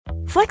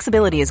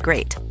Flexibility is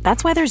great.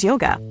 That's why there's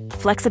yoga.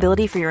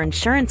 Flexibility for your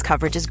insurance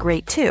coverage is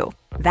great too.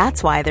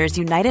 That's why there's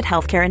United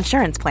Healthcare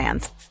Insurance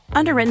Plans.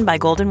 Underwritten by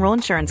Golden Rule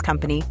Insurance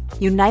Company,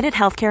 United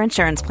Healthcare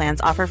Insurance Plans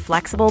offer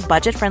flexible,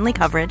 budget-friendly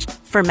coverage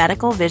for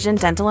medical, vision,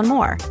 dental, and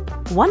more.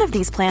 One of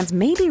these plans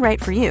may be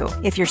right for you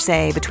if you're,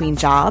 say, between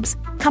jobs,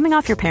 coming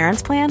off your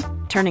parents' plan,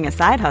 turning a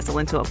side hustle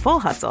into a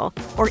full hustle,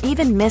 or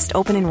even missed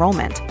open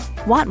enrollment.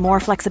 Want more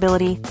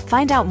flexibility?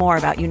 Find out more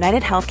about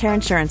United Healthcare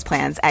Insurance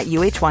Plans at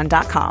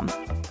uh1.com.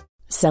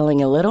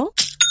 Selling a little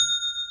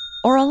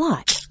or a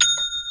lot?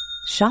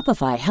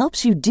 Shopify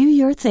helps you do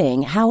your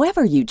thing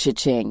however you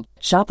cha-ching.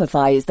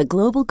 Shopify is the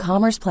global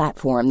commerce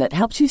platform that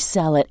helps you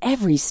sell at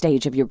every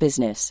stage of your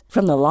business.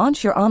 From the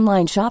launch your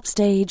online shop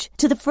stage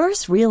to the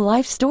first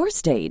real-life store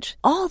stage,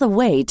 all the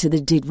way to the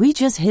did we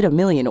just hit a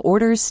million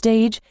orders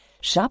stage.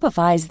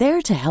 Shopify is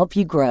there to help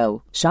you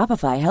grow.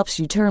 Shopify helps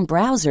you turn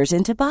browsers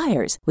into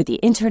buyers with the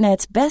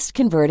internet's best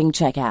converting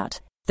checkout.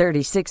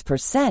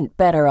 36%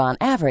 better on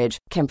average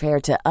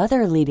compared to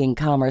other leading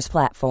commerce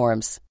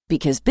platforms.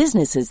 Because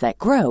businesses that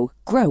grow,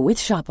 grow with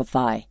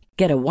Shopify.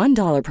 Get a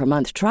 $1 per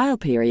month trial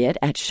period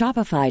at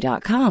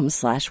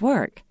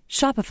shopify.com/work.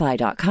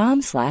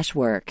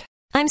 Shopify.com/work.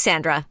 I'm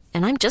Sandra,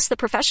 and I'm just the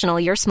professional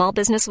your small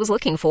business was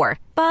looking for.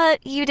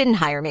 But you didn't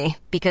hire me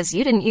because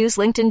you didn't use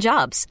LinkedIn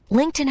Jobs.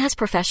 LinkedIn has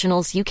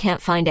professionals you can't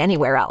find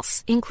anywhere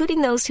else,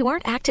 including those who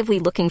aren't actively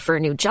looking for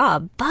a new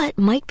job, but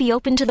might be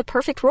open to the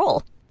perfect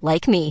role,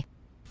 like me.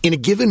 In a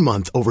given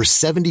month, over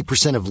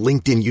 70% of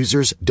LinkedIn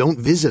users don't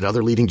visit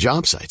other leading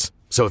job sites.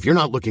 So if you're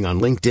not looking on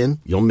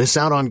LinkedIn, you'll miss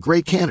out on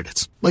great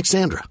candidates like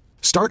Sandra.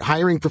 Start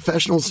hiring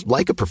professionals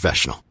like a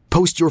professional.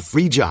 Post your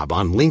free job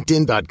on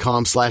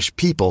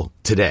linkedin.com/people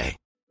today.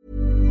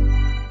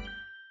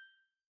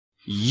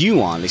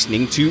 You are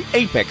listening to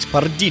Apex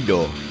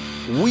Perdido.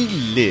 We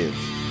live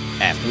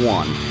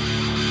F1.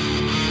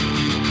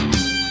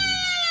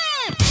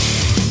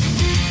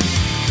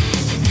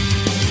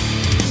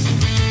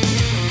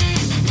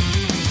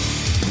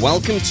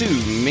 Welcome to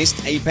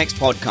Missed Apex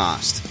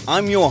Podcast.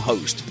 I'm your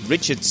host,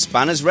 Richard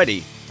Spanners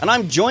Ready, and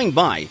I'm joined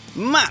by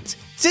Matt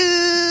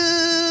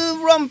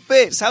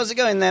Rumpets. How's it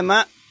going there,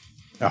 Matt?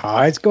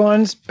 Oh, it's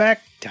going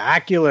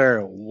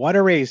spectacular. What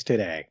a race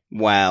today.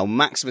 Wow,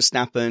 Max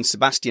Verstappen,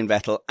 Sebastian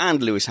Vettel,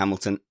 and Lewis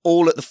Hamilton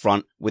all at the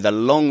front with a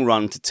long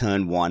run to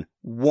turn one.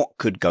 What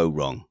could go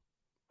wrong?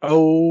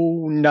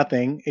 Oh,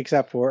 nothing,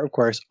 except for, of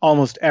course,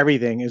 almost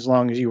everything, as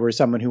long as you were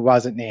someone who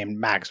wasn't named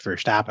Max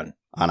Verstappen.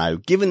 I know,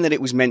 given that it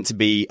was meant to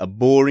be a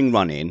boring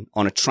run-in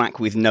on a track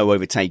with no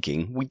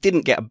overtaking, we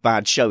didn't get a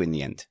bad show in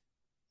the end.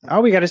 Oh,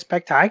 we got a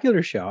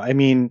spectacular show. I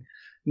mean,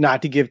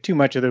 not to give too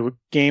much of the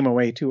game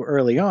away too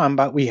early on,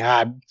 but we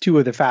had two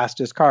of the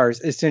fastest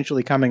cars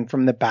essentially coming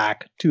from the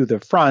back to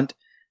the front.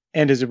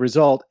 And as a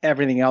result,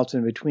 everything else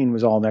in between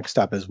was all mixed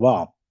up as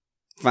well.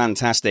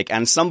 Fantastic.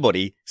 And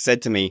somebody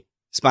said to me,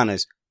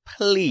 Spanners,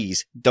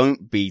 please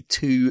don't be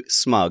too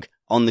smug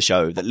on the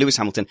show that Lewis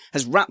Hamilton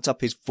has wrapped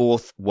up his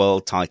 4th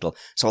world title.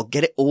 So I'll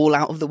get it all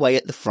out of the way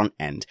at the front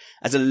end.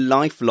 As a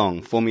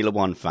lifelong Formula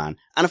One fan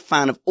and a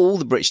fan of all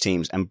the British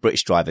teams and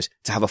British drivers,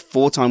 to have a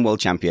 4-time world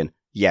champion,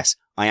 yes,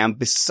 I am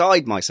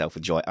beside myself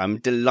with joy. I'm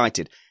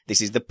delighted. This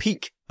is the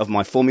peak of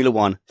my Formula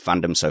One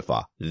fandom so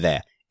far.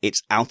 There.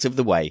 It's out of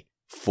the way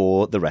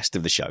for the rest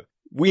of the show.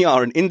 We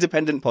are an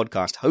independent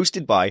podcast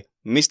hosted by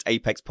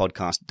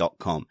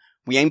MissedApexPodcast.com.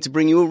 We aim to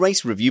bring you a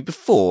race review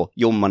before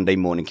your Monday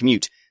morning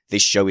commute.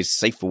 This show is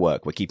safe for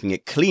work. We're keeping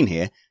it clean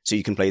here, so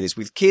you can play this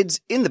with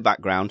kids in the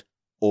background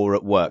or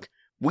at work.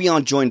 We are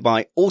joined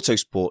by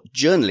Autosport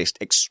journalist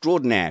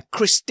extraordinaire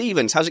Chris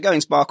Stevens. How's it going,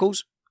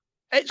 Sparkles?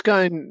 It's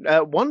going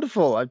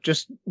wonderful. I've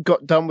just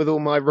got done with all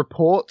my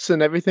reports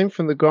and everything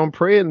from the Grand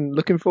Prix and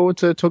looking forward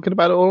to talking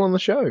about it all on the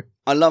show.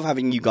 I love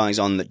having you guys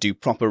on that do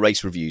proper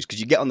race reviews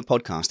because you get on the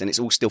podcast and it's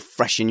all still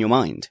fresh in your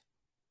mind.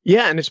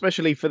 Yeah, and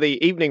especially for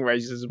the evening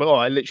races as well.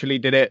 I literally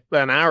did it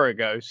an hour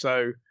ago,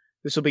 so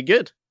this will be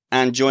good.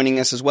 And joining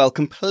us as well,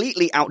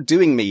 completely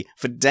outdoing me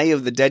for Day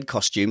of the Dead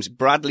costumes,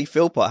 Bradley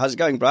Philpott. How's it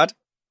going, Brad?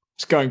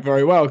 It's going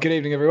very well. Good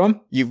evening, everyone.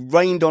 You've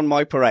rained on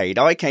my parade.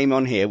 I came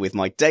on here with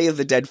my Day of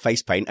the Dead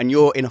face paint, and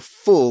you're in a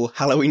full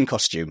Halloween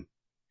costume.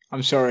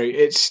 I'm sorry.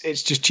 It's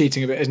just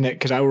cheating a bit, isn't it?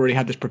 Because I already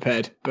had this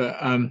prepared. But,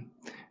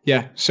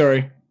 yeah,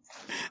 sorry.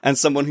 And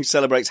someone who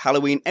celebrates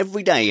Halloween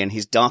every day in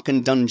his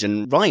darkened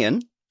dungeon,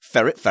 Ryan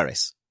Ferret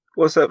Ferris.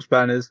 What's up,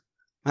 Spanners?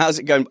 How's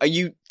it going? Are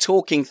you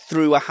talking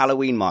through a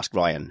Halloween mask,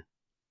 Ryan?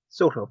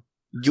 Sort of.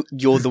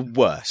 You're the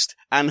worst.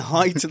 And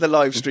hi to the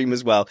live stream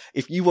as well.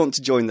 If you want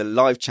to join the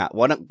live chat,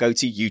 why not go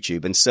to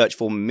YouTube and search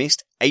for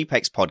Missed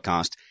Apex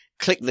Podcast.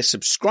 Click the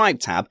subscribe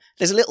tab.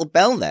 There's a little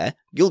bell there.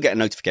 You'll get a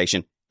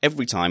notification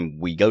every time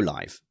we go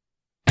live.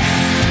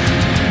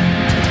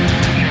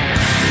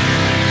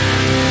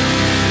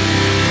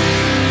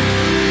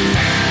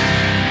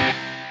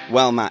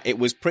 Well, Matt, it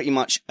was pretty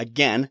much,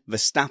 again,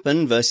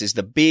 Verstappen versus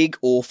the big,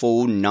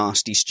 awful,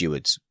 nasty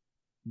stewards.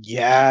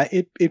 Yeah,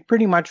 it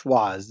pretty much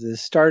was. The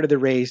start of the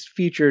race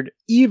featured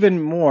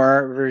even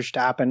more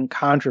Verstappen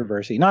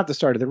controversy. Not the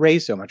start of the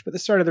race so much, but the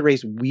start of the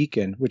race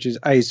weekend, which is,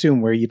 I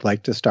assume, where you'd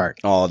like to start.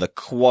 Oh, the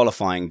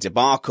qualifying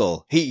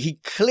debacle. He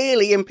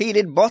clearly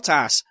impeded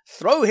Bottas.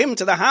 Throw him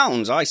to the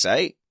hounds, I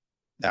say.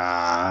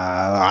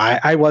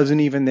 I wasn't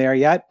even there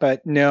yet,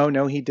 but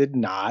no, he did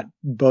not.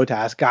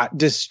 Bottas got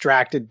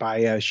distracted by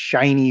a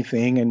shiny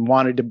thing and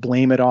wanted to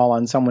blame it all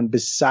on someone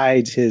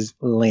besides his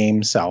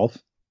lame self.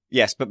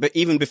 Yes, but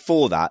even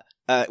before that,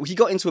 he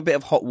got into a bit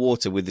of hot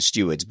water with the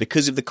stewards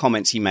because of the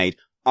comments he made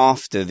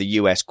after the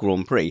US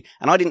Grand Prix.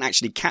 And I didn't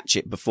actually catch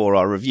it before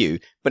our review,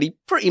 but he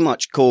pretty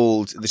much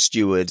called the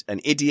steward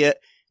an idiot,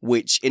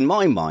 which in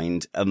my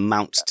mind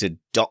amounts to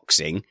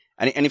doxing.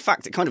 And in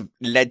fact, it kind of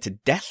led to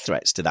death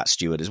threats to that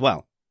steward as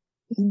well.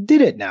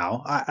 Did it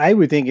now? I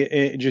would think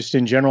it just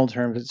in general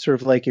terms, it's sort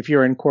of like if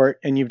you're in court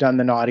and you've done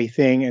the naughty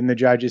thing and the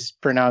judge has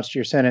pronounced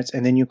your sentence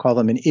and then you call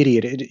them an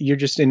idiot, you're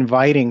just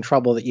inviting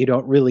trouble that you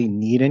don't really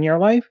need in your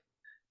life.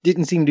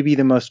 Didn't seem to be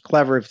the most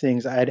clever of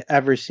things I'd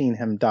ever seen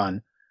him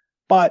done.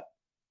 But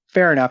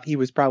fair enough, he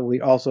was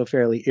probably also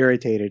fairly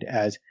irritated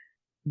as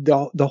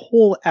the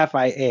whole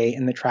FIA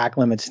and the track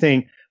limits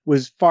thing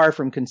was far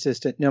from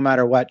consistent no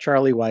matter what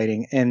Charlie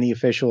Whiting and the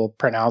official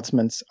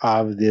pronouncements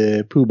of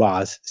the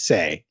poobahs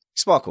say.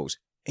 Sparkles,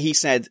 he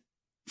said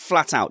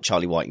flat out,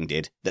 Charlie Whiting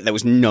did, that there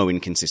was no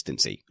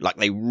inconsistency. Like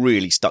they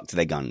really stuck to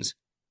their guns.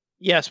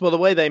 Yes, well, the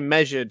way they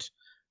measured,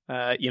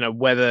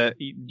 whether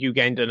you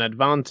gained an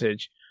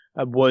advantage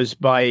was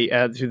by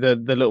through the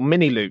little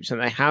mini loops, and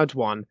they had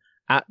one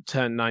at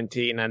turn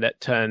 19 and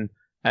at turn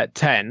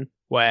 10,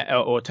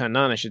 or turn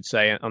 9, I should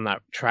say, on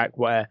that track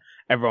where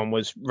everyone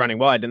was running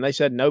wide, and they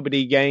said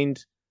nobody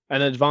gained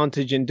an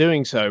advantage in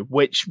doing so,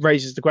 which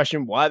raises the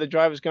question, why are the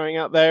drivers going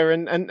out there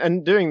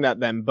and doing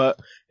that then? But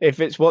if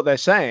it's what they're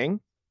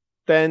saying,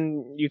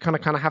 then you kind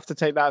of have to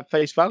take that at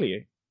face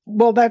value.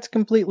 Well, that's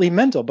completely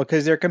mental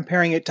because they're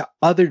comparing it to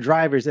other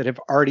drivers that have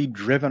already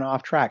driven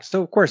off track.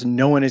 So, of course,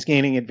 no one is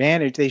gaining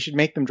advantage. They should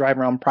make them drive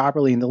around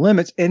properly in the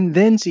limits and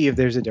then see if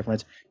there's a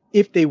difference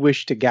if they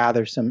wish to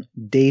gather some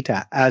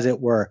data, as it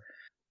were.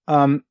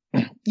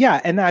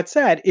 Yeah, and that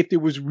said, if there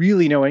was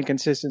really no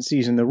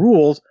inconsistencies in the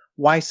rules,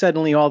 why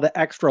suddenly all the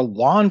extra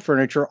lawn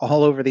furniture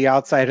all over the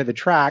outside of the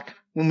track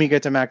when we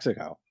get to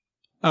Mexico?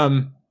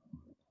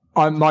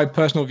 My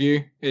personal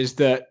view is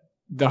that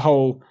the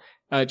whole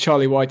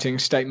Charlie Whiting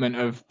statement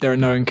of there are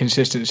no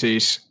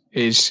inconsistencies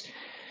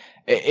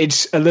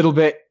it's a little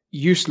bit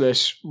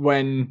useless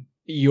when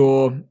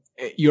you're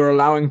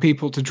allowing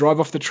people to drive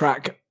off the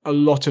track a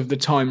lot of the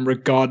time,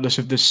 regardless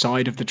of the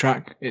side of the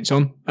track it's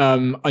on.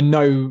 I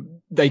know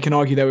they can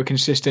argue they were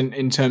consistent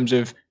in terms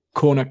of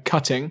corner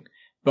cutting,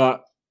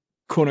 but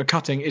corner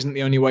cutting isn't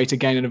the only way to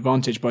gain an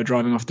advantage by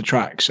driving off the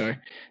track. So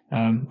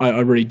I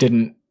really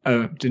didn't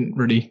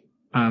really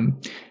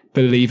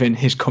believe in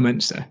his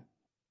comments there.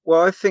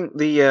 Well, I think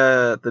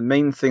the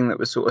main thing that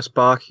was sort of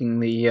sparking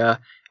the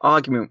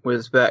argument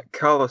was that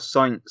Carlos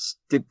Sainz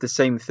did the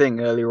same thing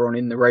earlier on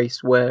in the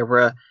race,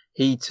 where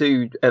he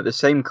too at the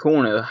same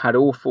corner had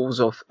all four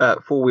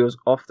wheels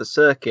off the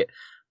circuit,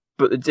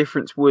 but the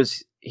difference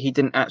was he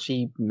didn't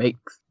actually make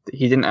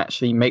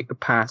the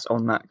pass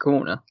on that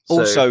corner.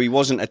 Also, he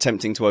wasn't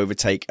attempting to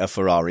overtake a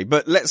Ferrari.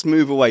 But let's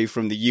move away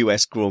from the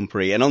US Grand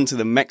Prix and onto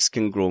the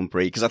Mexican Grand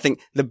Prix, because I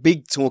think the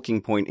big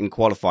talking point in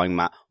qualifying,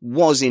 Matt,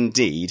 was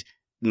indeed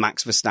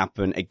Max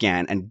Verstappen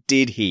again. And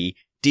did he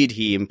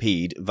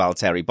impede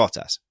Valtteri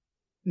Bottas?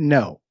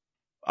 No.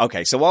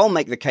 Okay, so I'll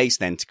make the case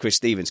then to Chris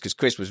Stevens, because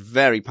Chris was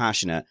very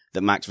passionate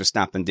that Max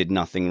Verstappen did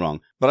nothing wrong.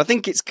 But I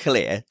think it's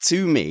clear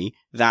to me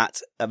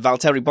that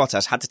Valtteri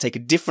Bottas had to take a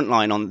different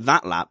line on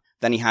that lap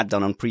than he had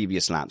done on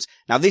previous laps.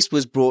 Now, this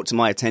was brought to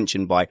my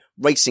attention by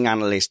racing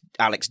analyst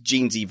Alex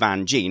Jeansy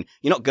Van Gene.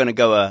 You're not going to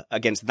go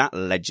against that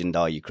legend,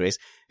 are you, Chris?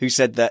 Who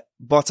said that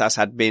Bottas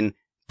had been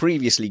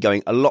previously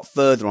going a lot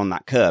further on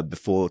that curb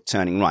before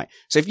turning right.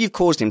 So if you've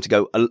caused him to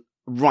go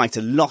right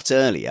a lot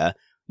earlier,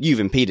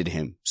 you've impeded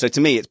him. So to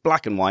me, it's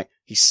black and white.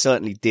 He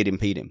certainly did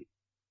impede him.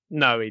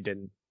 No, he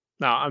didn't.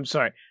 No, I'm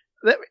sorry.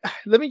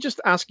 Let me just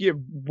ask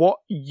you what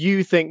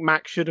you think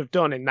Max should have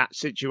done in that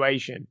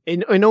situation.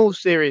 In all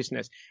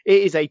seriousness,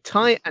 it is a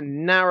tight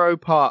and narrow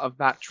part of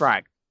that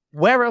track.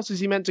 Where else is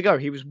he meant to go?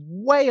 He was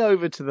way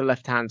over to the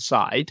left-hand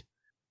side.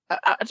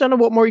 I don't know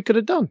what more he could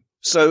have done.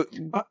 So,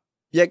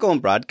 yeah, go on,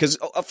 Brad, because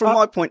from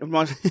my point of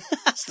view...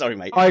 Sorry,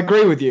 mate. I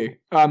agree with you.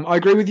 I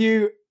agree with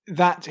you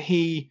that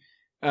he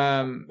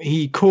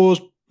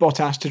caused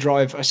Bottas to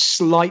drive a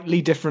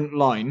slightly different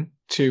line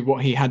to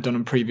what he had done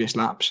on previous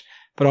laps.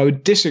 But I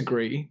would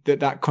disagree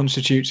that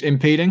constitutes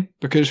impeding,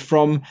 because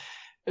from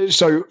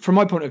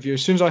my point of view,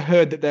 as soon as I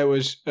heard that there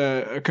was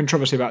a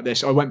controversy about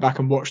this, I went back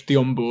and watched the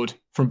onboard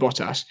from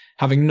Bottas,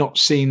 having not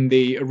seen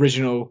the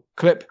original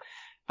clip.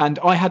 And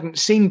I hadn't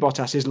seen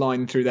Bottas's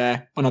line through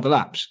there on other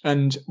laps.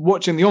 And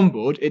watching the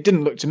onboard, it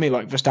didn't look to me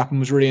like Verstappen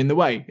was really in the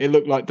way. It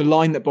looked like the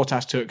line that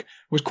Bottas took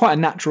was quite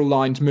a natural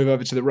line to move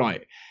over to the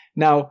right.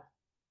 Now,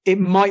 it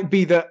might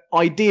be that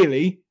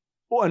ideally,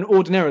 and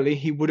ordinarily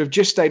he would have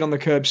just stayed on the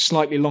curb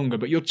slightly longer,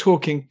 but you're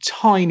talking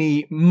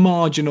tiny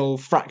marginal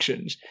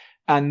fractions.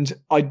 And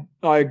I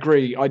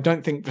agree. I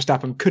don't think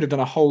Verstappen could have done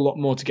a whole lot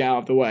more to get out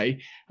of the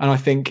way. And I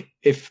think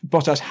if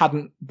Bottas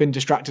hadn't been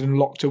distracted and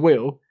locked a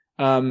wheel,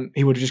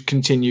 he would have just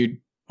continued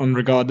on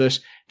regardless.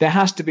 There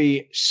has to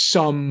be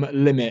some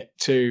limit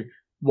to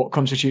what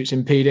constitutes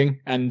impeding.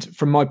 And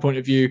from my point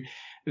of view,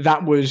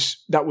 that was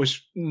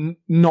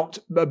not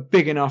a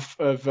big enough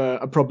of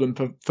a problem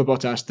for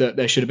Bottas that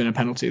there should have been a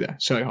penalty there.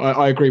 So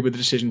I agree with the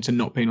decision to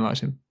not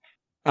penalise him.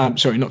 Not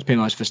to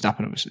penalise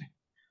Verstappen, obviously.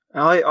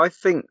 I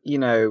think,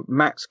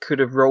 Max could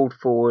have rolled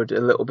forward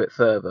a little bit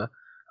further,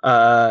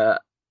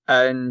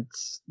 and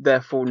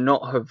therefore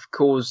not have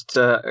caused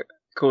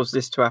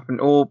this to happen.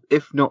 Or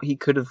if not, he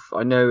could have,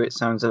 I know it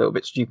sounds a little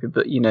bit stupid,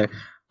 but,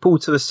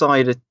 pulled to the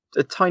side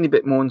a tiny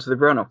bit more into the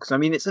runoff. Because,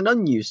 it's an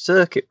unused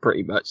circuit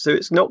pretty much, so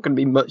it's not going to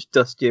be much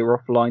dustier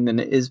offline than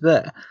it is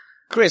there.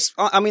 Chris,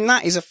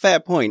 that is a fair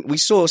point. We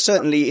saw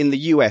certainly in the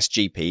US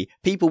GP,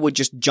 people were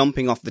just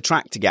jumping off the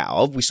track to get out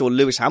of. We saw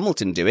Lewis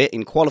Hamilton do it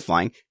in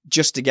qualifying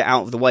just to get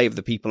out of the way of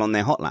the people on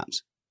their hot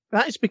laps.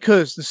 That is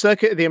because the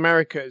Circuit of the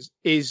Americas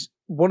is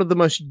one of the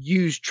most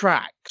used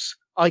tracks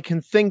I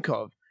can think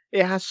of.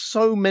 It has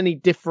so many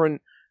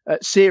different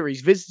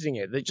series visiting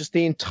it that just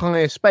the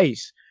entire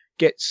space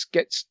gets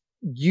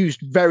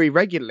used very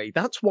regularly.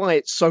 That's why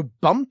it's so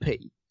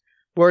bumpy.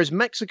 Whereas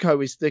Mexico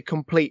is the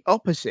complete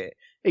opposite.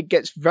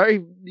 It's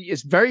very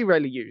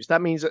rarely used.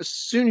 That means that as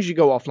soon as you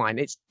go offline,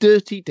 it's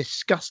dirty,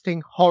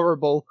 disgusting,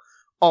 horrible,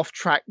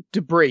 off-track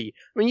debris.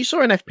 You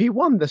saw in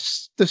FP1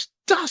 the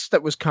dust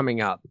that was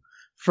coming up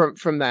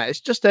from there.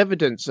 It's just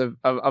evidence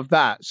of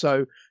that.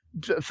 So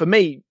for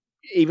me,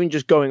 even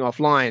just going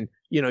offline,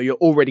 you're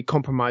already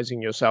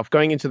compromising yourself.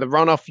 Going into the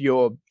runoff,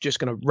 you're just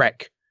going to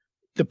wreck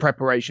the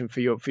preparation for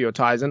your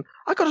tyres. And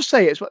I got to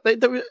say,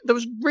 there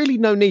was really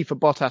no need for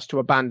Bottas to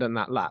abandon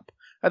that lap.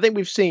 I think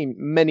we've seen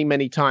many,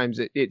 many times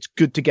it's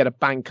good to get a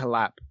banker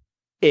lap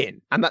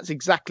in. And that's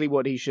exactly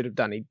what he should have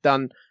done. He'd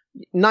done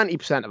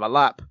 90% of a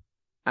lap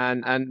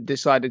and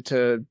decided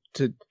to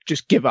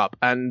just give up.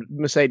 And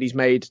Mercedes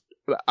made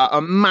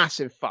a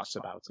massive fuss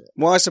about it.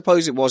 Well, I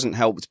suppose it wasn't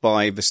helped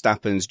by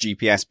Verstappen's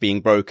GPS being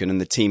broken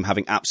and the team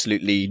having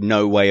absolutely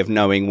no way of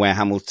knowing where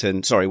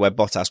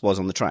Bottas was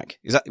on the track.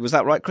 Was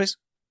that right, Chris?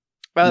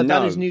 No.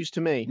 That is news to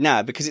me.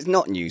 No, because it's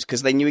not news,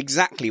 because they knew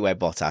exactly where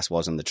Bottas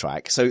was on the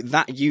track. So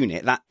that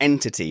unit, that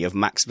entity of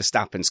Max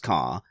Verstappen's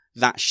car,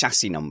 that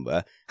chassis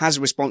number, has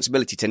a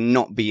responsibility to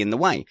not be in the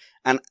way.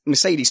 And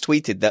Mercedes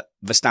tweeted that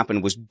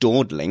Verstappen was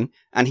dawdling,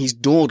 and he's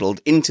dawdled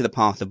into the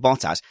path of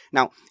Bottas.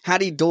 Now,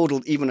 had he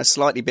dawdled even a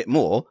slightly bit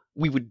more,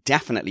 we would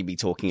definitely be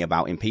talking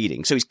about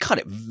impeding. So he's cut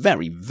it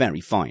very, very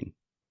fine.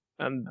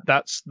 And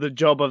that's the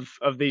job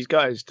of these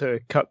guys, to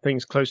cut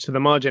things close to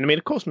the margin.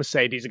 Of course,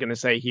 Mercedes are going to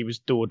say he was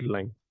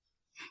dawdling.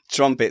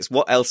 Trumpets,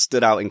 what else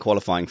stood out in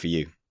qualifying for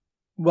you?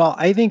 Well,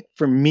 I think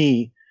for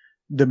me,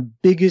 the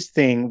biggest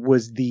thing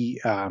was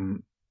the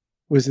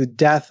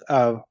death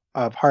of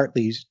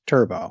Hartley's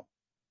turbo.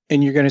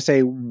 And you're going to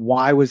say,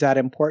 why was that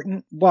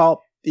important?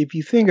 Well, if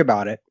you think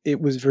about it,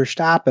 it was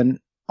Verstappen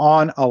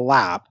on a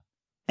lap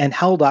and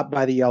held up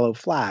by the yellow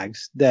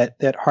flags that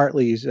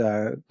Hartley's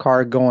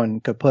car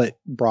going kaput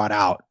brought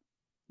out.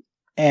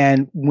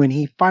 And when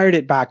he fired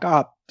it back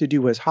up to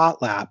do his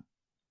hot lap,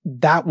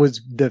 that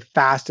was the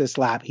fastest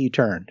lap he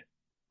turned.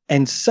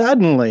 And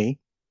suddenly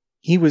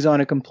he was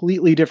on a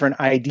completely different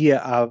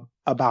idea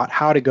about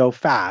how to go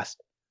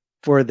fast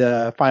for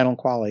the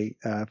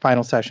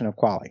final session of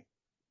quali.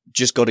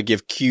 Just got to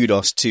give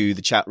kudos to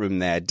the chat room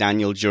there.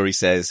 Daniel Jury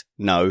says,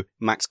 no,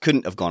 Max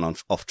couldn't have gone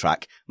off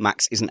track.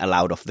 Max isn't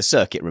allowed off the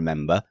circuit,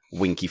 remember?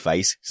 Winky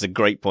face. It's a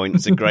great point.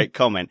 It's a great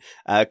comment.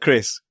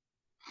 Chris?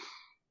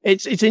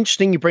 It's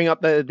interesting you bring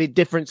up the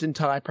difference in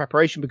tyre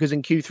preparation, because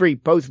in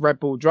Q3, both Red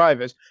Bull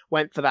drivers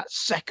went for that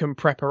second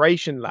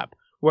preparation lap,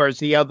 whereas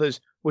the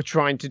others were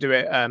trying to do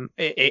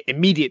it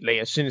immediately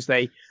as soon as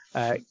they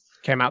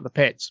came out the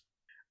pits.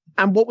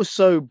 And what was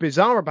so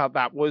bizarre about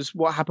that was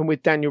what happened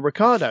with Daniel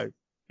Ricciardo,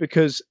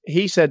 because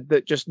he said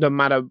that just no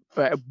matter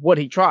what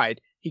he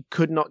tried, he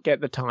could not get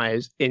the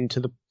tyres into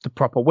the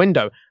proper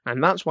window.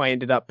 And that's why he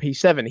ended up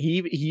P7.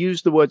 He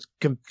used the words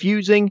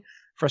confusing,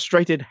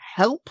 frustrated,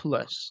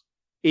 helpless,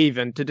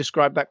 even, to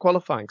describe that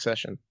qualifying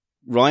session.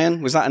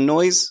 Ryan, was that a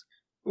noise?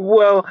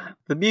 Well,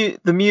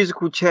 the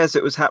musical chairs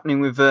that was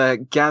happening with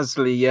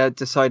Gasly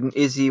deciding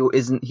is he or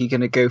isn't he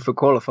going to go for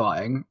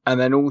qualifying, and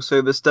then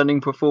also the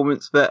stunning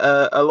performance that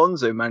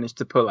Alonso managed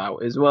to pull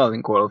out as well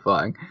in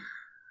qualifying.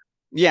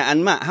 Yeah,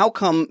 and Matt, how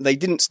come they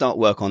didn't start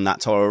work on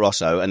that Toro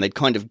Rosso and they'd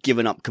kind of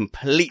given up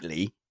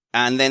completely,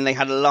 and then they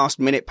had a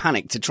last-minute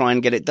panic to try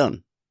and get it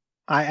done?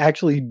 I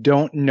actually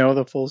don't know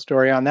the full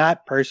story on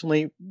that.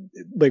 Personally,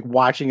 like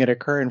watching it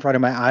occur in front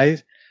of my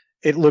eyes,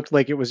 it looked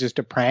like it was just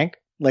a prank.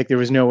 Like there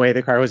was no way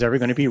the car was ever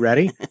going to be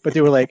ready. But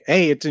they were like,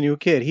 hey, it's a new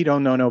kid. He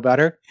don't know no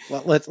better.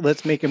 Well,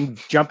 let's make him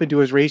jump into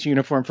his race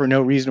uniform for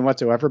no reason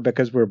whatsoever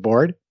because we're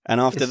bored. And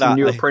after that,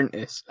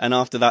 apprentice. And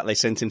after that, they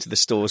sent him to the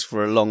stores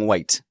for a long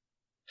wait.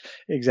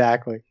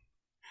 Exactly.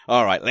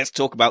 All right, let's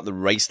talk about the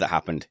race that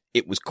happened.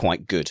 It was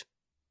quite good.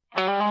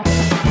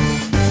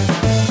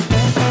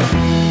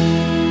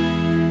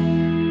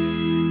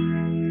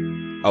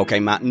 Okay,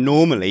 Matt,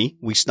 normally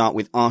we start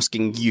with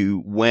asking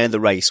you where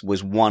the race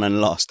was won and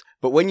lost.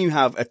 But when you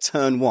have a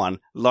turn one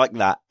like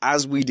that,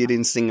 as we did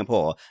in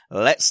Singapore,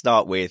 let's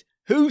start with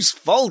whose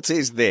fault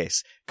is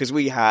this? Because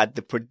we had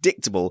the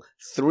predictable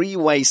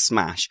three-way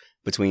smash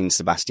between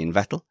Sebastian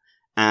Vettel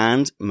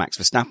and Max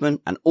Verstappen,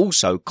 and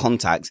also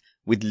contact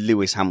with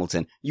Lewis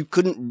Hamilton. You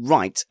couldn't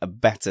write a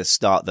better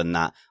start than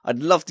that.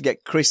 I'd love to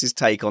get Chris's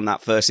take on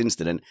that first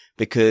incident,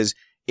 because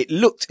it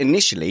looked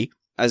initially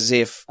as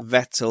if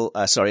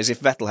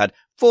Vettel had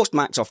forced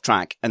Max off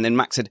track, and then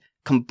Max had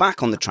come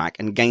back on the track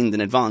and gained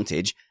an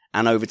advantage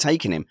and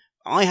overtaken him.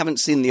 I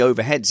haven't seen the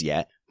overheads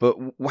yet, but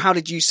how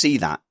did you see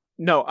that?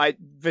 No,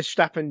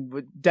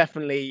 Verstappen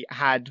definitely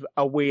had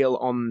a wheel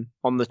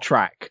on the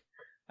track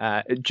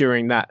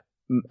during that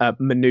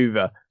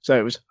maneuver. So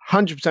it was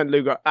 100%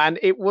 Luger, and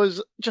it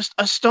was just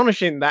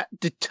astonishing, that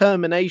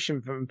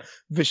determination from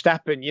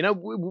Verstappen. You know,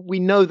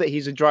 we know that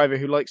he's a driver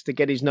who likes to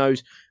get his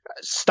nose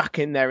stuck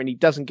in there, and he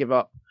doesn't give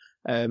up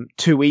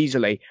too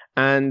easily.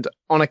 And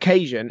on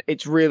occasion,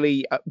 it's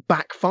really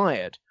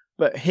backfired.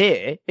 But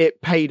here,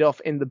 it paid off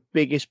in the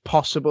biggest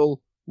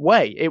possible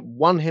way. It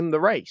won him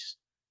the race,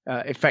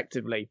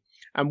 effectively.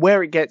 And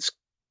where it gets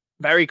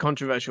very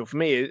controversial for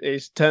me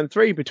is turn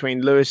 3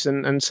 between Lewis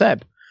and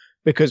Seb.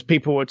 Because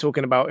people were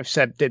talking about if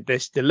Seb did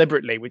this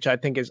deliberately, which I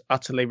think is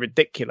utterly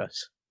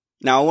ridiculous.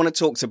 Now, I want to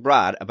talk to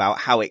Brad about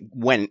how it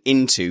went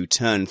into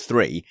turn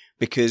 3,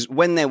 because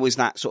when there was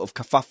that sort of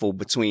kerfuffle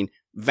between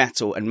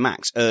Vettel and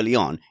Max early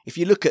on, if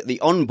you look at the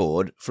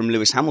onboard from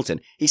Lewis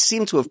Hamilton, he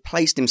seemed to have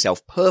placed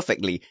himself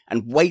perfectly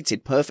and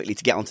waited perfectly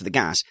to get onto the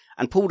gas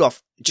and pulled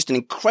off just an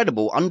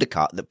incredible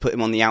undercut that put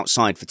him on the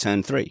outside for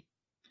turn 3.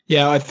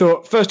 Yeah, I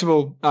thought, first of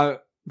all,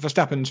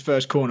 Verstappen's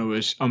first corner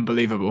was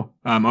unbelievable.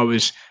 I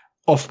was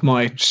off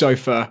my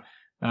sofa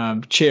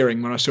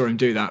cheering when I saw him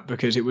do that,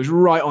 because it was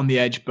right on the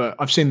edge. But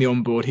I've seen the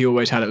onboard. He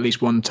always had at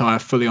least one tyre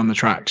fully on the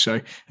track.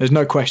 So there's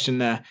no question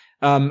there.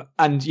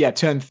 And yeah,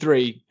 turn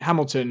 3,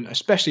 Hamilton,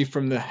 especially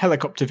from the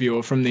helicopter view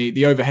or from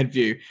the overhead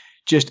view,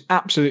 just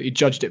absolutely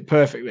judged it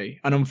perfectly.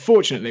 And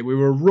unfortunately, we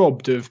were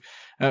robbed of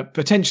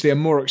potentially a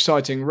more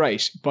exciting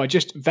race by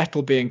just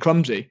Vettel being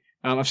clumsy.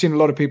 I've seen a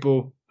lot of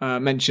people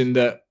mention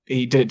that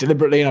he did it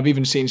deliberately, and I've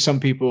even seen some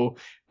people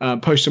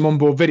post some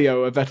onboard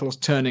video of Vettel's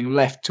turning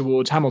left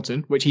towards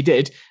Hamilton, which he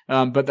did,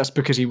 but that's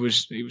because he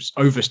was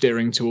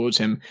oversteering towards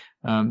him.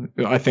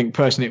 I think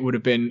personally it would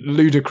have been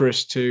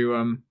ludicrous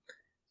to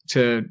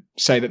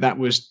say that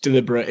was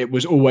deliberate. It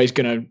was always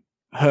going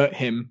to hurt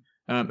him,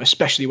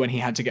 especially when he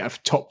had to get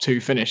a top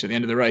 2 finish at the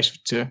end of the race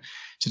to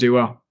do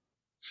well.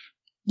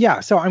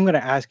 Yeah, so I'm going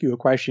to ask you a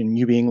question,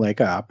 you being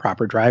like a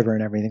proper driver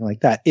and everything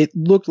like that. It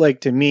looked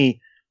like to me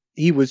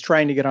he was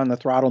trying to get on the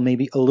throttle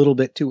maybe a little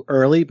bit too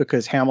early,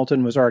 because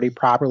Hamilton was already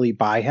properly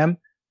by him.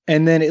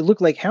 And then it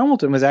looked like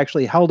Hamilton was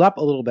actually held up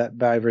a little bit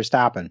by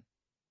Verstappen.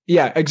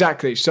 Yeah,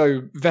 exactly.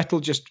 So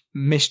Vettel just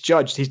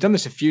misjudged. He's done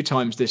this a few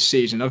times this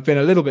season. I've been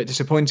a little bit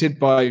disappointed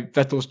by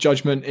Vettel's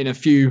judgment in a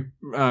few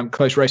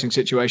close racing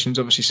situations,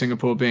 obviously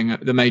Singapore being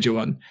the major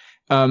one.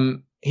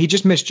 He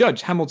just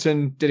misjudged.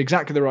 Hamilton did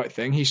exactly the right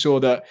thing. He saw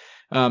that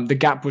the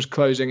gap was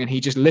closing, and he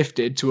just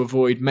lifted to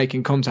avoid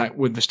making contact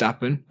with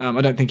Verstappen.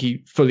 I don't think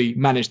he fully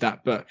managed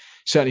that, but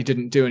certainly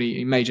didn't do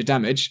any major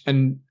damage.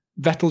 And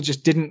Vettel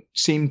just didn't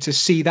seem to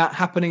see that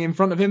happening in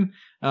front of him.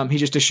 He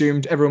just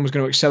assumed everyone was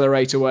going to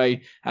accelerate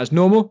away as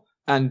normal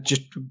and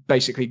just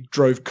basically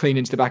drove clean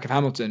into the back of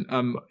Hamilton.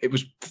 It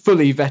was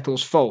fully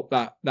Vettel's fault,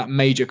 that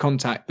major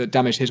contact that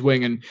damaged his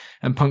wing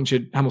and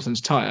punctured Hamilton's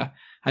tyre.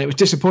 And it was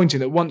disappointing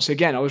that once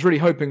again, I was really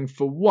hoping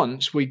for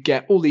once we'd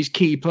get all these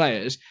key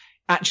players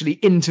actually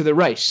into the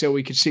race so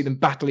we could see them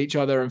battle each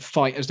other and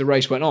fight as the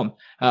race went on.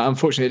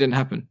 Unfortunately, it didn't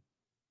happen.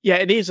 Yeah,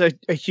 it is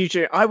a huge...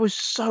 I was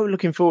so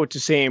looking forward to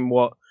seeing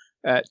what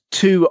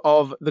 2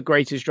 of the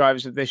greatest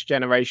drivers of this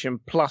generation,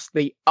 plus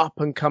the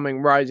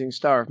up-and-coming rising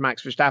star of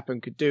Max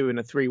Verstappen, could do in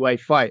a 3-way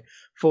fight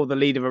for the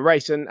lead of a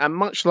race. And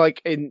much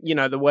like in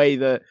the way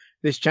that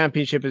this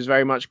championship has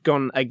very much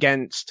gone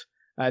against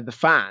the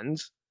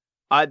fans,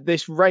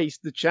 this race,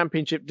 the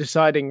championship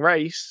deciding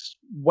race,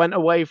 went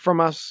away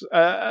from us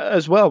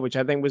as well, which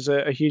I think was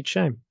a huge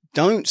shame.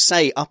 Don't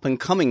say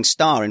up-and-coming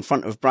star in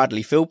front of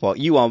Bradley Philpott.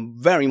 You are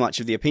very much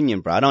of the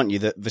opinion, Brad, aren't you,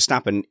 that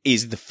Verstappen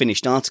is the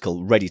finished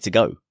article, ready to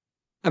go?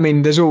 I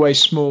mean, there's always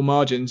small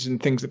margins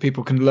and things that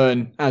people can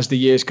learn as the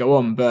years go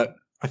on, but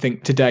I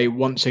think today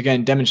once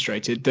again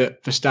demonstrated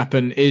that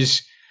Verstappen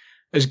is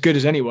as good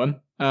as anyone.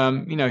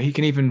 He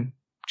can even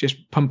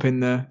just pump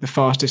in the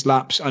fastest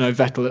laps. I know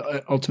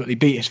Vettel ultimately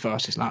beat his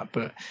fastest lap,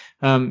 but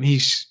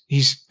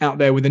he's out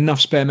there with enough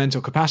spare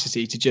mental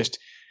capacity to just,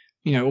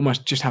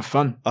 almost just have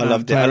fun. I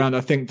loved it. Play around.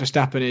 I think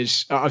Verstappen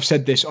is, I've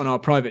said this on our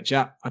private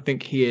chat, I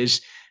think he is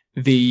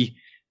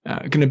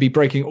going to be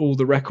breaking all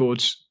the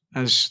records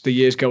as the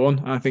years go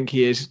on. I think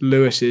he is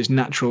Lewis's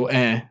natural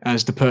heir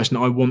as the person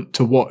I want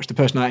to watch, the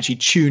person I actually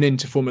tune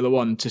into Formula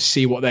One to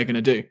see what they're going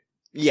to do.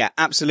 Yeah,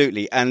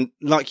 absolutely. And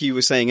like you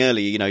were saying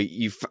earlier, you know,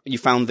 you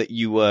found that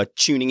you were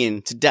tuning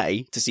in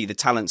today to see the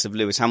talents of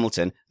Lewis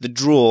Hamilton. The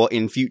draw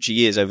in future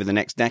years over the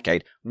next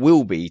decade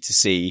will be to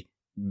see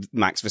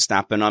Max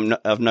Verstappen,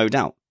 I've no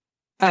doubt.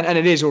 And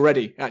it is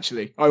already,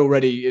 actually.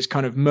 It's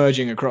kind of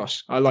merging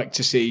across. I like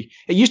to see...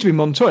 It used to be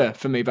Montoya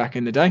for me back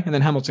in the day, and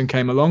then Hamilton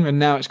came along, and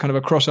now it's kind of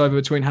a crossover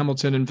between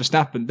Hamilton and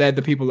Verstappen. They're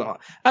the people that are...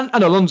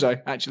 And Alonso,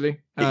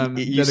 actually. They're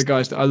the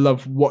guys that I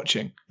love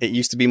watching. It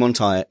used to be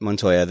Montoya,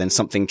 then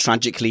something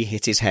tragically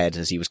hit his head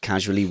as he was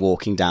casually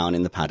walking down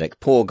in the paddock.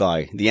 Poor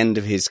guy, the end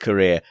of his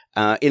career.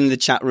 In the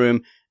chat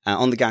room,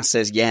 On the Gas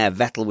says, yeah,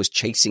 Vettel was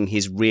chasing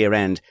his rear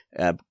end.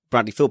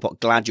 Bradley Philpott,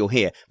 glad you're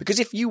here. Because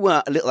if you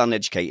were a little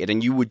uneducated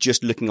and you were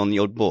just looking on the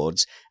odd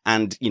boards,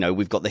 and, you know,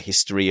 we've got the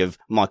history of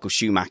Michael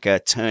Schumacher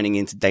turning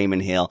into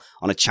Damon Hill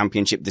on a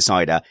championship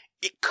decider,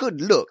 it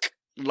could look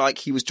like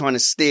he was trying to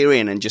steer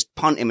in and just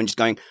punt him and just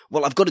going,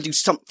 well, I've got to do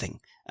something.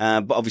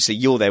 But obviously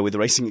you're there with the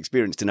racing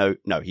experience to know,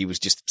 no, he was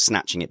just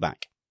snatching it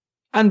back.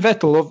 And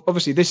Vettel,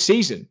 obviously, this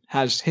season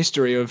has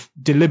history of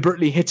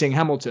deliberately hitting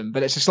Hamilton,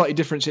 but it's a slightly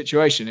different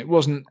situation. It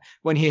wasn't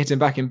when he hit him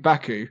back in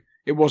Baku.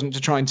 It wasn't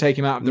to try and take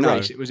him out of the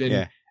race. It was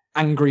in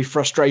angry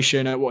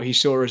frustration at what he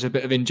saw as a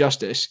bit of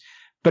injustice.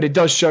 But it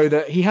does show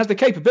that he has the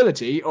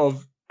capability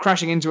of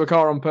crashing into a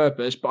car on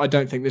purpose, but I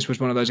don't think this was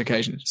one of those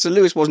occasions. So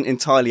Lewis wasn't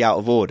entirely out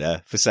of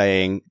order for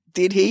saying,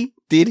 did he?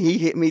 Did he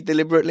hit me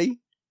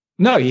deliberately?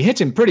 No, he hit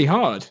him pretty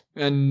hard,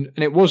 and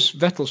it was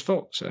Vettel's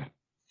fault, so...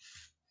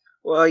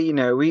 Well, you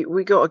know,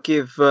 we got to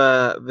give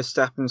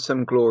Verstappen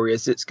some glory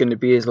as it's going to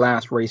be his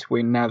last race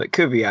win now that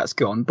Kvyat's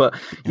gone. But,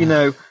 you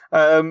know,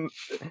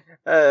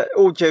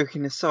 all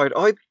joking aside,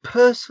 I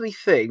personally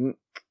think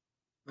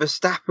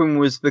Verstappen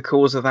was the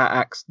cause of that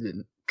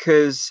accident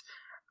because,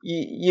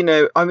 you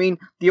know, I mean,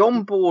 the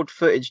onboard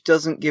footage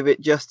doesn't give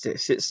it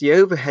justice. It's the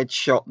overhead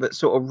shot that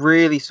sort of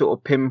really sort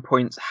of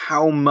pinpoints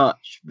how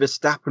much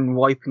Verstappen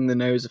wiping the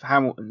nose of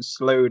Hamilton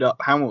slowed up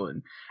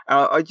Hamilton.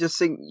 I just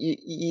think,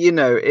 you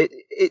know,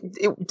 it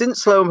didn't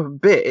slow him a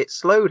bit. It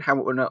slowed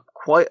Hamilton up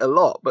quite a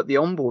lot, but the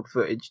onboard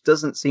footage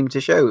doesn't seem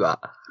to show that.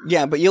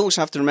 Yeah, but you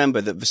also have to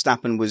remember that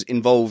Verstappen was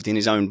involved in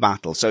his own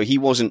battle, so he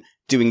wasn't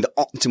doing the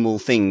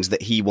optimal things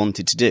that he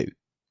wanted to do.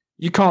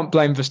 You can't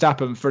blame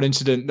Verstappen for an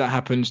incident that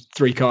happened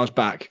 3 cars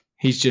back.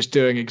 He's just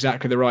doing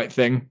exactly the right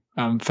thing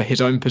for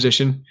his own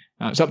position.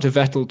 It's up to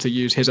Vettel to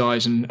use his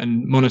eyes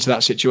and monitor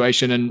that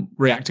situation and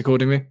react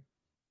accordingly.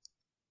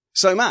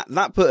 So, Matt,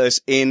 that put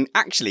us in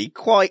actually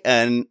quite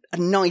a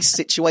nice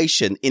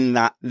situation in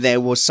that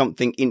there was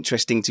something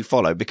interesting to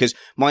follow, because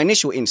my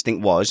initial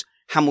instinct was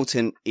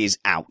Hamilton is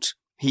out.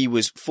 He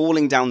was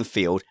falling down the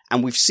field,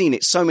 and we've seen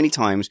it so many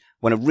times.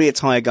 When a rear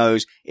tyre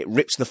goes, it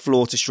rips the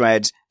floor to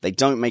shreds. They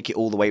don't make it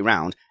all the way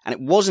round. And it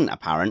wasn't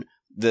apparent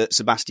that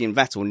Sebastian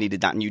Vettel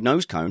needed that new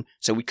nose cone,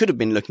 so we could have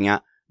been looking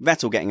at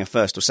Vettel getting a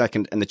first or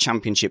second and the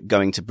championship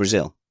going to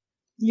Brazil.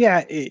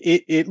 Yeah,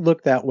 it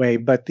looked that way,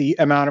 but the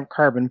amount of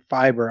carbon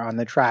fiber on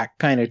the track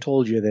kind of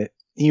told you that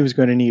he was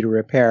going to need a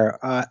repair.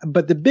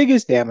 But the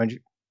biggest damage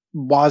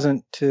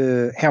wasn't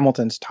to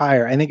Hamilton's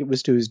tire. I think it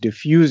was to his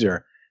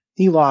diffuser.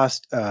 He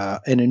lost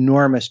an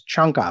enormous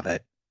chunk of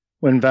it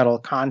when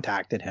Vettel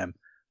contacted him.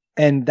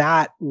 And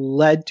that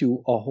led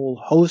to a whole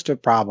host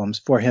of problems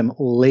for him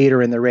later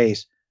in the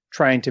race,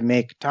 trying to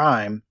make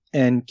time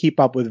and keep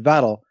up with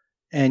Vettel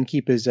and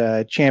keep his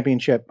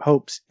championship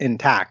hopes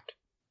intact.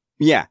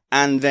 Yeah,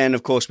 and then,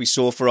 of course, we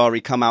saw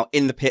Ferrari come out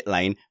in the pit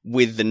lane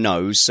with the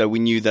nose, so we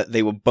knew that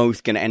they were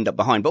both going to end up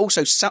behind. But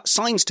also,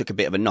 Sainz took a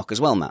bit of a knock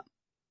as well, Matt.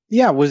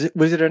 Yeah, was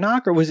it a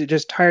knock, or was it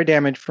just tire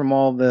damage from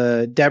all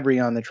the debris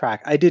on the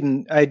track? I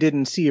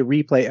didn't see a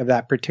replay of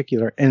that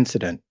particular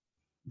incident.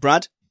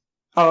 Brad?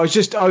 Oh,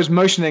 I was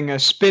motioning a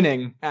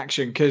spinning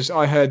action because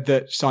I heard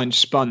that Sainz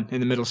spun in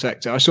the middle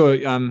sector. I saw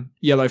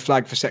yellow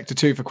flag for sector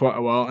 2 for quite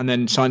a while, and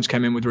then Sainz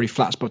came in with really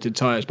flat-spotted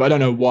tyres, but I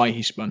don't know why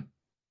he spun.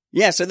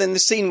 Yeah, so then the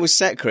scene was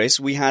set, Chris.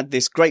 We had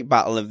this great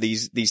battle of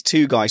these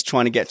two guys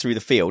trying to get through the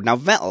field. Now,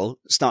 Vettel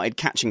started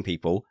catching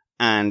people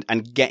and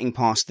getting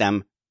past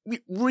them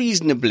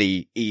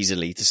reasonably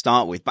easily to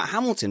start with, but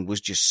Hamilton was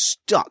just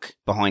stuck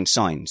behind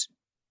Sainz.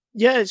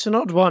 Yeah, it's an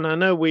odd one. I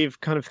know we've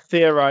kind of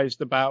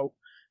theorized about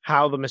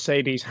how the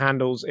Mercedes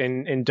handles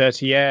in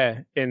dirty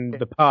air in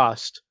the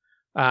past,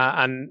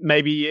 and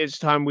maybe it's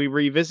time we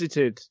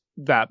revisited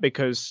that,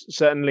 because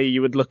certainly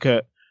you would look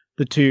at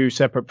the two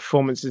separate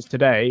performances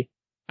today,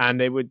 and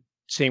they would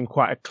seem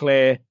quite a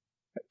clear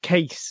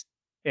case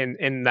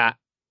in that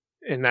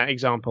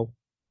example.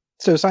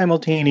 So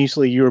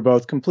simultaneously, you were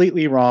both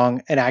completely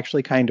wrong and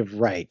actually kind of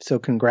right. So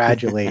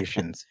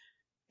congratulations.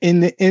 In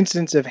the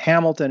instance of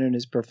Hamilton and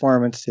his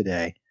performance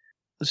today,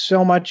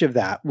 so much of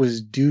that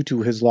was due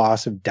to his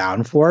loss of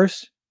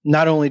downforce.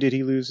 Not only did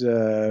he lose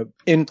a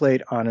end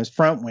plate on his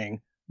front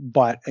wing,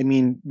 but I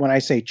mean, when I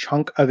say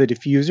chunk of the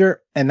diffuser,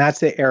 and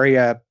that's the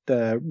area,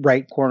 the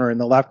right corner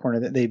and the left corner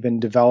that they've been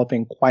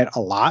developing quite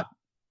a lot,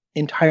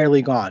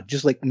 entirely gone,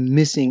 just like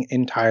missing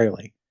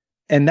entirely.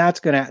 And that's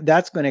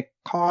gonna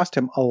cost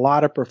him a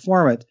lot of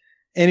performance.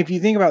 And if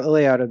you think about the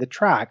layout of the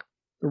track,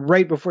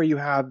 right before you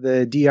have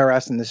the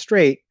DRS and the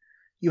straight,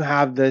 you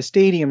have the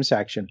stadium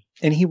section.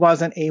 And he was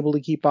barely able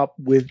to keep up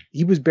with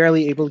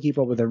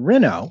a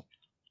Renault,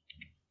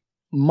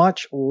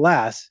 much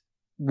less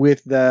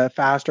with the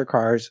faster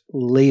cars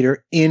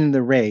later in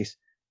the race.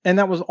 And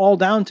that was all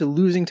down to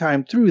losing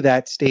time through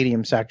that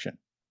stadium section.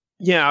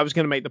 Yeah, I was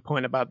going to make the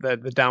point about the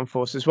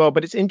downforce as well,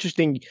 but it's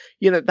interesting,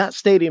 that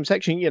stadium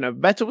section,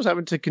 Vettel was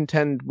having to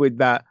contend with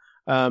that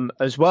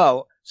as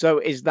well. So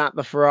is that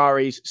the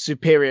Ferrari's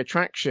superior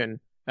traction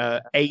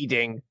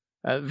aiding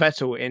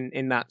Vettel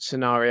in that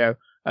scenario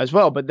as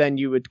well? But then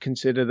you would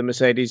consider the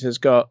Mercedes has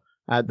got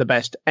the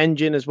best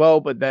engine as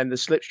well, but then the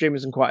slipstream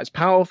isn't quite as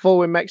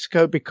powerful in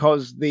Mexico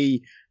because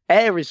the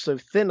air is so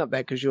thin up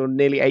there because you're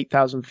nearly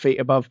 8,000 feet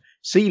above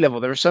sea level.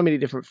 There are so many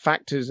different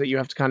factors that you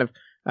have to kind of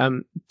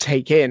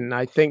take in.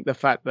 I think the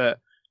fact that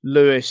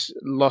Lewis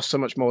lost so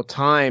much more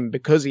time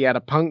because he had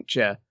a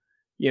puncture,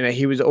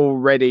 he was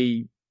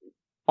already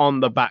on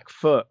the back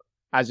foot,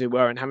 as it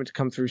were, and having to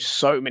come through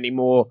so many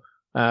more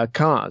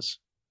cars.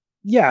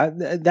 Yeah,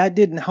 that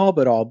didn't help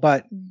at all.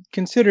 But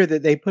consider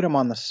that they put him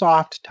on the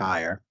soft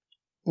tire,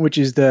 which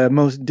is the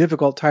most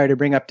difficult tire to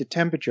bring up to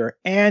temperature,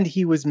 and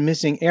he was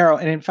missing aero.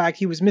 And in fact,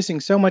 he was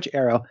missing so much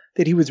aero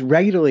that he was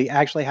regularly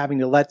actually having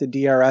to let the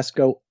DRS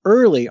go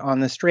early on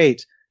the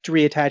straights to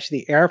reattach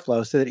the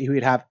airflow so that he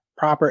would have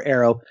proper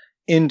aero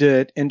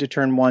into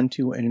turn 1,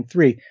 2, and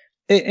 3.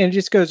 And it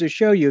just goes to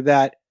show you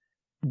that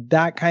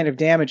kind of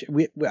damage.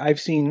 We've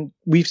seen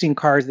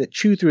cars that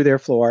chew through their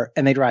floor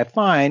and they drive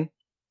fine,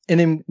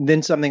 and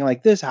then something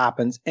like this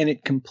happens and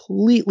it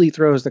completely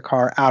throws the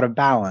car out of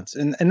balance.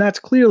 And that's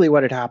clearly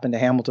what had happened to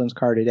Hamilton's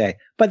car today.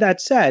 But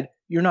that said,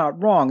 you're not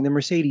wrong. The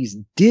Mercedes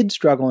did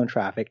struggle in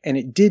traffic and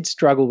it did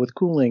struggle with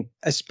cooling,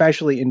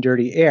 especially in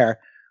dirty air.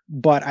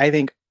 But I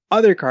think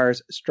other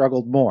cars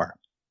struggled more.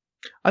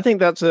 I think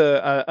that's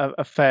a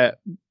fair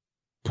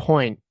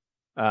point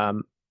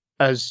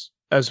as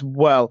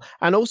well.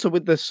 And also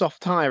with the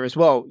soft tire as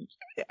well,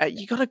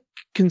 you got to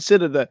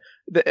consider that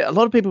a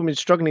lot of people have been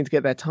struggling to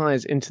get their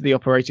tires into the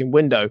operating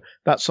window.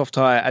 That soft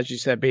tire, as you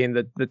said, being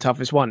the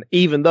toughest one,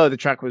 even though the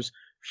track was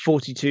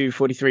 42,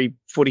 43,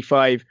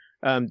 45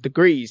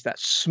 degrees, that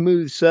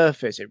smooth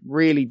surface, it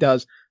really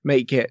does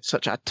make it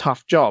such a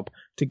tough job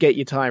to get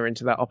your tire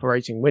into that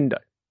operating window.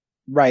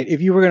 Right.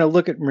 If you were going to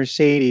look at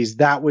Mercedes,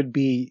 that would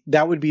be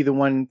the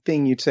one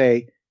thing you'd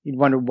say. You'd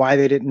wonder why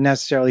they didn't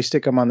necessarily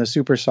stick them on the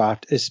super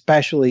soft,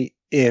 especially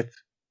if,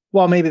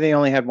 well, maybe they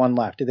only had one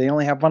left. Did they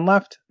only have one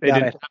left? They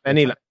didn't have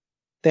any left.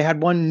 They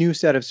had one new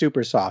set of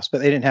super softs, but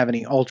they didn't have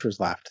any ultras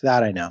left.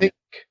 That I know.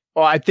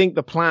 I think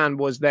the plan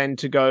was then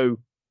to go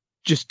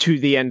just to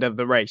the end of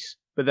the race,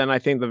 but then I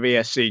think the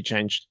VSC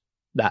changed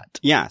that.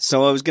 Yeah,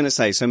 so I was going to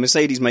say, so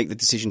Mercedes make the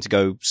decision to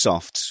go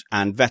soft,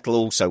 and Vettel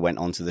also went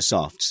on to the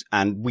softs,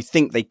 and we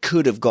think they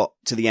could have got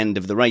to the end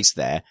of the race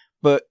there,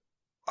 but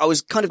I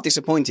was kind of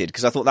disappointed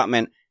because I thought that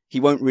meant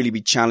he won't really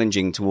be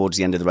challenging towards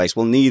the end of the race.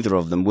 Well, neither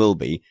of them will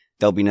be.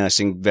 They'll be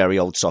nursing very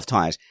old soft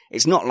tyres.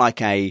 It's not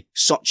like a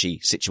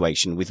Sochi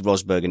situation with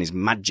Rosberg and his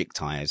magic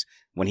tyres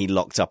when he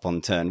locked up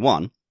on turn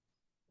 1.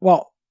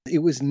 Well, it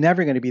was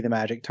never going to be the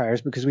magic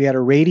tires because we had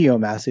a radio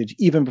message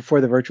even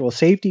before the virtual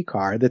safety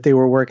car that they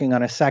were working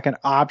on a second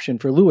option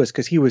for Lewis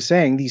because he was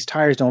saying these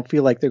tires don't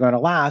feel like they're going to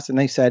last. And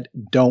they said,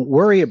 don't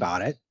worry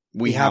about it.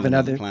 We have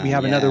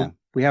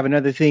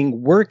another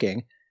thing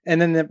working. And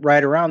then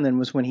right around then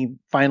was when he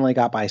finally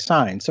got by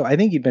Sainz. So I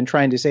think he'd been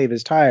trying to save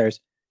his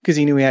tires because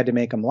he knew he had to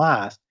make them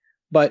last.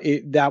 But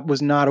that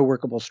was not a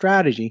workable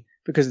strategy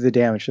because of the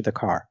damage to the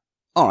car.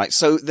 All right,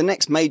 so the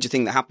next major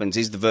thing that happens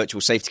is the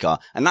virtual safety car,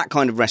 and that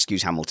kind of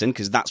rescues Hamilton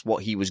because that's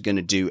what he was going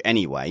to do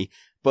anyway.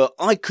 But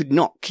I could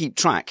not keep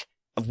track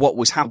of what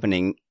was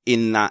happening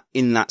in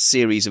that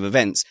series of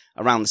events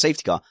around the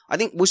safety car. I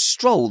think, was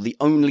Stroll the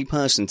only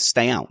person to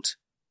stay out?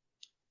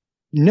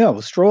 No,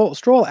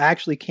 Stroll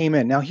actually came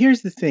in. Now,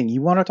 here's the thing.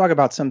 You want to talk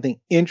about something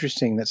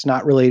interesting that's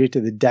not related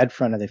to the dead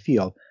front of the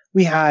field.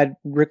 We had,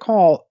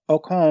 recall,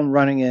 Ocon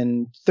running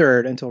in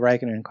third until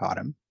Raikkonen caught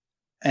him.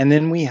 And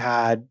then we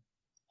had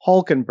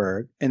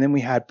Hülkenberg, and then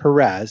we had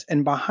Perez,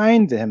 and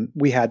behind him,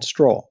 we had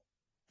Stroll.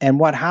 And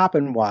what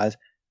happened was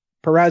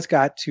Perez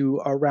got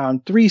to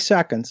around 3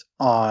 seconds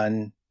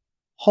on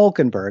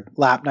Hülkenberg,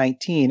 lap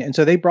 19, and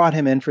so they brought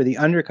him in for the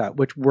undercut,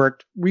 which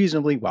worked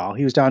reasonably well.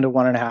 He was down to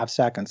 1.5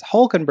 seconds.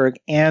 Hülkenberg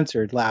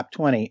answered lap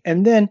 20,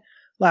 and then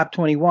lap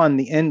 21,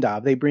 the end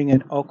of, they bring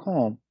in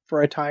Ocon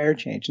for a tire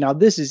change. Now,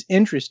 this is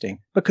interesting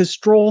because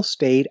Stroll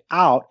stayed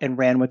out and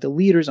ran with the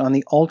leaders on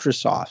the ultra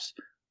softs,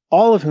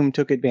 all of whom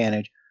took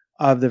advantage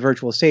of the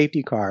virtual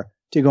safety car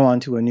to go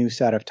onto a new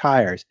set of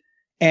tires.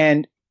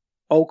 And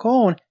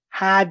Ocon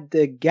had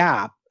the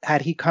gap,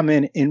 had he come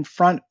in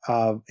front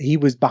of, he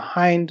was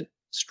behind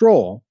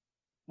Stroll.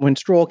 When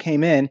Stroll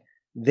came in,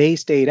 they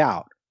stayed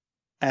out.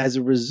 As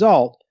a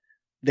result,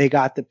 they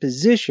got the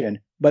position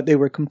but they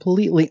were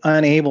completely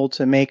unable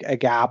to make a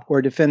gap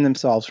or defend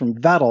themselves from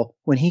Vettel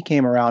when he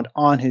came around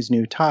on his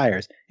new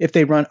tires. If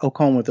they run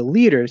Ocon with the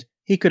leaders,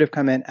 he could have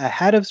come in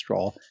ahead of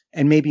Stroll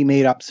and maybe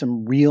made up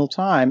some real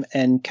time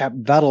and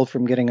kept Vettel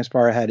from getting as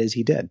far ahead as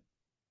he did.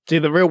 See,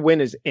 the real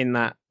winners in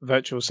that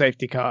virtual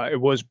safety car, it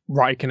was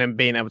Raikkonen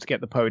being able to get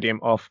the podium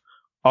off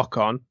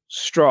Ocon,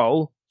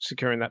 Stroll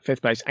securing that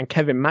 5th place, and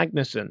Kevin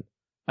Magnussen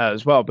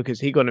as well, because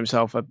he got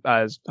himself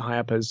as high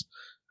up as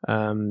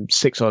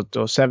 6th or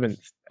 7th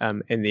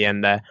in the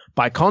end there.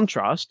 By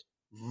contrast,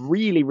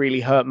 really,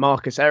 really hurt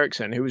Marcus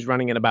Ericsson, who was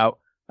running in about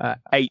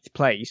 8th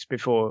place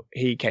before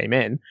he came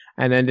in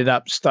and ended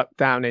up stuck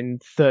down in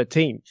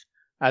 13th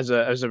as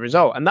a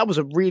result. And that was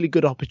a really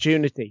good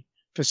opportunity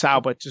for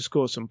Sauber to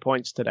score some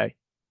points today.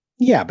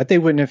 Yeah, but they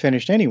wouldn't have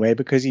finished anyway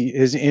because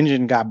his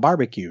engine got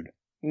barbecued.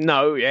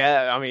 No,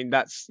 yeah, I mean,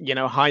 that's,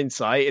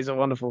 hindsight is a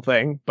wonderful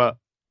thing, but...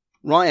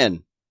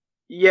 Ryan.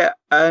 Yeah,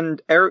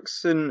 and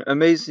Ericsson,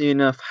 amazingly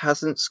enough,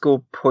 hasn't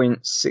scored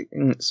points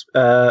since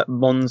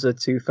Monza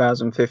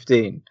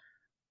 2015.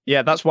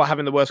 Yeah, that's what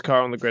having the worst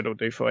car on the grid will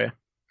do for you.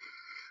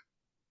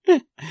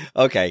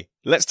 Okay,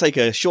 let's take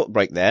a short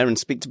break there and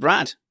speak to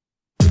Brad.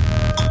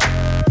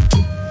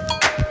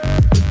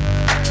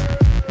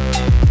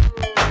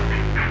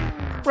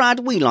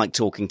 Brad, we like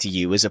talking to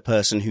you as a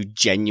person who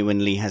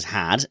genuinely has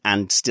had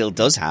and still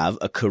does have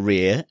a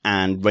career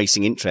and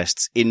racing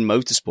interests in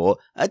motorsport.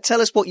 Tell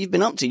us what you've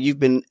been up to. You've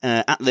been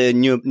at the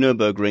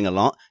Nürburgring a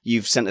lot.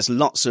 You've sent us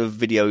lots of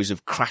videos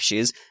of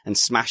crashes and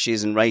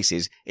smashes and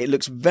races. It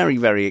looks very,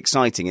 very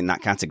exciting in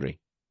that category.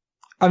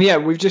 Yeah,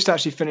 we've just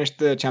actually finished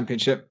the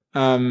championship.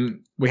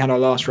 We had our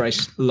last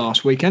race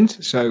last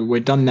weekend, so we're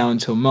done now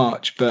until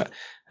March, but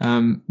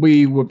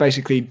we were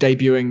basically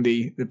debuting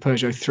the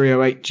Peugeot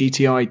 308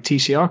 GTI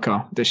TCR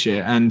car this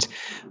year. And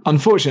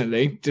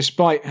unfortunately,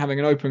 despite having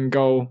an open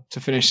goal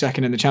to finish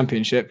 2nd in the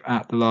championship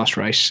at the last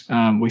race,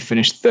 we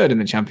finished 3rd in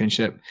the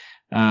championship.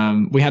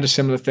 We had a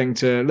similar thing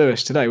to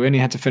Lewis today. We only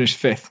had to finish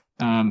 5th,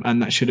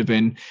 and that should have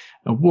been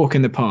a walk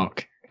in the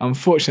park.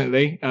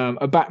 Unfortunately,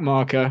 a back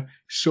marker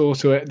saw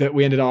to it that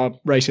we ended our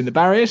race in the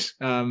barriers.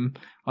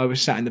 I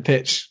was sat in the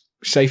pits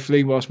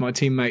safely whilst my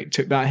teammate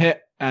took that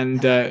hit.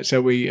 And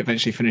so we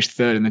eventually finished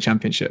 3rd in the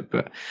championship.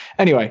 But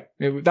anyway,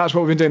 that's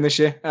what we've been doing this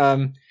year.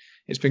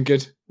 It's been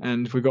good.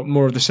 And we've got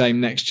more of the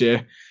same next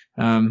year,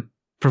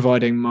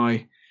 providing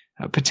my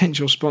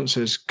potential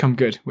sponsors come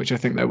good, which I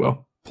think they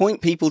will.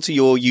 Point people to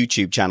your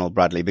YouTube channel,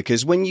 Bradley,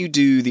 because when you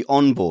do the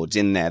onboards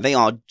in there, they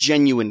are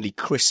genuinely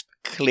crisp,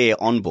 clear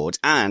onboards,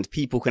 and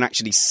people can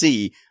actually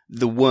see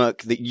the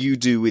work that you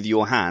do with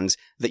your hands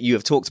that you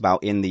have talked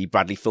about in the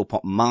Bradley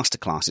Philpott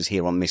masterclasses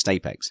here on Missed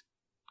Apex.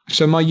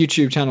 So my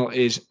YouTube channel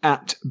is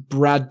at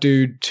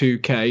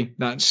BradDude2K.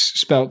 That's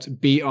spelt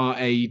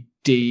BRADUDE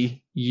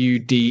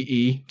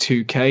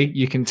 2K.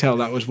 You can tell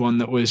that was one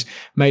that was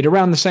made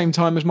around the same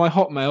time as my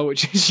Hotmail,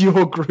 which is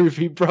your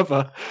groovy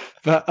brother.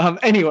 But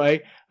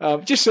anyway,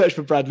 just search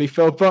for Bradley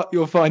Philpott.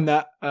 You'll find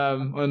that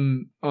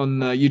on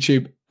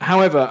YouTube.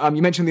 However,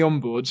 you mentioned the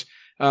onboards.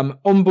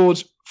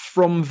 Onboards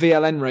from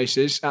VLN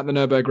races at the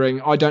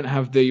Nürburgring, I don't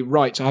have the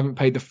rights. I haven't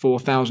paid the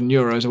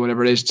 €4,000 or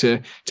whatever it is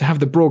to have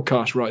the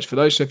broadcast rights for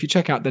those. So if you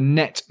check out the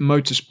Net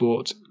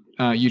Motorsport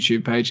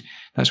YouTube page,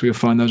 that's where you'll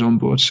find those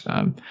onboards.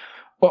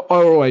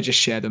 Or I just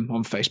share them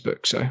on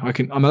Facebook. So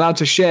I'm allowed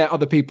to share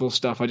other people's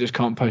stuff. I just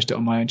can't post it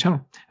on my own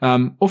channel.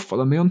 Or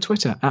follow me on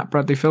Twitter at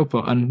Bradley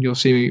Philpott, and you'll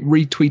see me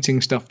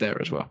retweeting stuff there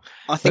as well.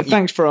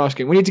 Thanks for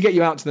asking. We need to get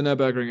you out to the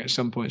Nürburgring at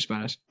some point,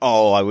 Spanners.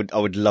 Oh, I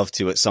would love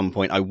to at some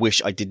point. I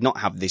wish I did not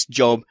have this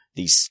job,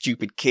 these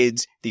stupid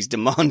kids, these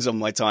demands on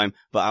my time,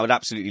 but I would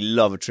absolutely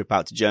love a trip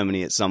out to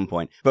Germany at some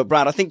point. But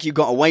Brad, I think you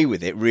got away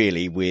with it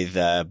really with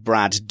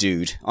Brad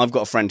Dude. I've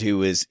got a friend who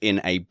was in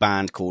a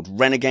band called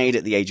Renegade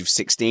at the age of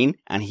 16,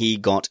 and he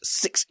got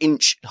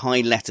 6-inch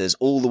high letters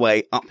all the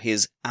way up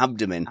his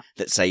abdomen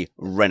that say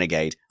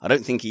Renegade. I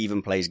don't think he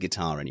even plays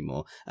guitar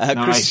anymore.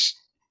 Nice.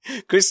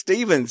 Chris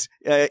Stevens,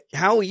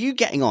 how are you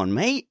getting on,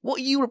 mate? What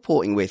are you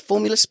reporting with?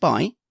 Formula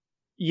Spy?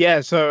 Yeah,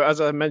 so as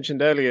I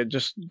mentioned earlier,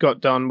 just got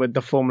done with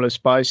the Formula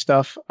Spy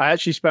stuff. I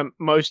actually spent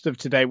most of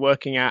today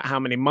working out how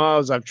many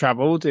miles I've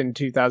traveled in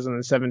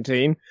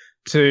 2017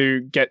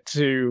 to get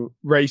to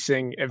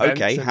racing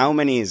events. Okay, how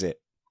many is it?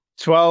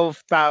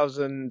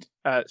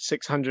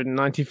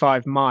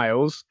 12,695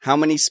 miles. How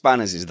many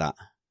spanners is that?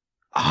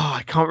 Oh,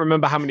 I can't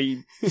remember how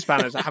many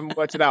spanners. I haven't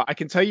worked it out. I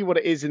can tell you what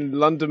it is in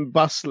London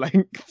bus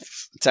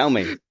lengths. Tell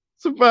me.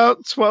 It's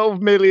about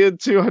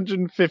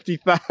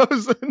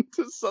 12,250,000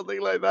 or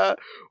something like that.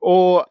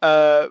 Or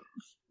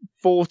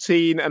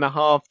 14 and a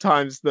half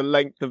times the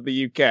length of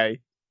the UK.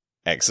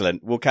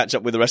 Excellent. We'll catch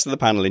up with the rest of the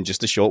panel in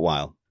just a short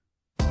while.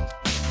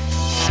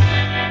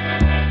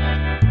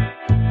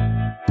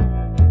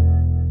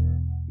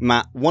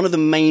 Matt, one of the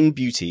main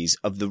beauties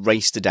of the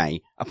race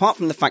today, apart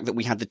from the fact that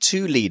we had the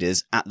two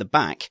leaders at the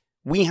back,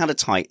 we had a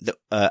tight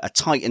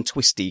and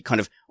twisty kind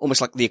of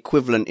almost like the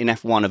equivalent in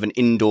F1 of an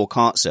indoor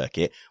kart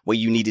circuit where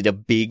you needed a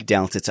big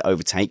delta to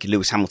overtake.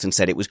 Lewis Hamilton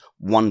said it was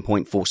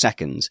 1.4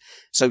 seconds.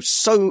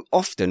 So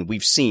often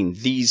we've seen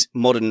these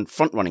modern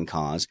front-running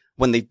cars,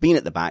 when they've been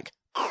at the back,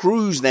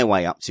 cruise their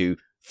way up to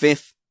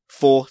 5th,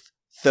 4th,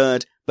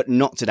 3rd, but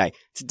not today.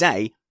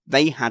 Today,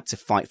 they had to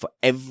fight for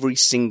every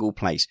single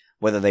place,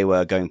 whether they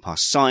were going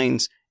past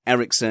Sainz,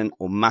 Ericsson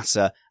or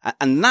Massa,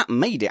 and that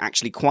made it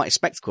actually quite a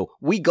spectacle.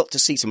 We got to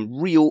see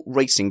some real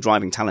racing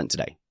driving talent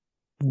today.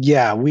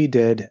 Yeah, we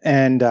did.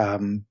 And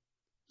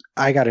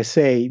I got to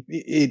say,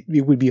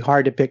 it would be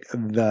hard to pick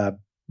the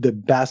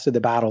best of the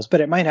battles,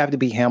 but it might have to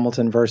be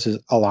Hamilton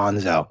versus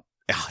Alonso.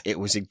 It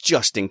was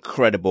just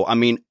incredible. I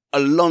mean,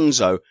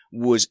 Alonso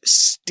was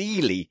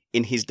steely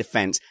in his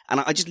defense,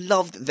 and I just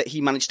loved that he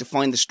managed to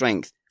find the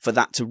strength for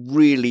that to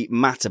really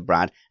matter,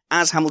 Brad.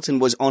 As Hamilton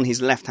was on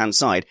his left-hand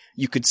side,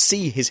 you could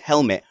see his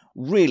helmet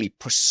really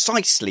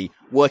precisely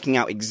working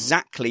out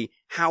exactly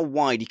how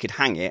wide he could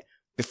hang it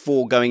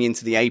before going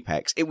into the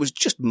apex. It was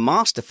just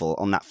masterful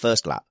on that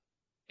first lap.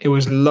 It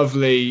was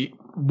lovely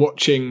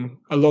watching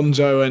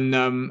Alonso and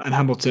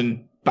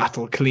Hamilton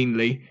battle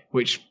cleanly,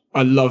 which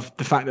I love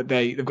the fact that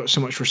they've got so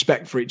much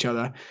respect for each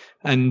other.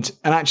 And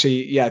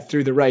actually, yeah,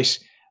 through the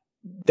race,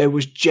 there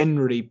was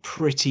generally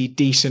pretty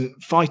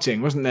decent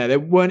fighting, wasn't there?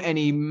 There weren't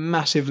any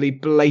massively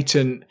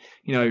blatant,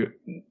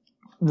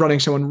 running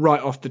someone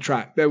right off the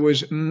track. There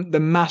was the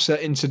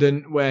Massa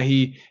incident where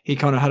he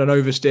kind of had an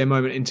oversteer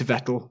moment into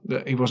Vettel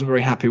that he wasn't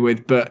very happy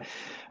with. But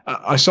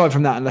aside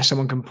from that, unless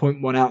someone can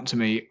point one out to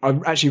me, I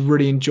actually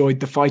really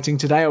enjoyed the fighting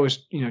today. I was,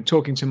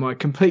 talking to my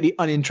completely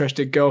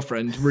uninterested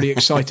girlfriend really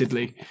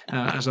excitedly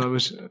as I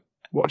was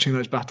watching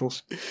those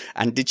battles.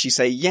 And did she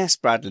say, yes,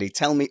 Bradley,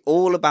 tell me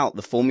all about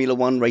the Formula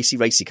One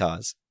racy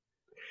cars?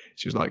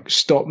 She was like,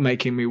 stop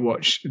making me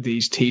watch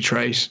these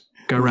T-trays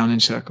go around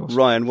in circles.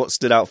 Ryan, what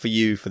stood out for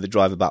you for the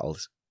driver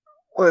battles?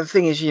 Well, the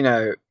thing is,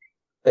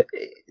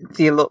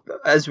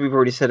 as we've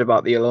already said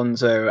about the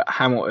Alonso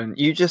Hamilton,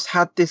 you just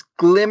had this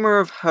glimmer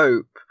of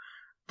hope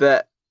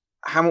that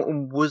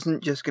Hamilton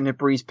wasn't just going to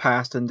breeze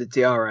past under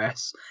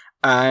DRS.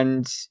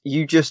 And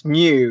you just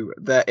knew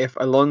that if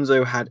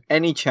Alonso had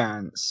any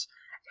chance,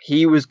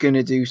 he was going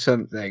to do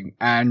something,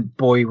 and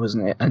boy,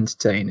 wasn't it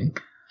entertaining.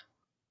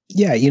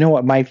 Yeah, you know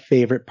what my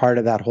favorite part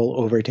of that whole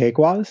overtake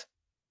was?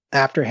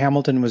 After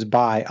Hamilton was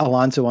by,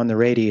 Alonso on the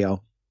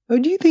radio, oh,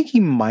 do you think he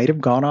might have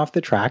gone off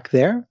the track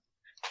there?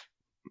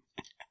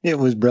 It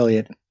was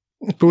brilliant.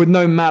 But with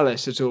no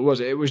malice at all, was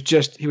it? He was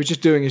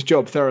just doing his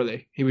job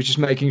thoroughly. He was just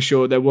making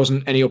sure there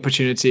wasn't any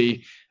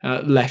opportunity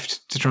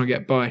left to try and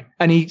get by.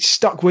 And he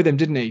stuck with him,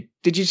 didn't he?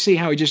 Did you see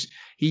how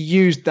he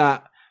used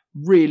that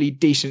really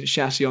decent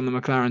chassis on the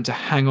McLaren to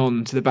hang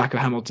on to the back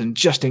of Hamilton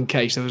just in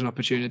case there was an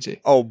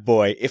opportunity? Oh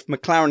boy, if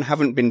McLaren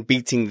haven't been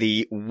beating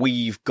the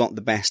 "we've got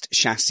the best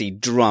chassis"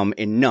 drum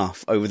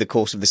enough over the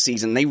course of the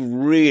season, they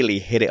really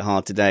hit it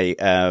hard today,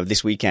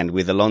 this weekend,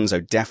 with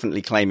Alonso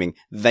definitely claiming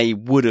they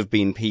would have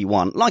been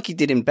P1 like he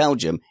did in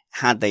Belgium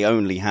had they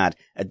only had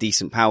a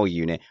decent power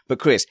unit. But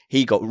Chris,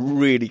 he got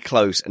really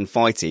close and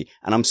fighty,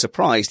 and I'm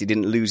surprised he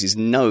didn't lose his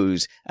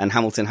nose and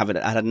Hamilton had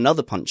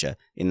another puncher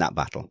in that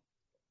battle.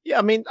 Yeah,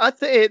 I mean, I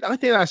think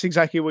that's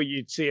exactly what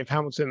you'd see if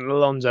Hamilton and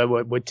Alonso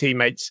were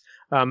teammates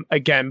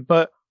again.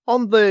 But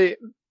on the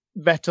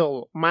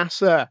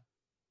Vettel-Massa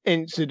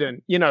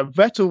incident,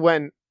 Vettel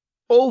went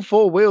all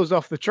four wheels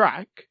off the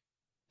track,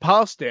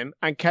 passed him,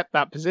 and kept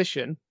that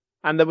position.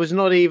 And there was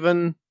not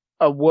even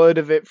a word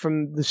of it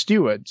from the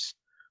stewards,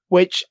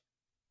 which,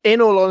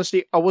 in all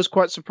honesty, I was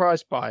quite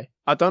surprised by.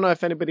 I don't know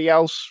if anybody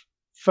else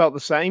felt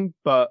the same,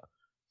 but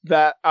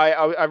that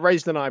I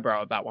raised an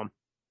eyebrow at that one.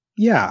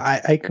 Yeah,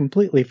 I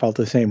completely felt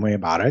the same way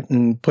about it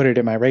and put it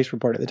in my race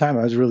report at the time.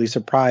 I was really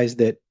surprised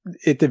that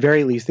at the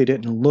very least they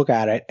didn't look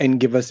at it and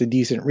give us a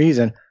decent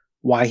reason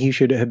why he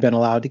should have been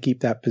allowed to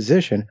keep that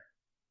position.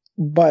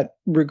 But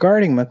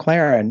regarding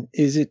McLaren,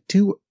 is it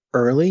too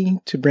early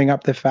to bring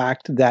up the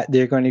fact that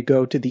they're going to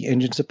go to the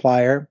engine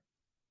supplier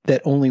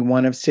that only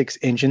one of 6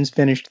 engines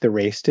finished the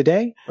race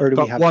today? Or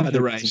do we have won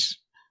the race?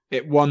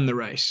 It won the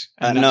race.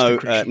 No,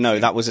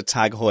 that was a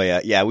Tag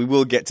Heuer. Yeah, we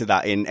will get to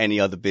that in any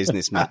other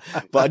business, Matt.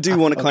 But I do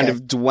want to kind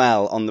of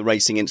dwell on the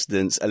racing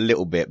incidents a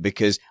little bit,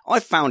 because I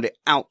found it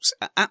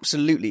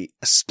absolutely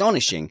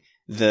astonishing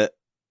that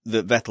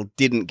Vettel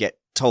didn't get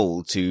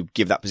told to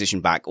give that position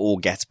back or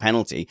get a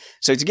penalty.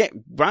 So to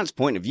get Brad's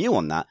point of view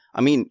on that,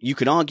 I mean, you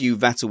could argue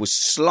Vettel was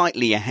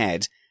slightly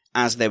ahead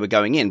as they were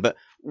going in, but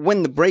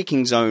when the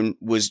braking zone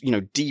was,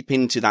 deep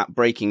into that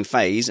braking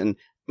phase and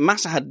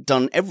Massa had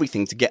done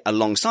everything to get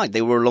alongside.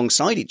 They were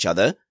alongside each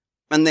other,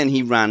 and then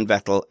he ran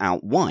Vettel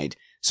out wide.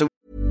 So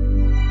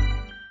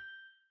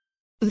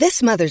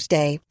this Mother's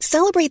Day,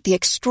 celebrate the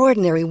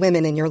extraordinary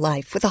women in your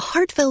life with a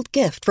heartfelt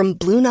gift from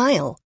Blue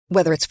Nile.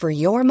 Whether it's for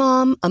your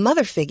mom, a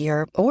mother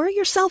figure, or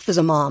yourself as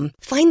a mom,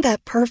 find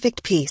that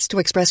perfect piece to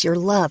express your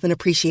love and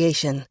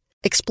appreciation.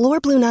 Explore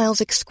Blue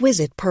Nile's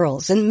exquisite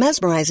pearls and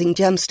mesmerizing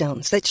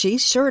gemstones that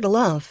she's sure to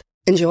love.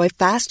 Enjoy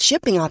fast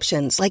shipping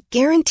options like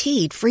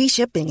guaranteed free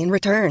shipping and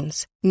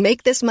returns.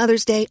 Make this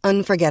Mother's Day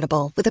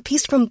unforgettable with a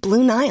piece from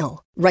Blue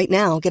Nile. Right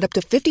now, get up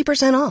to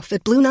 50% off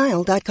at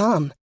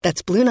BlueNile.com.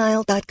 That's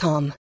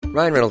BlueNile.com.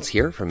 Ryan Reynolds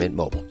here from Mint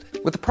Mobile.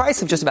 With the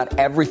price of just about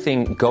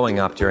everything going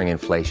up during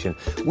inflation,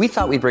 we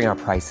thought we'd bring our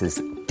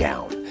prices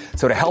down.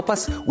 So to help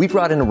us, we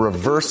brought in a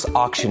reverse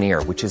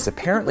auctioneer, which is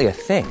apparently a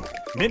thing.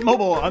 Mint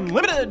Mobile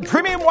Unlimited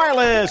Premium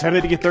Wireless. How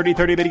to get 30,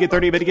 30, bit to get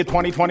 30, bit to get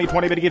 20, 20,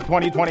 20, bit to get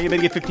 20, 20, bit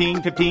to get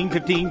 15, 15,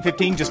 15,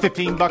 15, just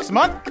 $15 a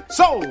month?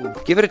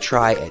 Sold! Give it a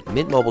try at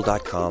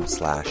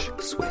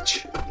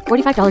mintmobile.com/switch.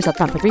 $45 up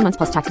front for 3 months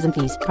plus taxes and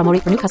fees. Promo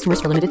rate for new customers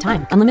for limited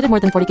time. Unlimited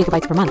more than 40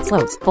 gigabytes per month.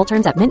 Slows full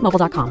terms at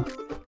mintmobile.com.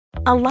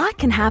 A lot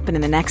can happen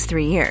in the next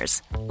 3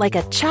 years. Like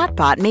a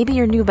chatbot may be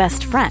your new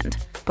best friend.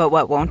 But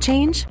what won't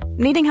change?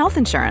 Needing health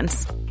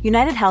insurance.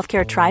 United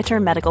Healthcare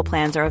Tri-Term Medical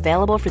Plans are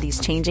available for these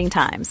changing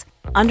times.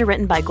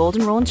 Underwritten by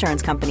Golden Rule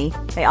Insurance Company,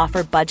 they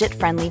offer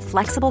budget-friendly,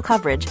 flexible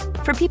coverage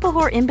for people who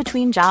are in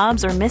between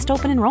jobs or missed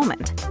open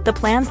enrollment. The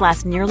plans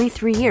last nearly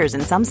 3 years in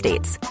some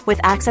states,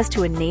 with access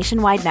to a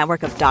nationwide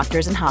network of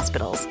doctors and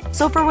hospitals.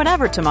 So for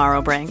whatever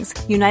tomorrow brings,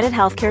 United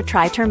Healthcare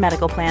Tri-Term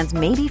Medical Plans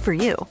may be for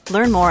you.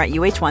 Learn more at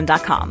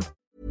uh1.com.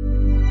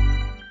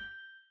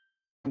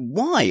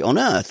 Why on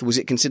earth was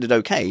it considered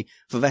okay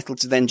for Vettel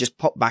to then just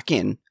pop back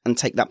in and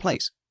take that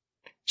place?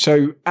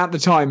 So at the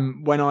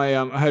time when I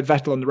heard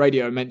Vettel on the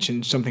radio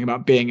mention something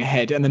about being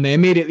ahead, and then they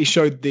immediately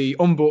showed the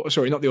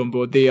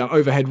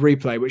overhead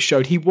replay, which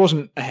showed he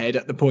wasn't ahead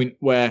at the point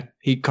where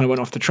he kind of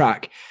went off the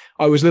track.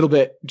 I was a little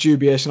bit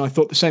dubious, and I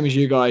thought the same as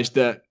you guys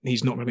that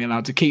he's not going to be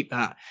allowed to keep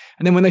that.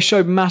 And then when they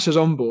showed Massa's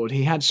onboard,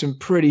 he had some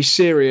pretty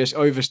serious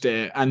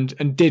oversteer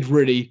and did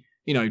really,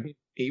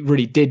 he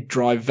really did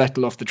drive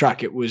Vettel off the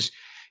track. It was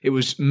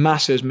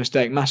Massa's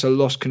mistake. Massa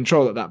lost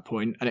control at that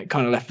point, and it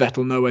kind of left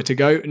Vettel nowhere to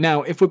go.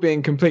 Now, if we're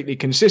being completely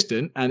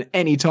consistent, and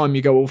any time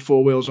you go all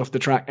four wheels off the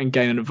track and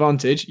gain an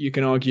advantage, you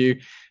can argue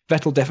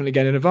Vettel definitely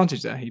gained an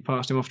advantage there. He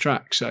passed him off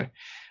track. So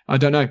I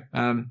don't know.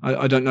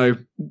 I don't know.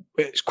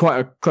 It's quite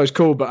a close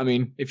call, but I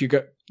mean, if you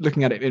go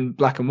looking at it in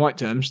black and white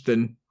terms,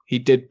 then he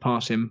did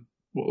pass him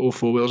all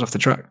four wheels off the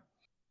track.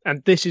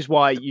 And this is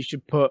why you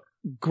should put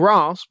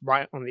grass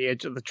right on the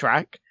edge of the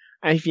track.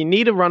 And if you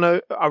need a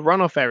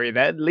runoff area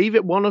there, leave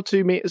it 1 or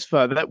 2 meters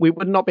further. We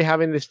would not be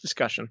having this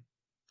discussion.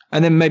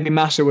 And then maybe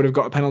Massa would have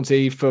got a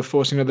penalty for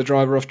forcing another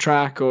driver off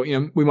track, or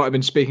we might have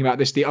been speaking about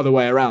this the other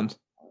way around.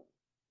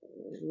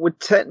 Well,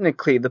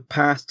 technically, the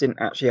pass didn't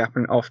actually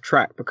happen off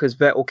track because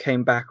Vettel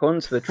came back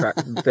onto the track,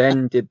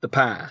 then did the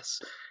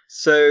pass.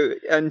 So,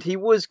 and he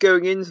was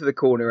going into the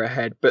corner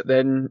ahead, but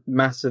then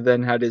Massa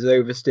then had his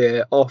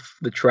oversteer off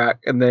the track,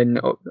 and then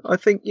I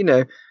think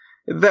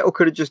Vettel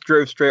could have just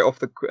drove straight off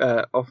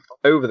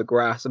over the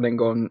grass and then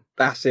gone,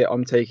 that's it,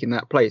 I'm taking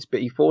that place.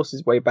 But he forced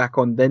his way back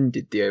on, then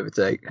did the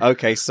overtake.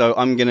 Okay, so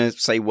I'm going to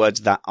say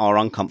words that are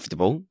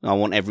uncomfortable. I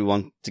want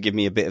everyone to give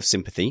me a bit of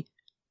sympathy.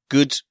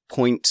 Good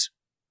point,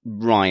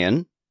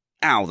 Ryan.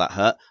 Ow, that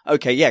hurt.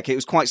 Okay, yeah, it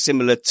was quite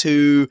similar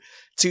to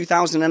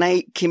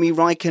 2008, Kimi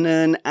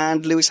Räikkönen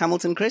and Lewis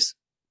Hamilton, Chris?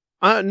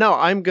 No,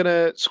 I'm going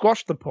to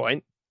squash the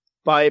point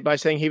by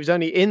saying he was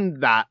only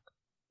in that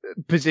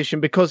position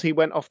because he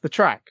went off the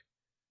track.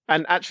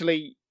 And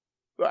actually,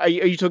 are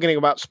you talking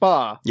about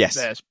Spa? Yes.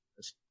 There?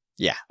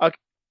 Yeah. Okay.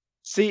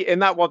 See, in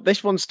that one,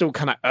 this one still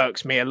kind of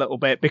irks me a little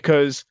bit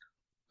because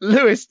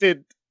Lewis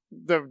did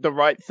the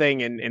right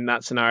thing in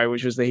that scenario,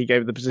 which was that he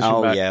gave the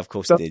position back. Oh, yeah, of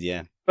course he did,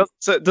 yeah. But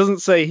it doesn't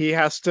say he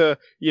has to,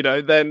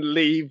 then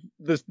leave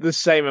the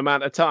same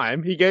amount of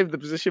time. He gave the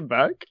position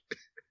back.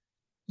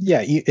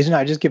 Yeah, it's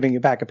not just giving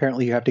it back.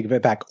 Apparently, you have to give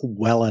it back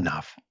well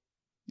enough.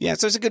 Yeah,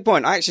 so it's a good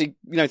point. I actually,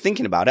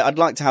 thinking about it, I'd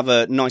like to have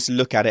a nice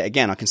look at it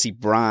again. I can see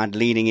Brad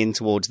leaning in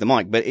towards the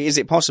mic, but is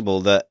it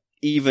possible that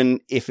even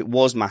if it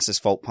was Massa's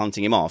fault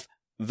punting him off,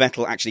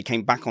 Vettel actually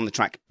came back on the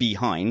track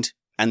behind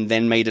and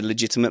then made a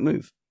legitimate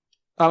move?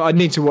 I'd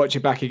need to watch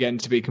it back again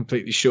to be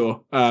completely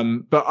sure.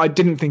 But I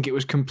didn't think it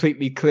was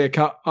completely clear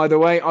cut either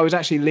way. I was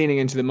actually leaning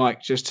into the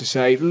mic just to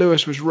say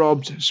Lewis was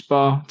robbed,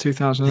 Spa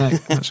 2008.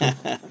 That's all.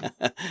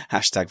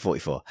 Hashtag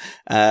 44.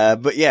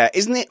 But yeah,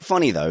 isn't it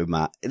funny though,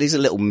 Matt? It is a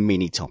little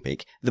mini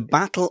topic. The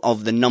battle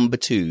of the number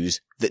twos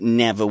that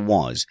never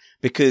was.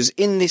 Because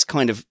in this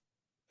kind of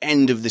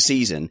end of the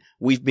season,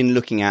 we've been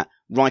looking at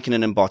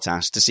Räikkönen and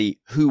Bottas to see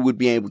who would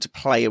be able to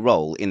play a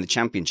role in the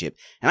championship.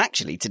 And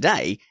actually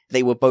today,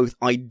 they were both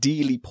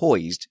ideally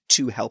poised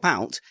to help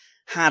out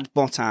had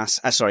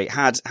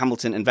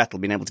Hamilton and Vettel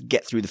been able to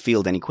get through the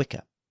field any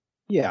quicker.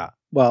 Yeah.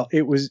 Well,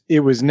 it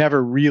was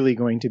never really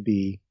going to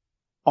be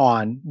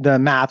on. The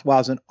math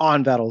wasn't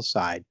on Vettel's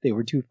side. They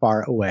were too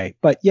far away.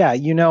 But yeah,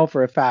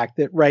 for a fact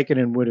that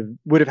Räikkönen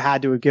would have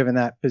had to have given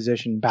that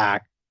position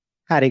back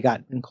had he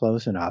gotten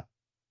close enough.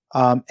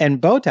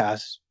 And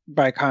Bottas,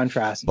 by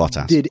contrast,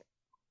 did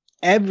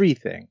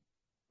everything.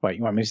 What,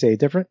 you want me to say it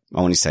different?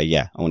 I want you to say,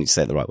 yeah. I want you to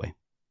say it the right way.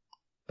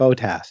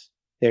 Bottas.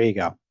 There you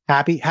go.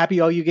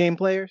 Happy all you game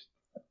players?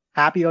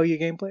 Happy all you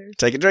game players?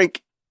 Take a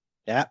drink.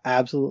 Yeah,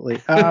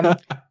 absolutely.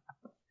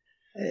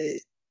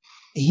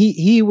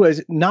 he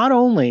was, not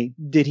only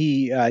did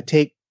he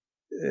take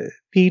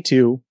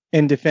P2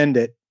 and defend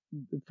it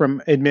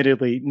from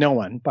admittedly no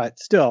one, but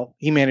still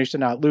he managed to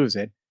not lose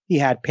it. He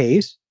had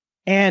pace.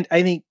 And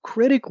I think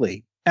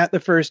critically at the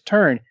first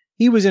turn,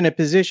 he was in a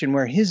position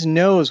where his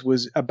nose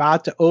was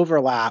about to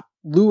overlap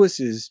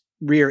Lewis's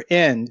rear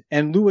end,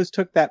 and Lewis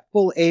took that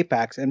full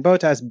apex and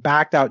Bottas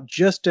backed out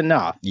just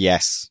enough.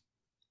 Yes.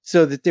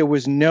 So that there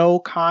was no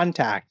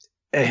contact.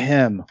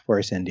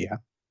 Force India.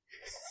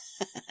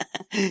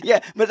 Yeah,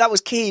 but that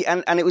was key.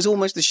 And it was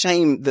almost a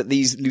shame that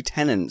these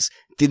lieutenants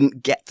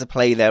didn't get to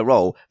play their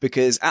role,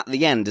 because at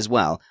the end as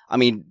well, I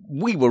mean,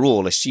 we were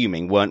all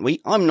assuming, weren't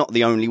we? I'm not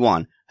the only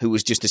one who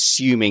was just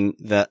assuming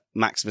that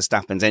Max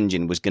Verstappen's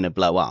engine was going to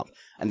blow up.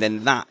 And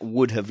then that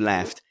would have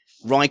left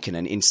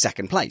Raikkonen in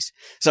second place.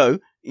 So,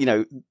 you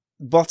know,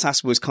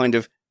 Bottas was kind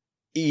of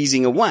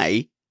easing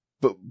away,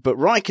 but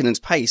Raikkonen's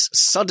pace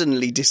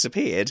suddenly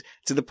disappeared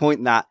to the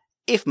point that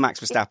if Max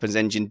Verstappen's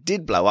engine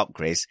did blow up,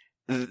 Chris,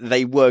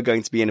 they were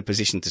going to be in a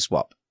position to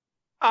swap.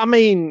 I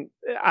mean,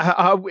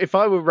 if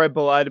I were Red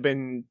Bull, I'd have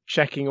been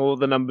checking all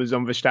the numbers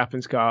on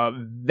Verstappen's car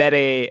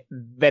very,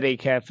 very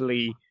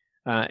carefully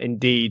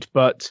indeed.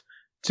 But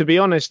to be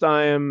honest,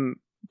 I am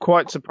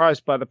quite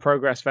surprised by the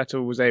progress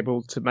Vettel was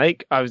able to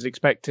make. I was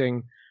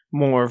expecting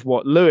more of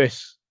what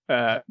Lewis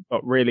got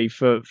really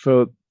for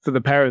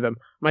the pair of them.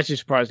 I'm actually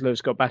surprised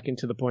Lewis got back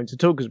into the points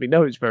at all, because we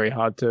know it's very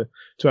hard to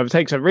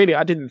overtake. So really,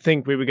 I didn't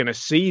think we were going to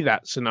see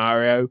that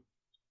scenario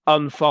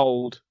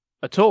unfold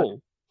at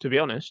all, to be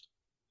honest.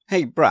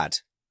 Hey, Brad,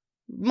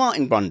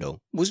 Martin Brundle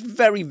was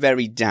very,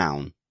 very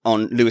down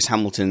on Lewis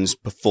Hamilton's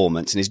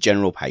performance and his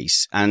general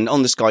pace. And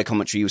on the Sky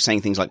commentary, he was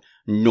saying things like,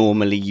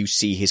 normally you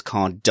see his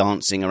car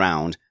dancing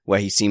around, where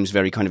he seems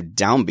very kind of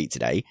downbeat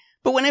today.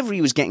 But whenever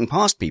he was getting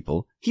past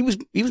people, he was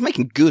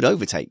making good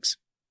overtakes.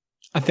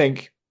 I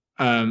think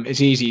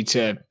it's easy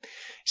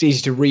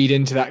to read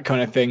into that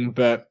kind of thing,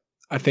 but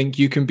I think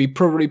you can be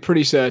probably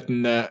pretty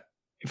certain that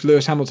if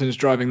Lewis Hamilton's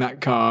driving that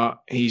car,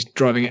 he's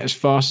driving it as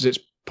fast as it's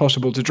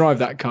possible to drive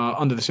that car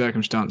under the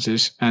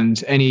circumstances,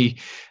 and any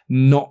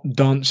not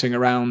dancing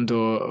around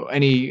or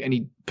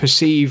any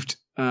perceived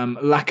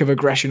lack of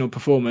aggression or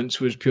performance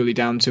was purely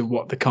down to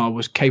what the car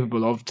was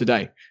capable of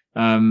today.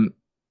 I'm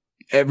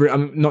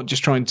not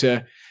just trying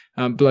to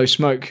blow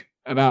smoke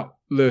about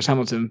Lewis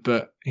Hamilton,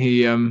 but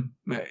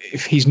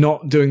if he's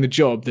not doing the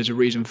job, there's a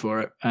reason for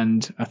it.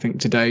 And I think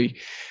today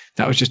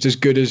that was just as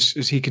good as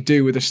he could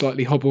do with a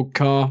slightly hobbled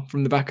car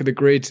from the back of the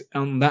grid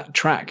on that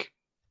track.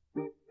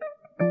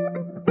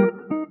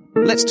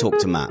 Let's talk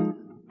to Matt.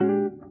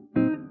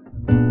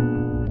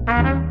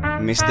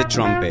 Mr.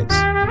 Trumpets.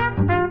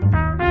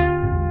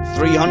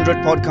 300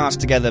 podcasts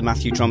together,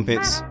 Matthew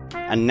Trumpets.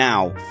 And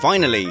now,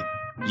 finally,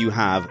 you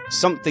have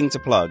something to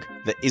plug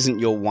that isn't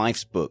your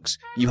wife's books.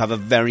 You have a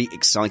very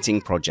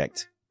exciting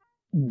project.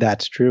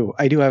 That's true.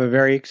 I do have a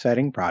very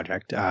exciting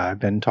project. I've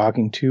been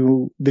talking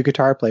to the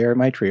guitar player in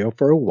my trio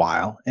for a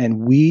while, and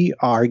we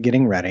are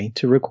getting ready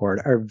to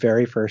record our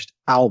very first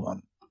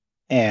album.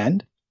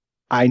 And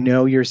I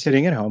know you're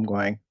sitting at home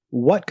going,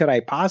 what could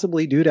I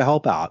possibly do to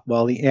help out?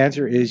 Well, the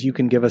answer is you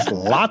can give us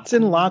lots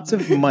and lots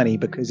of money,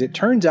 because it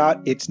turns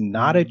out it's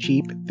not a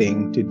cheap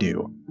thing to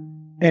do.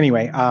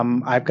 Anyway,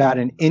 I've got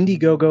an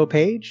Indiegogo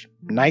page,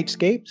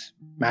 Nightscapes,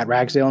 Matt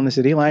Ragsdale and the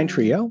City Line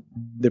Trio.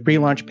 The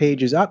pre-launch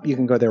page is up. You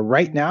can go there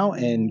right now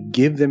and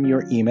give them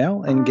your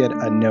email and get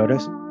a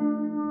notice.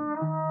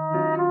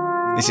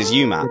 This is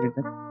you, Matt.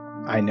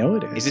 I know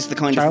it is. Is this the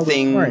kind of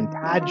thing? And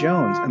Tad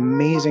Jones,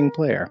 amazing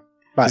player.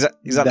 But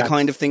is that the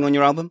kind of thing on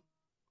your album?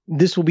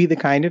 This will be the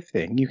kind of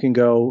thing. You can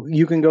go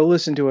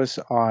listen to us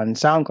on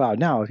SoundCloud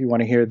now if you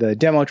want to hear the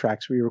demo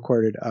tracks we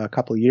recorded a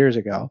couple of years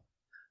ago.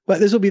 But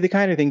this will be the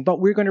kind of thing. But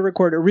we're going to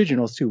record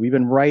originals too. We've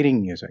been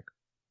writing music.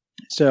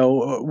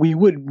 So we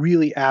would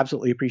really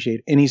absolutely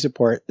appreciate any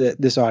support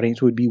that this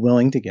audience would be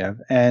willing to give.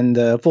 And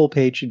the full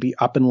page should be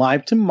up and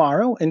live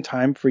tomorrow in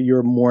time for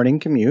your morning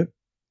commute,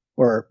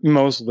 or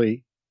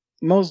mostly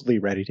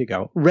ready to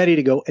go. Ready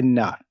to go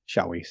enough,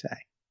 shall we say.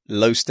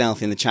 Low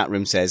Stealth in the chat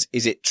room says,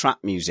 is it trap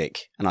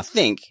music? And I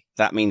think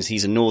that means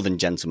he's a northern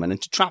gentleman.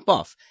 And to trap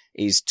off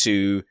is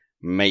to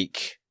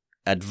make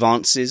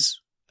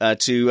advances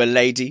to a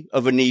lady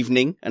of an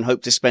evening and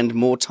hope to spend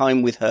more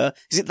time with her.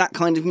 Is it that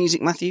kind of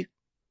music, Matthew?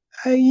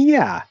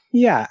 Yeah,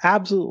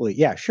 absolutely.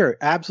 Yeah, sure.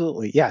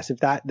 Absolutely. Yes. If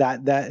that's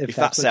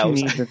what sells.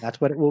 you need, then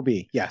that's what it will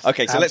be. Yes.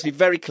 Okay. So let's be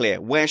very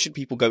clear. Where should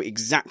people go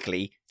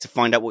exactly to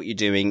find out what you're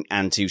doing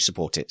and to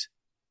support it?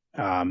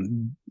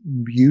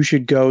 You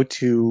should go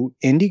to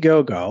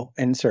Indiegogo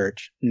and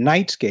search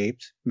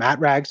Nightscapes, Matt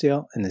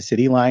Ragsdale and the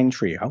City Line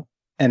Trio.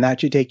 And that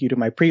should take you to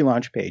my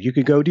pre-launch page. You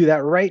could go do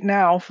that right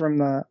now from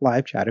the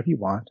live chat if you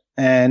want.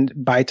 And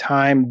by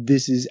time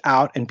this is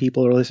out and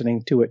people are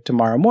listening to it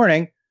tomorrow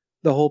morning,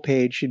 the whole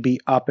page should be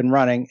up and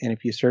running. And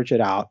if you search it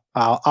out,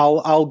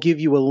 I'll give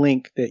you a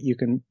link that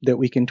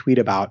we can tweet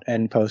about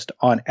and post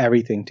on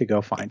everything to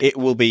go find it. It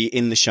will be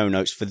in the show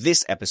notes for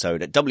this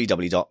episode at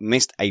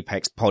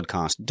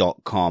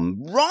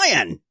www.missedapexpodcast.com.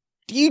 Ryan,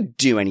 do you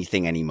do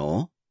anything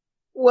anymore?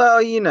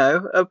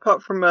 Well,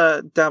 apart from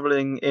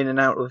dabbling in and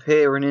out of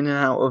here and in and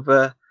out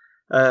of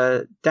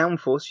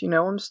Downforce,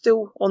 I'm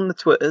still on the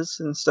Twitters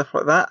and stuff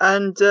like that.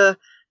 And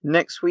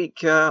next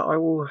week, I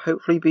will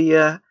hopefully be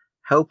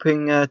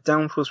helping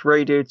Downforce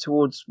Radio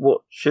towards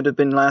what should have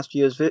been last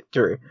year's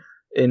victory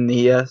in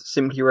the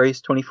Simply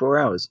Race 24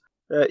 Hours.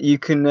 You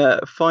can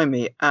find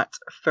me at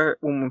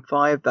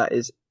Ferret115. That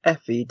is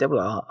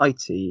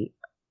FERRIT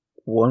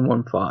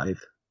 115.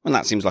 And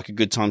that seems like a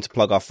good time to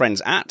plug our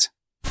friends at...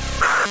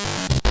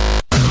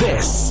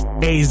 This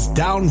is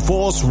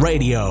Downforce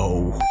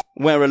Radio,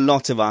 where a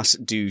lot of us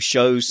do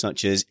shows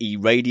such as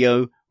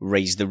E-Radio,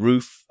 Raise the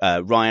Roof.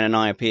 Ryan and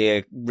I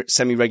appear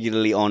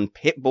semi-regularly on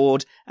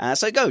Pitboard.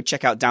 So go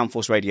check out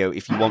Downforce Radio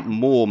if you want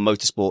more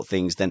motorsport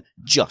things than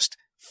just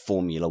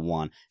Formula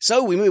One.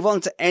 So we move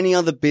on to any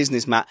other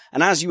business, Matt.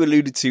 And as you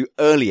alluded to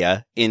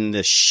earlier in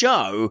the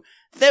show,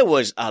 there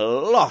was a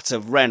lot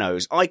of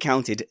Renaults. I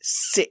counted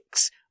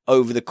 6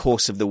 over the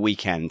course of the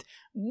weekend.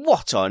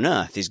 What on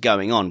earth is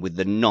going on with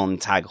the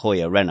non-Tag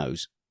Heuer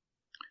Renaults?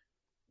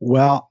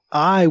 Well,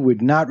 I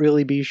would not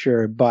really be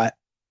sure, but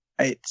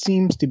it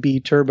seems to be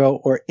turbo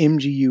or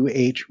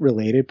MGU-H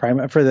related.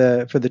 For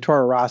the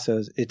Toro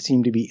Rossos, it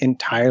seemed to be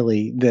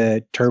entirely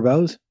the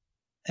turbos.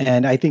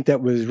 And I think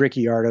that was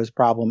Ricciardo's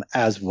problem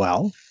as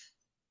well.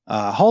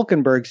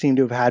 Hülkenberg seemed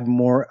to have had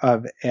more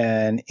of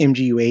an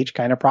MGU-H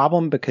kind of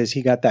problem because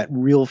he got that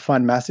real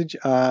fun message.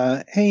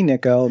 Hey,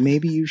 Nico,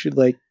 maybe you should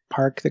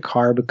park the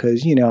car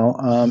because,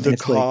 the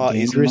it's car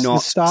dangerous is not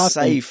and stuff.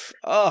 safe.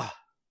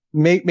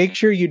 Make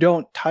sure you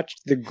don't touch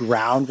the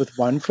ground with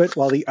one foot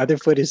while the other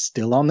foot is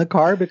still on the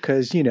car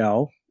because,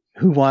 who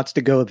wants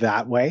to go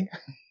that way?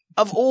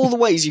 Of all the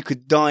ways you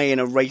could die in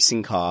a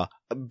racing car,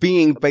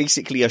 being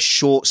basically a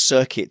short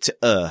circuit to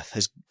Earth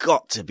has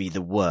got to be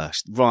the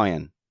worst.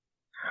 Ryan?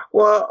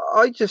 Well,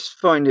 I just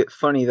find it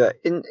funny that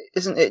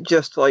isn't it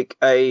just like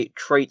a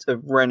trait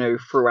of Renault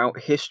throughout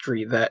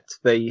history that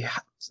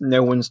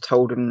no one's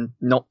told them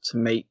not to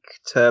make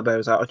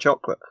turbos out of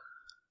chocolate?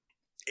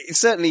 It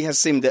certainly has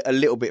seemed a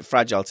little bit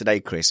fragile today,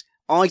 Chris.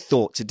 I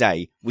thought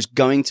today was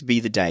going to be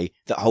the day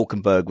that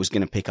Hülkenberg was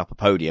going to pick up a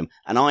podium,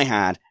 and I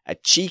had a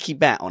cheeky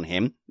bet on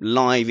him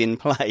live in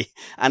play,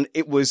 and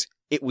it was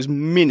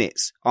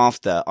minutes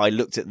after I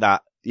looked at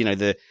that,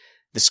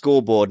 the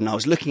scoreboard, and I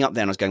was looking up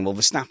there and I was going, well,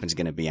 Verstappen's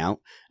going to be out.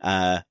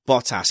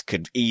 Bottas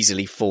could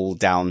easily fall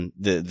down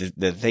the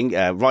thing.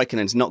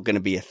 Raikkonen's not going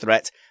to be a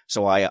threat.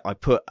 So I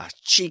put a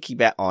cheeky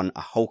bet on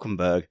a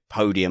Hülkenberg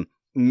podium.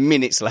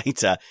 Minutes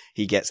later,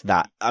 he gets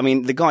that. I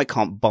mean, the guy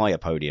can't buy a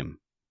podium.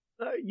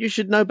 You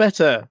should know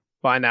better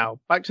by now.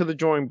 Back to the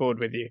drawing board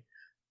with you.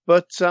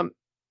 But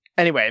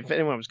anyway, if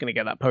anyone was going to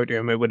get that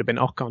podium, it would have been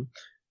Ocon.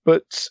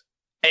 But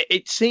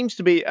it seems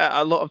to be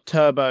a lot of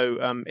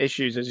turbo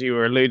issues, as you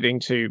were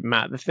alluding to,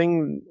 Matt. The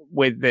thing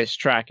with this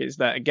track is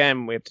that,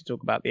 again, we have to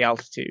talk about the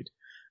altitude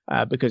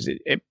because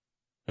it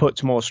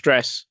puts more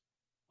stress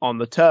on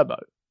the turbo.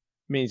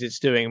 It means it's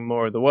doing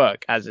more of the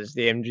work, as is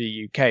the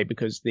MGU-K,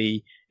 because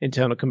the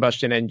internal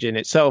combustion engine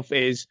itself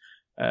is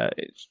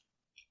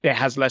it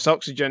has less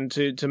oxygen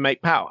to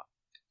make power.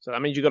 So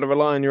that means you've got to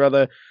rely on your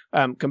other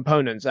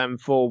components. And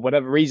for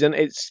whatever reason,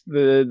 it's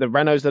the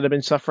Renaults that have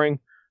been suffering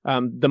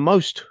the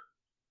most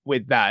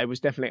with that. It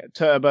was definitely a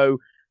turbo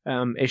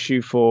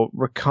issue for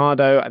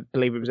Ricciardo. I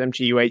believe it was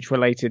MGU-H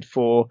related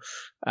for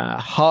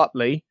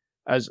Hartley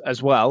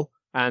as well.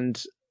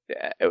 And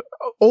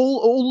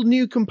all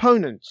new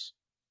components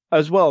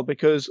as well,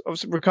 because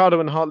obviously Ricciardo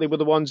and Hartley were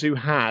the ones who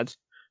had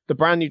the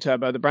brand new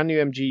turbo, the brand new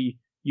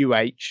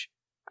MGU-H,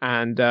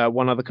 and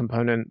one other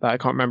component that I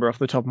can't remember off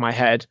the top of my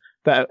head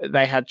that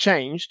they had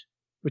changed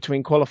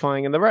between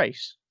qualifying and the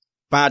race.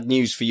 Bad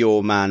news for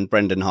your man,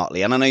 Brendan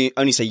Hartley. And I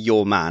only say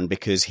your man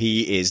because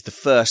he is the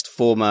first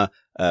former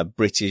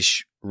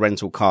British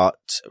rental kart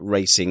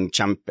racing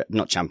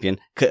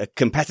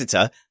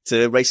competitor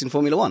to race in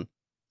Formula One.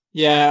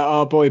 Yeah,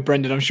 our boy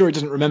Brendan. I'm sure he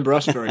doesn't remember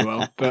us very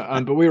well,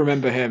 but we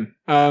remember him.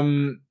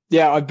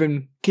 Yeah, I've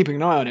been keeping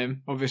an eye on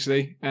him,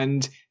 obviously,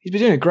 and he's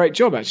been doing a great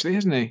job, actually,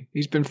 hasn't he?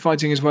 He's been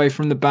fighting his way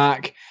from the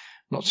back,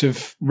 lots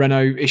of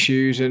Renault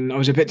issues, and I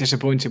was a bit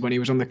disappointed when he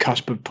was on the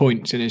cusp of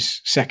points in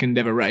his second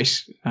ever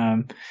race.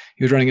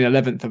 He was running in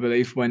 11th, I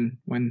believe,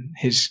 when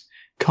his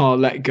car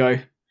let go.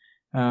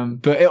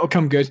 But it'll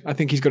come good. I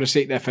think he's got a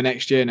seat there for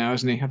next year now,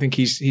 hasn't he? I think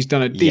he's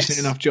done a decent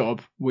enough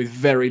job with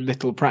very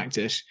little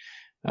practice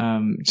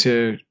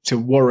to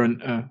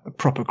warrant a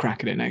proper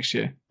crack at it next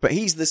year. But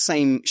he's the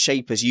same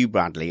shape as you,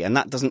 Bradley, and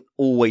that doesn't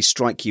always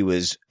strike you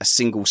as a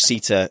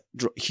single-seater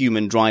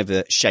human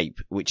driver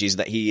shape, which is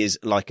that he is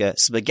like a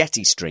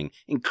spaghetti string,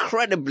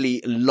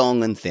 incredibly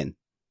long and thin.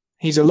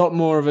 He's a lot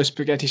more of a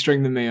spaghetti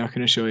string than me, I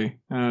can assure you.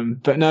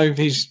 But no,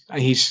 he's I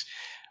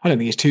don't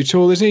think he's too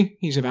tall, is he?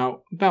 He's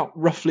about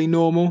roughly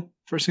normal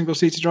for a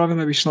single-seater driver,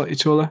 maybe slightly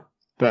taller.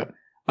 But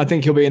I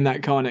think he'll be in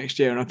that car next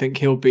year, and I think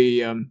he'll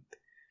be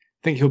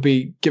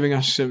giving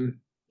us some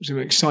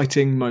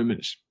exciting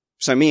moments.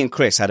 So me and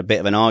Chris had a bit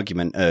of an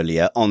argument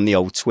earlier on the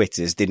old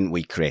Twitters, didn't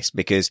we, Chris?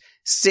 Because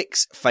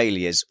 6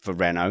 failures for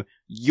Renault.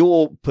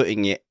 You're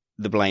putting it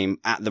the blame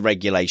at the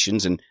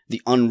regulations and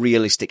the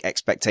unrealistic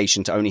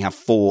expectation to only have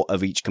 4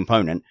 of each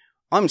component.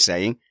 I'm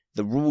saying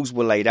the rules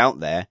were laid out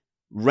there.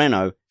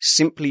 Renault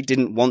simply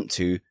didn't want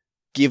to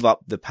give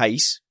up the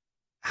pace,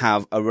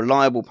 have a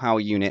reliable power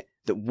unit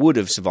that would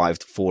have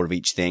survived 4 of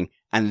each thing,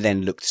 and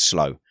then looked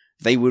slow.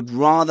 They would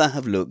rather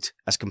have looked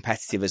as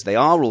competitive as they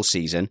are all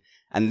season,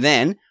 and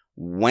then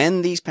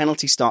when these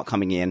penalties start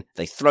coming in,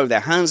 they throw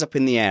their hands up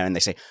in the air and they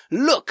say,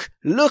 look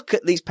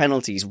at these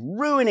penalties,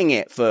 ruining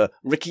it for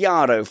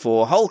Ricciardo,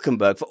 for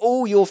Hülkenberg, for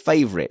all your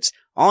favourites.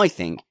 I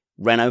think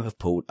Renault have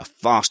pulled a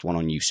fast one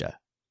on you, sir.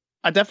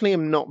 I definitely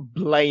am not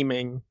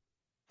blaming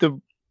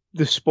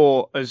the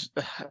sport as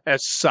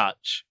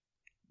such,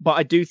 but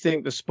I do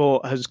think the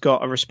sport has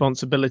got a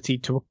responsibility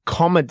to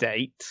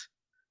accommodate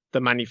the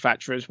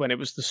manufacturers when it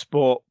was the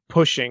sport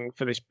pushing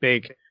for this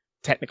big,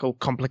 technical,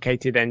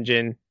 complicated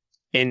engine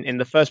in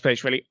the first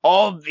place, really.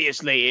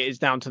 Obviously, it is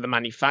down to the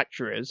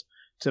manufacturers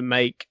to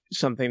make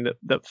something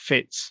that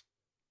fits,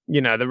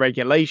 the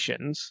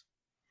regulations.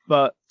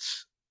 But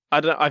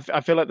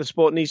I feel like the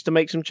sport needs to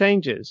make some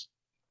changes.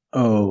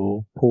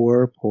 Oh,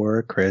 poor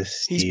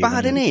Chris. He's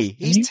bad, isn't he?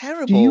 He's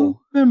terrible.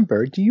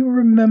 Do you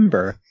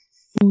remember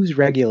whose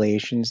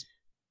regulations,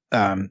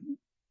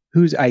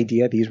 whose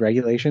idea these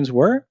regulations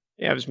were?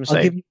 Yeah, it was Mercedes.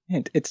 I'll give you a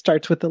hint. It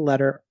starts with the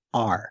letter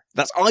R.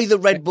 That's either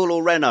Red Bull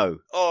or Renault.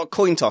 Oh,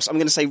 coin toss. I'm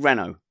going to say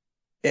Renault.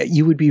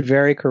 You would be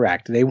very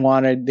correct. They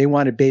wanted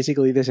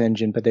basically this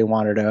engine, but they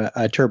wanted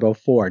a Turbo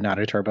 4, not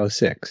a Turbo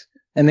 6.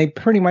 And they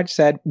pretty much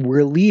said,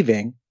 we're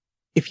leaving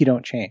if you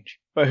don't change.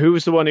 But who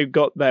was the one who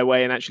got their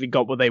way and actually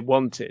got what they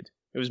wanted?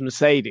 It was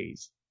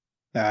Mercedes.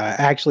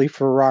 Actually,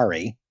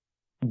 Ferrari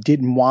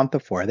didn't want the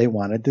 4. They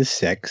wanted the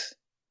 6,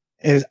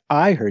 as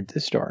I heard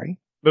the story.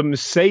 But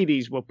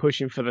Mercedes were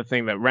pushing for the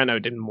thing that Renault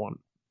didn't want.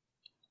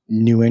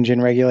 New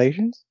engine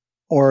regulations?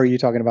 Or are you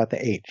talking about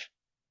the H?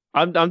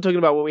 I'm talking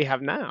about what we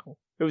have now.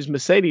 It was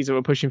Mercedes that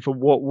were pushing for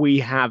what we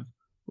have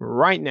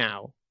right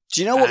now.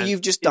 Do you know what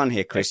you've just done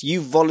here, Chris?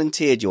 You've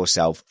volunteered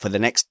yourself for the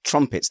next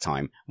Trumpets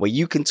time, where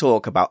you can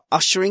talk about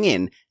ushering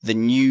in the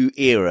new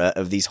era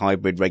of these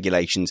hybrid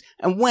regulations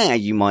and where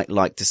you might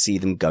like to see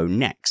them go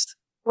next.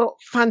 Well,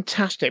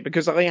 fantastic,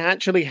 because I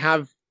actually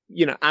have,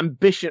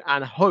 ambition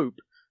and hope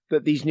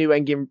that these new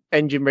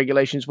engine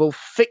regulations will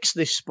fix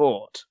this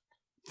sport.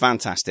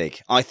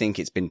 Fantastic. I think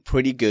it's been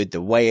pretty good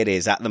the way it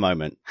is at the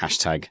moment.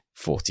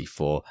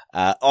 #44.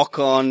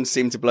 Ocon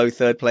seemed to blow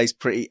third place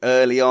pretty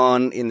early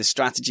on in the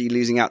strategy,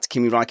 losing out to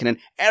Kimi Räikkönen.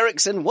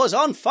 Ericsson was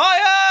on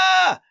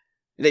fire!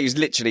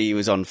 He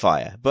was on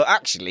fire. But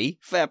actually,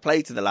 fair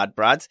play to the lad,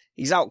 Brad.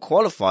 He's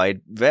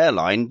out-qualified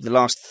Wehrlein the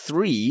last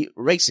 3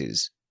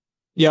 races.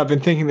 Yeah, I've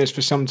been thinking this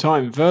for some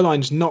time.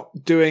 Wehrlein's not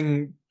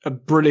doing a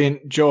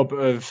brilliant job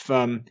of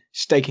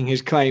staking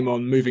his claim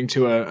on moving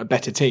to a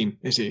better team,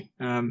 is he?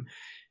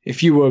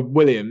 If you were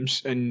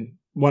Williams and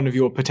one of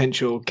your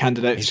potential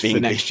candidates for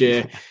next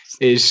year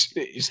is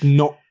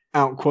not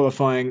out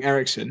qualifying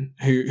Ericsson,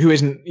 who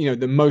isn't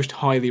the most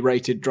highly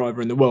rated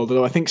driver in the world,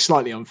 although I think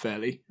slightly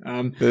unfairly.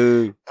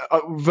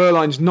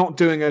 Wehrlein's not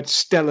doing a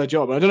stellar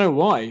job. I don't know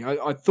why.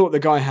 I thought the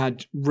guy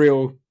had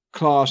real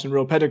class and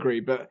real pedigree,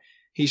 but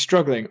he's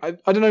struggling.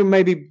 I don't know,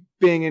 maybe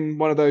being in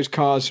one of those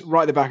cars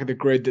right at the back of the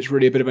grid that's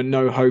really a bit of a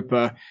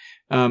no-hoper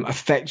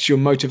affects your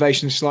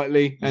motivation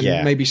slightly.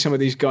 And maybe some of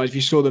these guys, if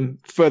you saw them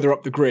further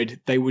up the grid,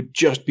 they would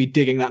just be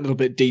digging that little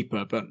bit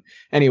deeper. But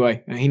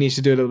anyway, he needs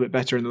to do a little bit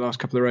better in the last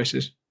couple of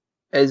races.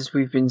 As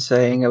we've been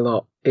saying a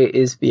lot, it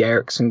is the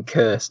Ericsson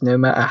curse. No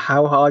matter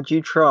how hard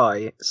you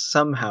try,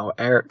 somehow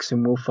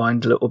Ericsson will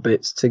find little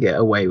bits to get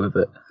away with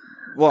it.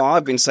 Well,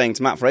 I've been saying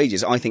to Matt for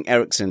ages, I think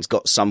Ericsson's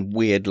got some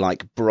weird,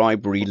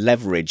 bribery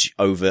leverage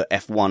over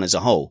F1 as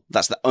a whole.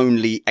 That's the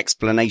only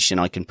explanation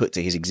I can put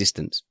to his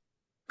existence.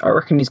 I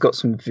reckon he's got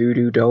some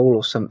voodoo doll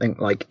or something,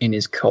 in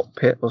his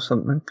cockpit or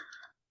something.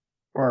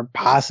 Or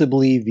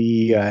possibly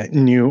the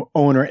new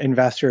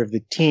owner-investor of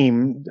the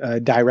team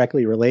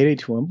directly related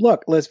to him.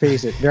 Look, let's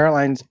face it,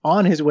 Wehrlein's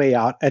on his way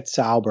out at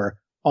Sauber,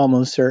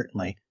 almost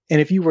certainly. And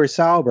if you were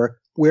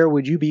Sauber, where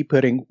would you be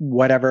putting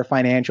whatever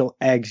financial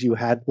eggs you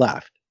had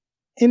left?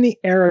 In the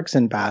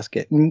Ericsson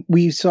basket. And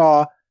we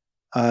saw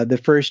the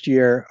first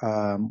year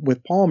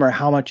with Palmer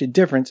how much a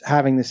difference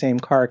having the same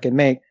car can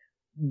make.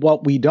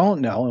 What we don't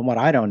know, and what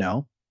I don't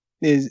know,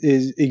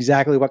 is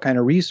exactly what kind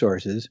of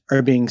resources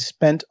are being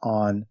spent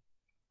on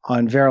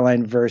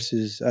Wehrlein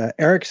versus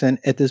Ericsson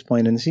at this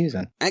point in the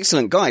season.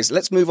 Excellent, guys.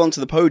 Let's move on to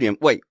the podium.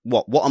 Wait,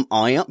 what am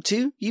I up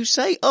to, you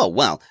say? Oh,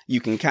 well, you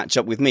can catch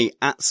up with me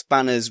at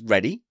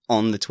SpannersReady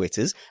on the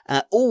Twitters.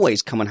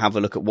 Always come and have a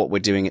look at what we're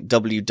doing at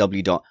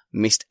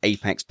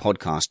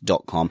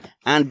www.missedapexpodcast.com.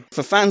 And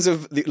for fans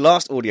of the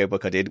last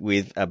audiobook I did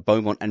with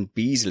Beaumont and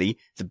Beasley,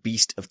 The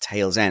Beast of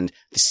Tales End,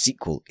 the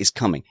sequel is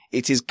coming.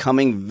 It is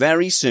coming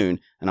very soon,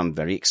 and I'm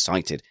very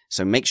excited.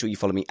 So make sure you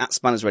follow me at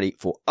SpannersReady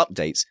for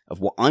updates of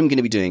what I'm going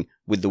to be doing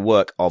with the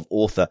work of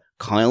author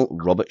Kyle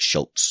Robert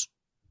Schultz.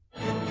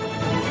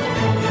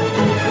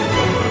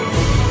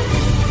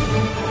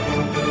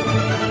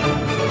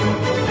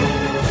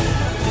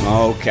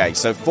 Okay,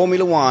 so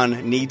Formula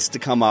One needs to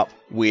come up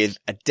with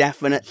a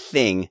definite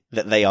thing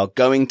that they are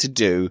going to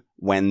do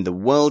when the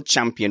world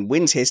champion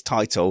wins his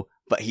title,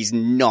 but he's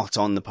not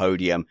on the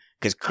podium.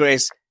 Because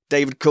Chris,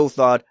 David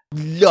Coulthard,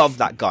 love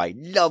that guy.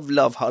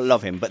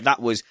 Love him. But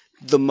that was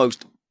the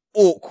most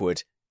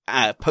awkward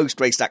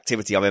post-race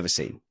activity I've ever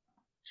seen.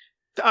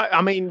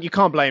 I mean, you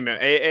can't blame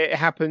it. It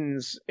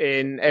happens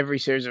in every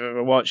series I've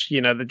ever watched.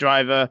 You know, the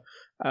driver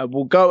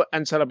will go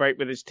and celebrate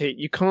with his team.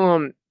 You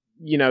can't,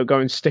 go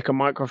and stick a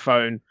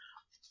microphone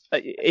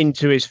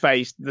into his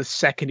face the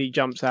second he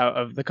jumps out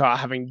of the car,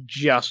 having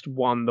just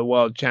won the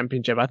world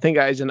championship. I think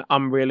that is an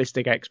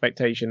unrealistic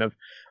expectation of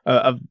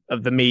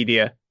the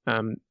media.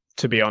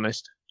 To be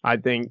honest, I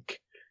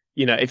think,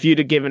 if you'd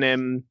have given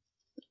him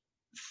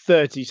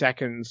 30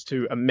 seconds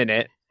to a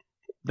minute,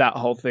 that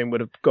whole thing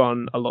would have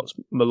gone a lot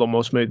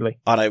more smoothly.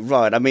 I know,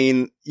 right. I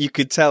mean, you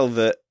could tell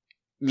that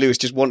Lewis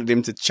just wanted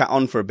him to chat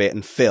on for a bit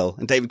and fill.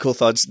 And David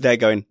Coulthard's there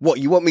going, what,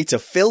 you want me to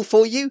fill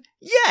for you?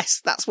 Yes,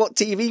 that's what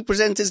TV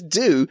presenters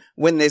do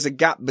when there's a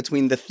gap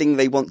between the thing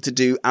they want to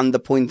do and the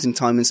point in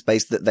time and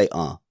space that they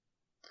are.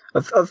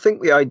 I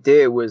think the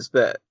idea was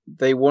that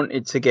they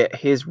wanted to get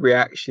his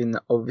reaction,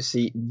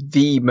 obviously,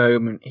 the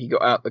moment he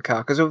got out the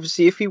car. Because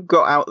obviously, if he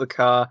got out the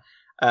car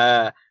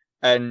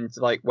and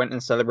went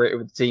and celebrated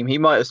with the team, he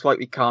might have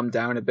slightly calmed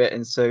down a bit,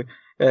 and so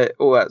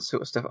all that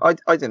sort of stuff.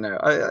 I don't know.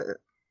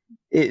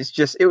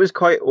 It was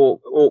quite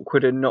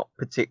awkward and not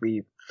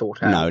particularly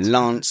thought out. No,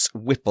 Lance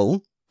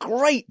Whipple.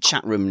 Great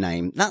chat room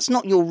name. That's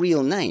not your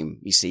real name,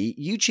 you see.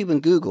 YouTube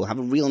and Google have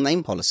a real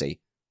name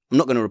policy. I'm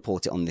not going to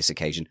report it on this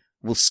occasion.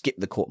 We'll skip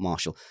the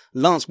court-martial.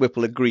 Lance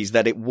Whipple agrees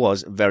that it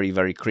was very,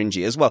 very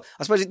cringy as well.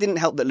 I suppose it didn't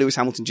help that Lewis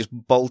Hamilton just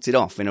bolted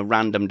off in a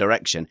random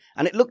direction,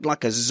 and it looked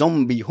like a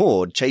zombie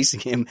horde chasing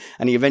him,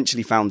 and he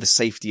eventually found the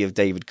safety of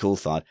David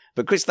Coulthard.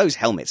 But Chris, those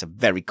helmets are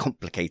very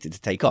complicated to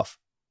take off.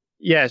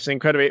 Yes,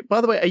 incredibly.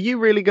 By the way, are you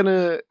really going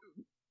to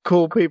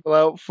call people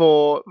out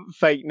for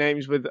fake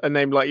names with a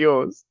name like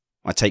yours?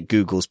 I take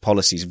Google's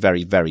policies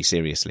very, very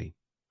seriously.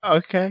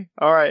 Okay.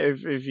 All right.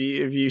 If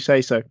you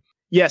say so.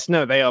 Yes,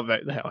 no, they are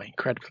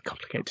incredibly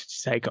complicated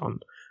to take on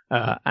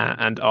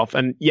and off.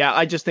 And yeah,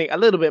 I just think a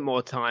little bit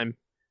more time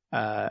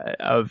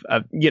of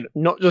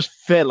not just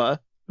filler,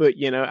 but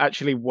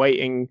actually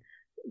waiting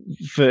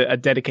for a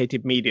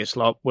dedicated media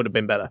slot would have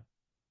been better.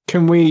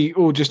 Can we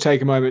all just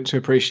take a moment to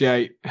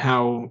appreciate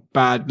how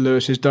bad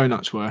Lewis's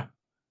donuts were?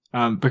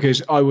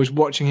 Because I was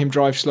watching him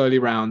drive slowly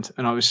round,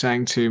 and I was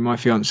saying to my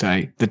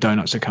fiance, the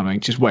donuts are coming.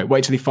 Just wait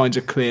till he finds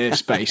a clear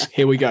space.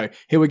 Here we go.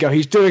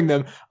 He's doing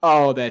them.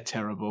 Oh, they're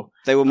terrible.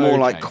 They were more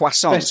like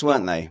croissants,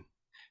 weren't they?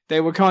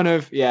 They were kind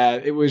of,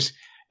 it was,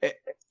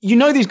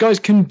 these guys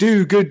can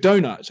do good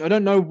donuts. I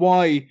don't know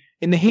why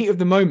in the heat of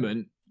the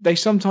moment, they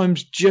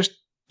sometimes just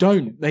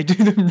don't. They do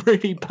them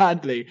really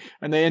badly,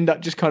 and they end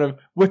up just kind of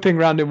whipping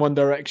around in one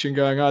direction,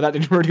 going, oh, that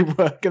didn't really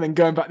work, and then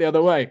going back the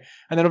other way.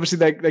 And then obviously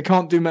they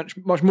can't do much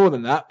more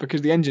than that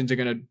because the engines are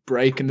going to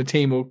break and the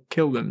team will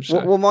kill them.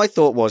 So. Well, my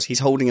thought was he's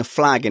holding a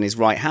flag in his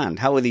right hand.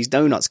 How are these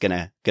donuts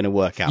going to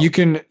work out? You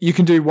can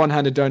do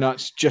one-handed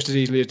donuts just as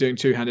easily as doing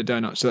two-handed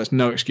donuts, so that's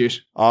no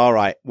excuse. All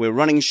right, we're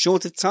running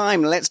short of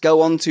time. Let's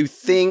go on to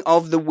Thing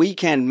of the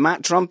Weekend.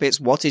 Matt Trumpets,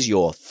 what is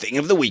your Thing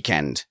of the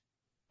Weekend?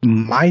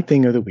 My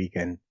Thing of the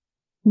Weekend.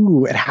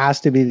 Ooh, it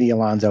has to be the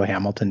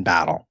Alonso-Hamilton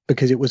battle,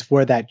 because it was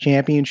for that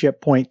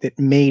championship point that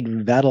made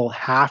Vettel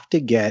have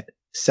to get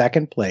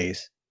second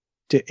place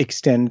to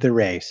extend the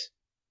race,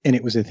 and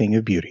it was a thing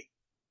of beauty.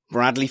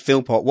 Bradley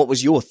Philpott, what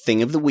was your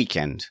Thing of the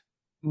Weekend?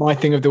 My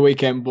Thing of the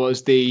Weekend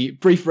was the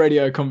brief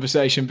radio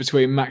conversation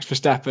between Max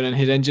Verstappen and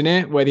his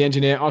engineer, where the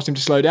engineer asked him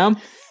to slow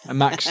down, and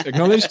Max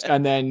acknowledged,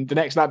 and then the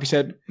next lap he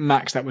said,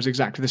 Max, that was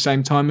exactly the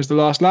same time as the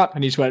last lap,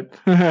 and he just went,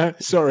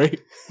 sorry.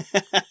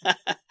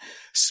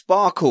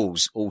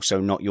 Sparkles, also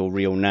not your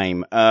real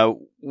name.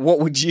 What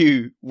would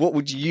you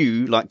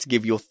like to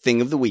give your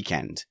Thing of the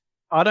Weekend?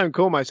 I don't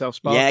call myself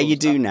Sparkles. Yeah, you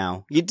do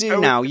now. You do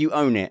now. You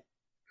own it.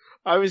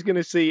 I was going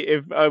to see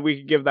if we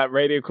could give that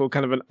radio call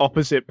kind of an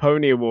opposite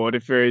pony award,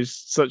 if there is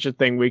such a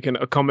thing we can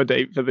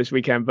accommodate for this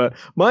weekend. But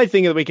my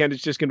Thing of the Weekend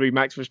is just going to be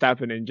Max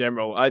Verstappen in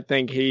general. I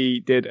think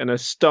he did an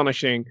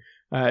astonishing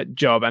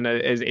job and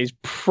is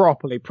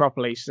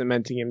properly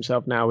cementing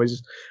himself now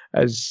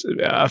as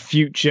a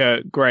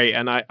future great.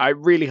 And I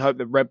really hope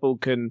that Red Bull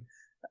can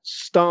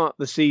start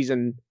the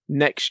season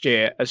next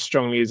year as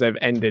strongly as they've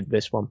ended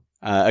this one.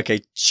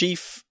 Okay,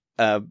 Chief,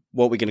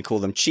 what we're going to call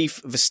them,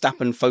 Chief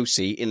Verstappen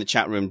Fosi in the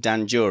chat room,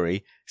 Dan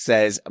Jury,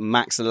 says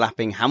Max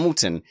lapping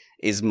Hamilton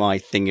is my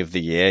Thing of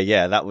the Year.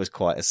 Yeah, that was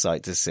quite a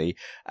sight to see.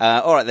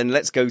 All right, then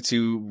let's go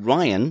to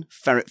Ryan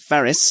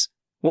Ferris.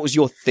 What was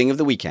your Thing of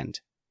the Weekend?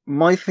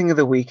 My Thing of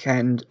the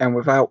Weekend, and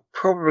without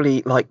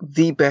probably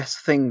the best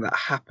thing that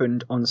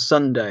happened on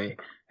Sunday,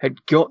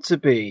 had got to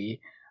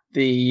be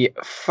the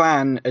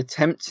fan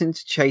attempting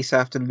to chase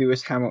after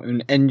Lewis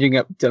Hamilton, ending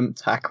up dump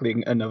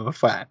tackling another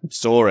fan.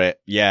 Saw it.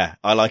 Yeah,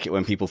 I like it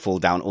when people fall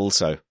down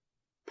also.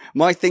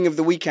 My Thing of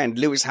the Weekend,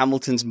 Lewis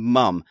Hamilton's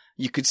mum.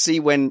 You could see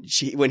when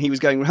he was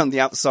going around the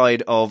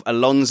outside of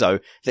Alonso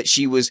that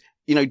she was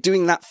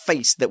doing that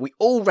face that we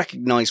all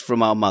recognize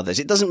from our mothers.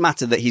 It doesn't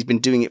matter that he's been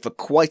doing it for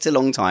quite a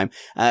long time.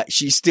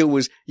 She still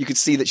was, you could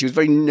see that she was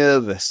very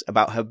nervous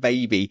about her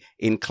baby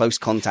in close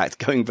contact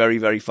going very,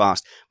 very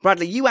fast.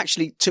 Bradley, you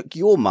actually took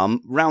your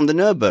mum round the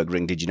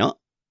Nürburgring, did you not?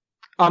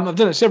 I've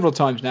done it several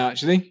times now,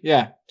 actually.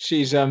 Yeah.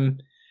 She's, Does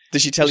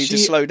she tell you to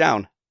slow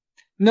down?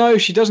 No,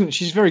 she doesn't.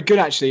 She's very good,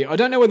 actually. I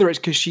don't know whether it's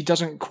because she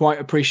doesn't quite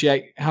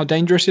appreciate how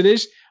dangerous it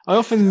is. I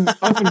often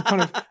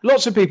kind of,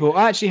 lots of people.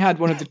 I actually had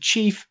one of the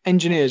chief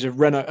engineers of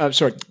Renault.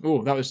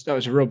 That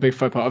was a real big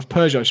faux pas of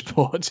Peugeot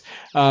Sport.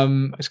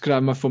 It's because I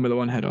had my Formula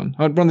One head on.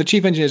 I had one of the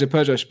chief engineers of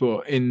Peugeot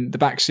Sport in the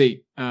back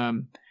seat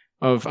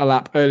of a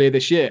lap earlier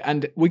this year,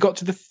 and we got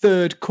to the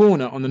third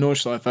corner on the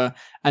Nordschleife,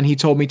 and he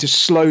told me to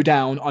slow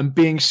down. I'm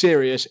being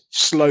serious.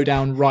 Slow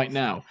down right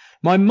now.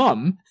 My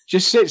mum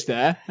just sits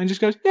there and just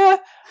goes, "Yeah,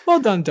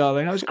 well done,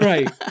 darling. That was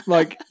great."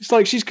 It's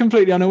like she's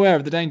completely unaware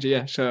of the danger.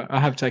 Yeah, so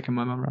I have taken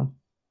my mum around.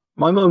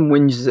 My mum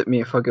whinges at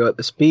me if I go at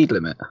the speed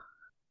limit.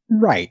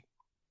 Right.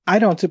 I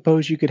don't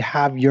suppose you could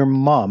have your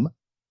mum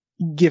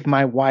give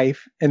my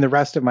wife and the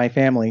rest of my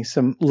family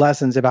some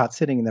lessons about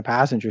sitting in the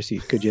passenger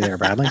seat, could you there,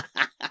 Bradley?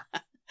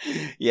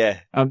 Yeah.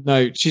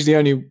 No, she's the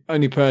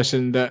only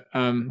person that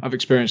I've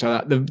experienced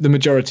like that. The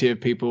majority of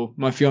people,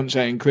 my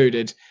fiance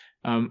included,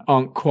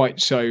 aren't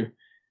quite so...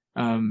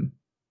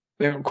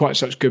 they aren't quite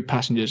such good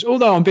passengers.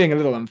 Although I'm being a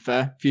little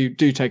unfair. If you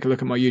do take a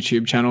look at my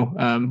YouTube channel,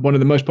 one of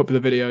the most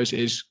popular videos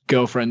is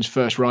girlfriend's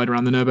first ride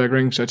around the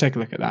Nürburgring. So take a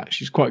look at that.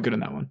 She's quite good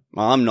on that one.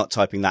 Well, I'm not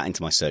typing that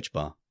into my search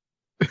bar.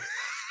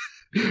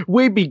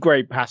 We'd be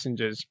great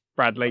passengers,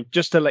 Bradley,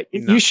 just to let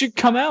you know. You should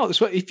come out.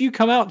 If you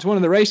come out to one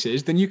of the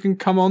races, then you can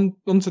come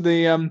onto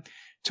the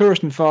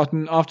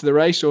Touristenfahrten after the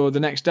race or the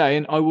next day,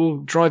 and I will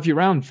drive you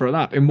around for a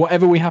lap in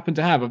whatever we happen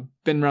to have. I've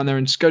been around there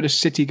in Skoda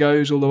City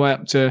goes all the way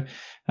up to...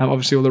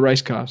 obviously all the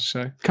race cars.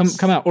 So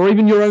come out, or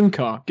even your own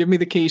car. Give me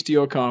the keys to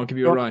your car. I'll give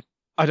you a ride.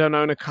 I don't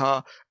own a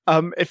car.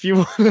 If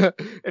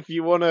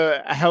you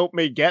wanna help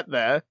me get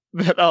there,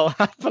 then I'll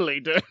happily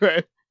do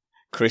it.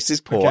 Chris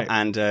is poor,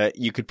 and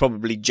you could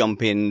probably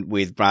jump in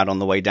with Brad on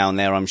the way down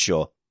there, I'm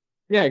sure.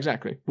 Yeah,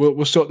 exactly.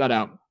 We'll sort that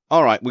out.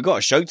 All right, we've got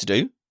a show to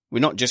do. We're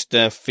not just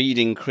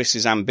feeding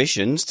Chris's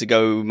ambitions to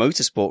go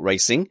motorsport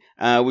racing.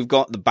 We've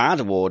got the bad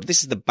award.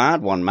 This is the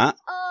bad one, Matt.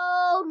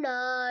 Oh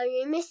no,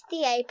 you missed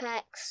the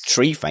apex.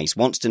 Treeface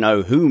wants to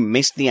know who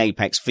missed the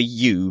apex for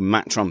you,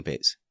 Matt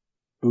Trumpets.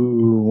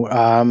 Ooh,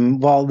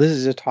 well, this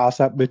is a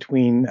toss-up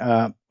between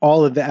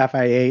all of the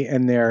FIA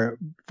and their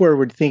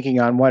forward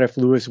thinking on what if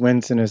Lewis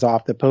Winson is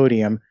off the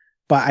podium.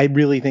 But I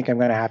really think I'm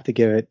going to have to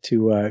give it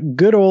to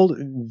good old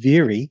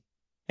Viry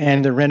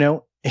and the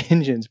Renault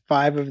engines.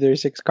 5 of their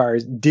 6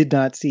 cars did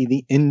not see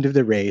the end of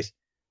the race.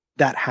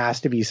 That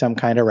has to be some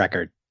kind of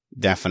record.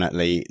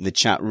 Definitely. The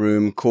chat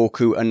room,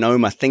 Korku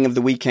Anoma, thing of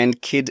the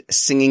weekend, kid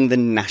singing the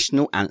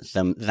national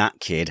anthem. That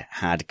kid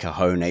had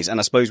cojones. And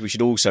I suppose we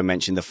should also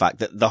mention the fact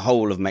that the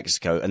whole of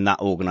Mexico and that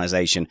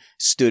organization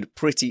stood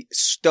pretty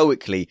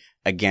stoically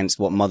against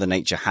what Mother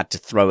Nature had to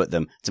throw at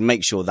them to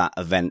make sure that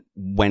event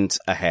went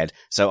ahead.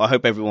 So I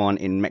hope everyone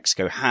in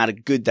Mexico had a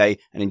good day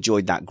and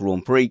enjoyed that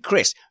Grand Prix.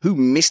 Chris, who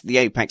missed the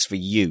apex for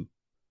you?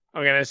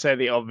 I'm going to say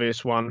the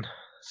obvious one,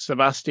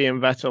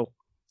 Sebastian Vettel.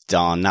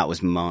 Darn, that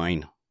was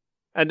mine.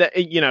 And,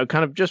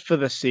 kind of just for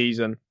the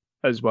season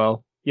as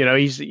well.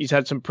 He's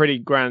had some pretty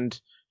grand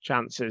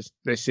chances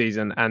this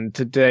season, and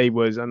today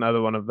was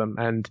another one of them,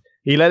 and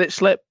he let it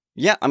slip.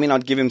 Yeah, I mean,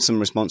 I'd give him some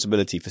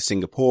responsibility for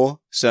Singapore.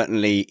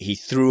 Certainly, he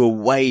threw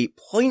away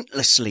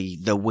pointlessly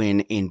the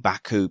win in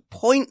Baku.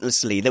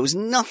 Pointlessly. There was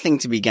nothing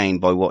to be gained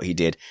by what he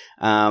did.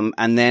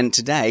 And then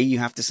today, you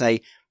have to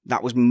say,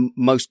 that was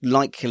most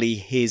likely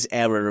his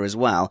error as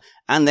well.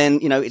 And then,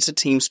 it's a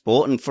team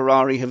sport and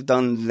Ferrari have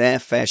done their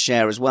fair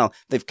share as well.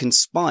 They've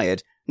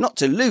conspired not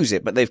to lose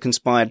it, but they've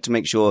conspired to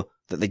make sure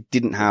that they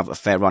didn't have a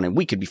fair run-in.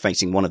 We could be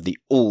facing one of the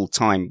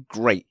all-time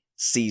great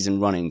season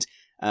run-ins.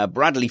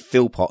 Bradley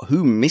Philpott,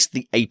 who missed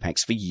the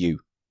apex for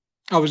you?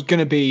 I was going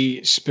to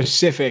be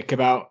specific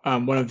about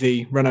one of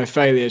the Renault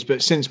failures,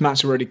 but since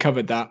Matt's already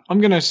covered that,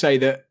 I'm going to say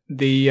that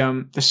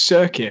the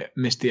circuit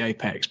missed the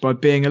apex by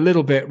being a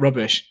little bit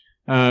rubbish.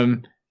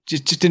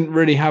 Just didn't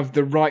really have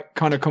the right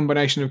kind of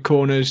combination of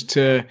corners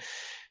to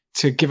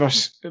give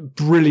us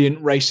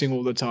brilliant racing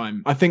all the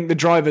time. I think the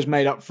drivers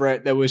made up for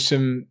it. There was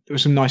some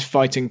nice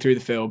fighting through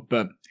the field,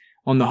 but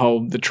on the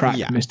whole, the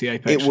track missed the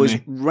apex. It was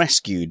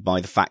rescued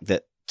by the fact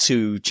that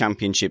 2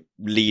 championship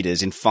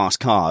leaders in fast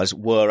cars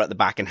were at the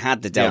back and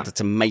had the delta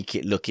to make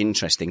it look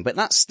interesting. But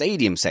that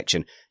stadium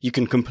section, you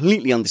can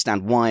completely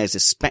understand why as a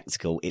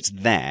spectacle it's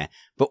there.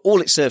 But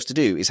all it serves to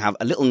do is have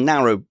a little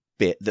narrow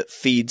bit that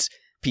feeds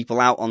people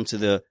out onto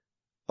the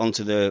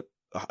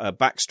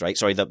back straight,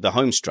 the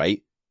home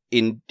straight,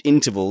 in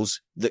intervals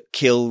that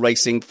kill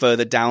racing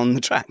further down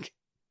the track.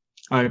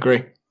 I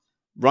agree.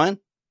 Ryan?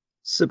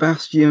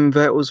 Sebastian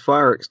Vettel's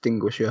fire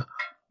extinguisher.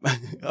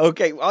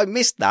 Okay, I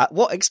missed that.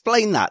 What?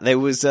 Explain that. There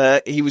was,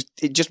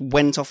 it just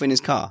went off in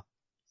his car.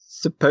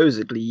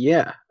 Supposedly,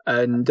 yeah.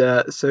 And,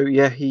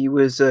 he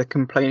was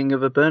complaining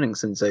of a burning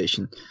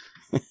sensation.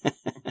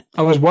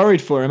 I was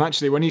worried for him,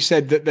 actually, when he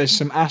said that there's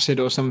some acid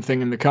or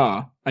something in the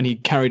car and he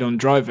carried on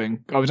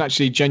driving. I was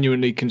actually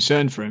genuinely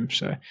concerned for him,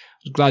 so I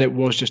was glad it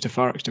was just a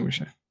fire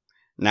extinguisher.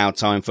 Now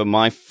time for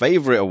my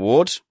favourite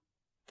award.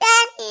 Daddy,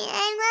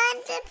 I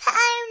want a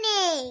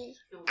pony,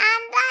 and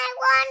I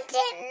want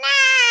it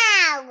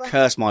now.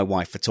 Curse my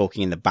wife for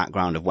talking in the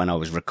background of when I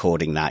was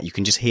recording that. You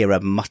can just hear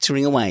her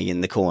muttering away in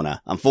the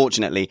corner.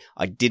 Unfortunately,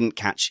 I didn't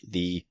catch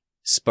the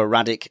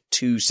sporadic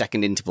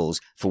 2-second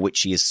intervals for which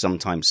she is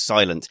sometimes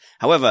silent.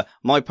 However,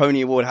 my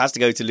pony award has to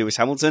go to Lewis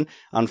Hamilton.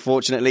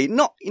 Unfortunately,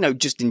 not,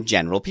 just in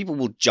general. People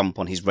will jump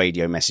on his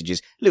radio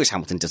messages. Lewis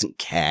Hamilton doesn't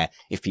care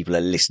if people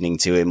are listening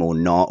to him or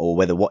not, or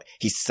whether what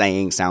he's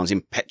saying sounds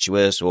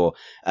impetuous or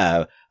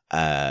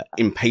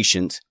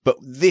impatient. But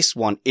this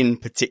one in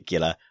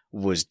particular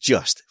was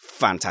just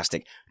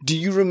fantastic. Do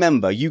you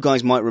remember, you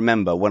guys might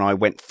remember, when I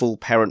went full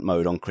parent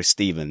mode on Chris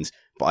Stevens,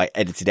 but I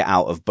edited it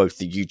out of both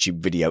the YouTube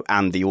video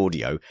and the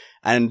audio.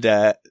 And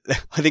I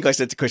think I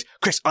said to Chris,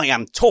 I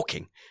am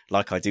talking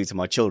like I do to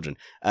my children.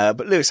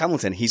 But Lewis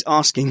Hamilton, he's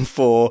asking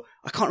for,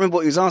 I can't remember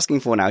what he was asking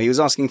for now. He was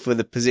asking for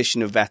the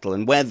position of Vettel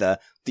and whether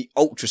the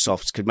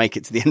Ultrasofts could make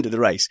it to the end of the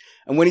race.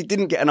 And when he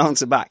didn't get an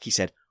answer back, he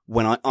said,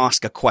 when I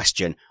ask a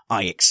question,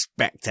 I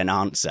expect an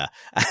answer.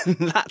 And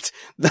that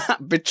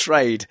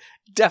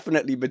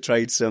definitely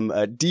betrayed some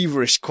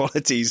diva-ish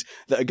qualities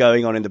that are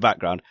going on in the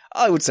background.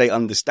 I would say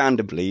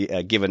understandably,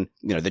 given,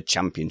 the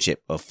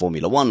championship of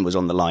Formula One was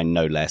on the line,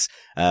 no less.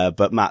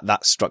 But Matt,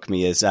 that struck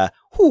me as,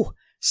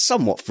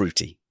 somewhat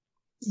fruity.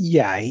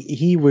 Yeah,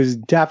 he was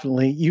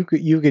definitely, you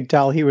could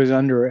tell he was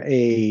under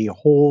a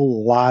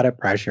whole lot of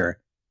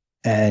pressure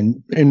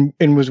and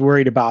was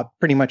worried about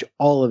pretty much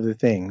all of the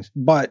things.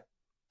 But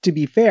to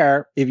be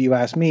fair, if you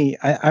ask me,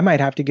 I might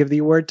have to give the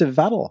award to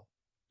Vettel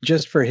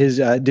just for his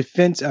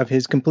defense of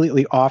his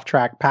completely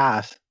off-track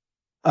path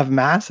of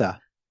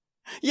Massa.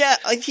 Yeah,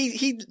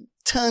 he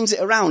turns it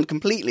around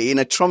completely in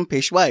a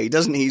Trumpish way,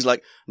 doesn't he? He's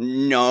like,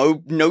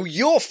 no,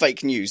 you're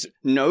fake news.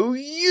 No,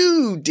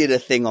 you did a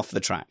thing off the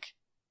track.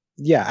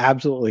 Yeah,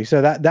 absolutely.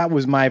 So that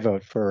was my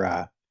vote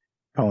for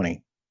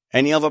Pony.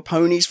 Any other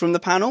ponies from the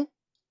panel?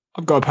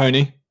 I've got a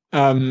pony.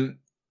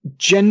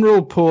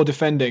 General poor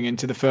defending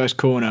into the first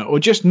corner, or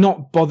just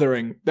not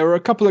bothering. There were a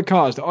couple of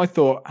cars that I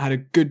thought had a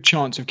good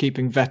chance of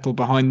keeping Vettel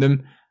behind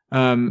them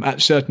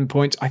at certain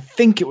points. I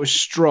think it was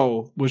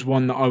Stroll was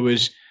one that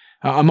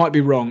I might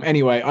be wrong.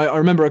 Anyway, I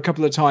remember a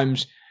couple of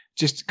times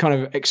just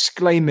kind of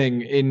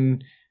exclaiming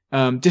in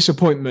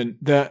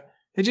disappointment that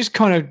they just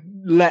kind of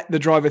let the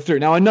driver through.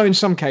 Now, I know in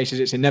some cases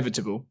it's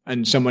inevitable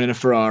and someone in a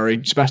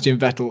Ferrari, Sebastian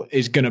Vettel,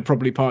 is going to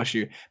probably pass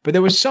you. But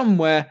there was some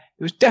where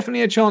there was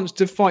definitely a chance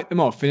to fight them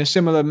off in a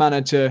similar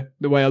manner to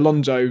the way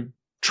Alonso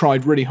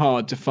tried really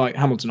hard to fight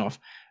Hamilton off.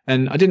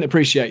 And I didn't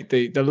appreciate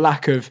the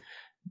lack of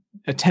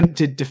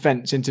attempted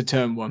defence into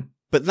turn one.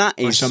 But that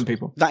is some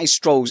people. That is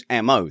Stroll's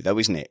MO, though,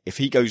 isn't it? If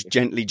he goes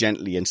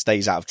gently and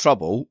stays out of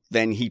trouble,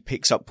 then he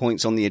picks up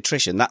points on the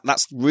attrition.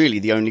 That's really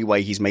the only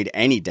way he's made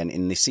any dent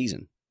in this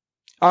season.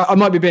 I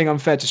might be being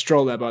unfair to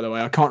Stroll there, by the way.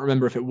 I can't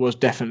remember if it was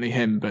definitely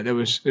him, but there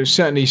was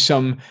certainly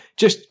some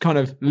just kind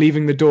of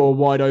leaving the door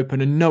wide open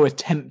and no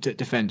attempt at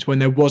defence when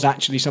there was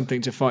actually something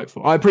to fight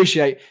for. I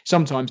appreciate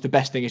sometimes the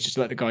best thing is just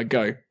to let the guy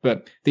go,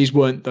 but these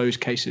weren't those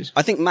cases.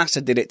 I think Massa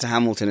did it to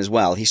Hamilton as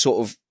well. He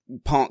sort of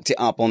parked it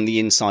up on the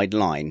inside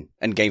line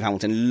and gave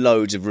Hamilton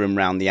loads of room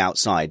round the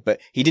outside, but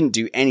he didn't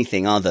do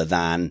anything other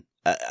than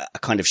a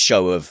kind of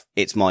show of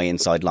it's my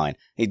inside line.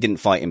 He didn't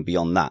fight him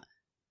beyond that.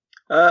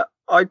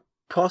 I'd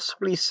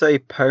possibly say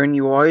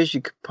pony-wise,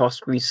 you could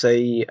possibly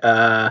say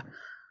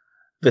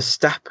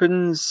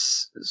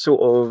Verstappen's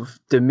sort of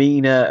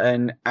demeanour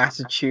and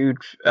attitude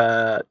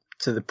to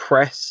the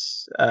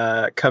press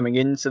coming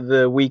into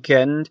the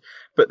weekend.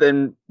 But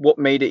then what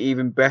made it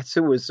even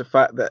better was the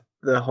fact that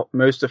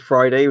most of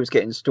Friday was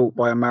getting stalked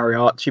by a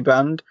mariachi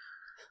band.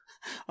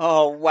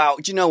 Oh, wow.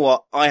 Do you know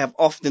what? I have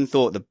often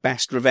thought the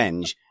best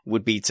revenge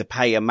would be to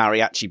pay a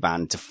mariachi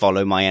band to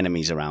follow my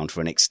enemies around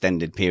for an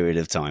extended period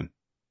of time.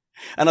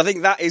 And I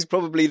think that is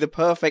probably the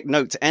perfect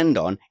note to end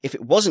on if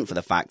it wasn't for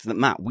the fact that,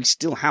 Matt, we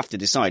still have to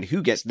decide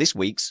who gets this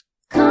week's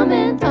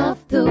Comment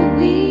of the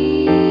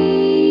Week.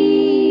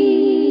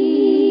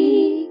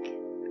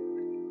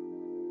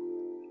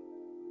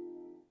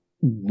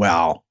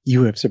 Well,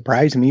 you have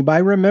surprised me by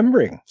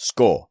remembering.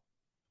 Score.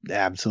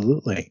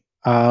 Absolutely.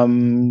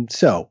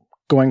 So,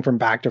 going from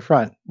back to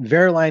front,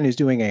 Verline is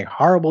doing a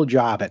horrible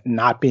job at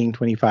not being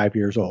 25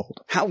 years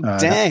old. How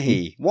dare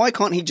he? Why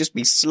can't he just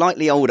be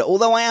slightly older?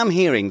 Although I am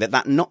hearing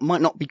that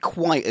might not be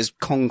quite as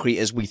concrete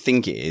as we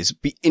think it is.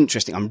 Be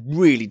interesting. I'm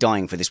really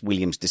dying for this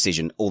Williams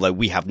decision, although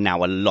we have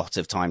now a lot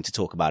of time to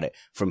talk about it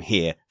from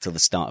here till the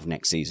start of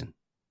next season.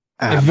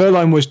 If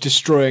Verline was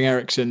destroying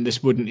Ericsson,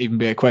 this wouldn't even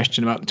be a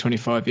question about the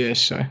 25 years.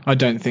 So I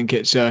don't think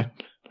they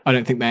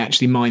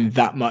actually mind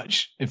that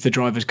much if the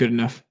driver's good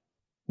enough.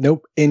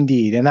 Nope,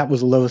 indeed. And that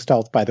was low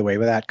stealth, by the way,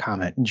 with that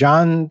comment.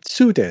 John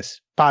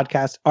Sutis,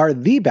 podcasts are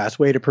the best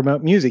way to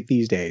promote music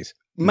these days.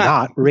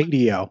 not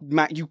radio.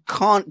 Matt, you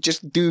can't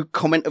just do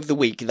comment of the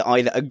week that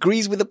either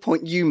agrees with the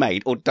point you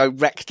made or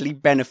directly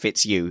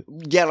benefits you.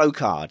 Yellow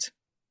card.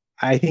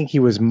 I think he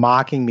was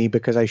mocking me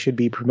because I should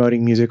be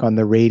promoting music on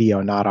the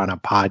radio, not on a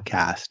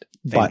podcast.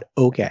 But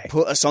okay.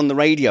 Put us on the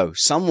radio.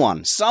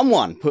 Someone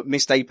put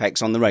Missed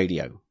Apex on the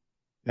radio.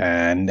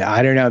 And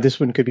I don't know, this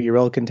one could be a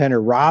real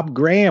contender. Rob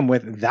Graham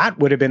with that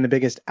would have been the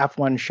biggest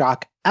F1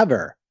 shock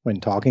ever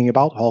when talking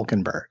about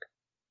Hülkenberg.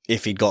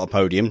 If he'd got a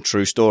podium,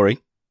 true story.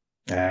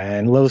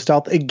 And Low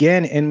Stealth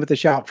again in with the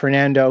shout.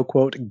 Fernando,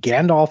 quote,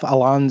 Gandalf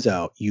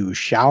Alonso, you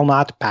shall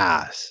not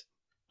pass.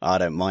 I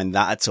don't mind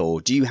that at all.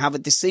 Do you have a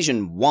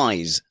decision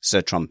wise,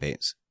 Sir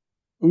Trumpets?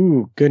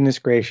 Ooh, goodness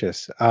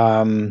gracious.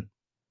 Going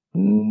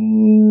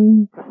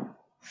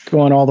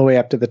all the way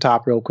up to the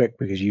top real quick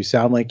because you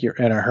sound like you're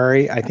in a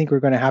hurry. I think we're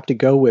going to have to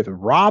go with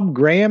Rob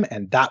Graham,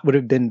 and that would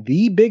have been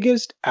the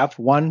biggest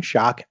F1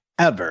 shock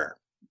ever.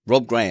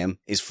 Rob Graham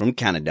is from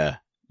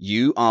Canada.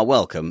 You are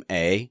welcome,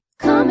 eh?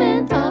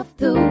 Comment of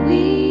the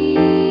week.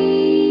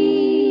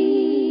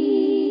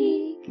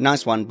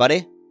 Nice one,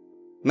 buddy.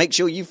 Make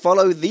sure you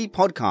follow the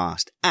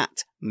podcast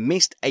at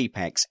Missed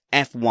Apex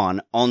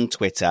F1 on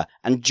Twitter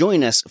and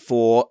join us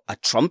for a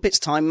Trumpets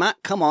time, Matt.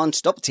 Come on,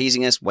 stop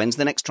teasing us. When's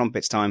the next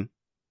Trumpets time?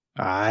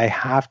 I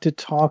have to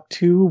talk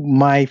to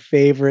my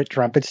favorite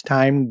Trumpets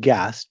time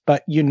guest,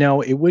 but you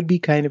know, it would be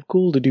kind of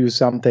cool to do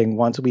something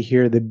once we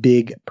hear the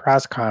big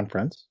press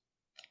conference.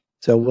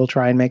 So we'll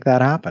try and make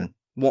that happen.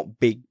 What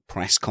big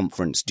press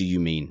conference do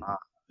you mean?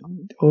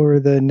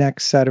 Or the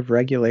next set of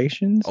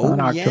regulations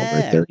on October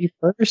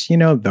 31st, you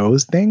know,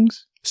 those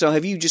things. So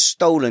have you just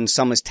stolen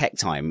Summer's Tech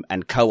Time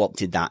and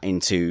co-opted that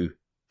into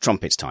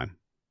Trumpets time?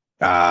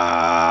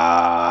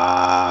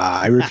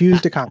 I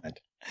refuse to comment.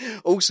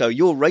 Also,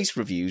 your race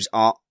reviews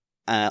are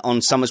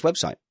on Summer's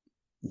website.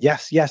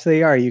 Yes,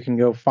 they are. You can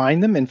go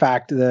find them. In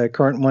fact, the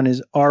current one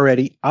is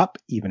already up,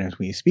 even as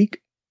we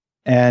speak.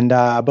 And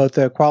both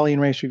the quality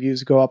and race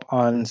reviews go up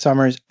on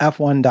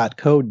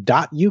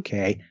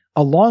summersf1.co.uk,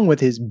 along with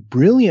his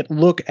brilliant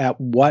look at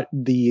what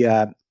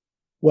the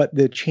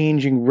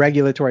changing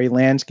regulatory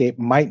landscape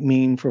might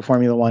mean for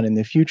Formula One in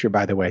the future,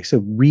 by the way.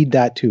 So read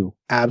that too.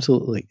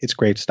 Absolutely. It's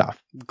great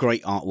stuff.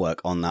 Great artwork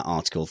on that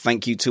article.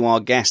 Thank you to our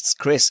guests,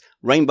 Chris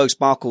Rainbow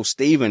Sparkle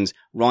Stevens,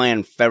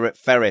 Ryan Ferret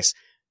Ferris,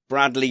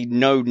 Bradley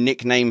No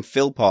Nickname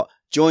Philpott.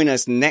 Join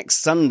us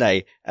next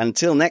Sunday.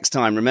 Until next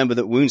time, remember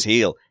that wounds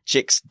heal,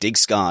 chicks dig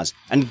scars,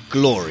 and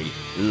glory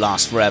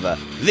lasts forever.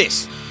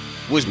 This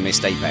was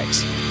Missed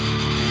Apex.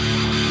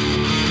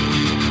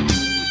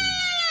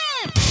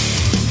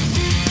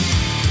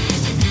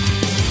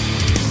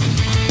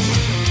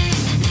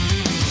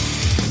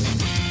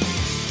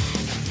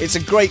 It's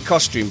a great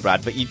costume,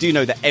 Brad, but you do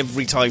know that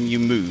every time you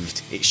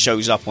moved, it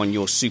shows up on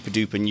your super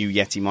duper new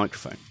Yeti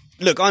microphone.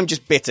 Look, I'm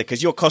just bitter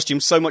because your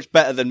costume's so much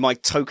better than my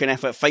token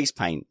effort face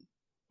paint.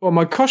 Well,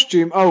 my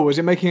costume, was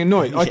it making a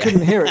noise? I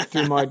couldn't hear it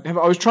through my...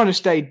 I was trying to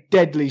stay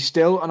deadly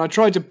still, and I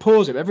tried to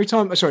pause it.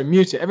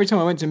 Mute it. Every time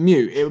I went to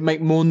mute, it would make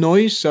more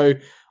noise, so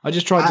I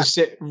just tried to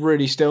sit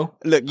really still.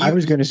 Look, I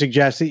was going to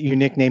suggest that you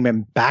nickname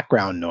him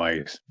Background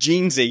Noise.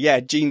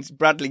 Jeansy,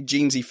 Bradley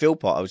Jeansy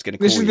Philpott, I was going to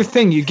call This is the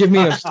thing, you give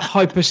me a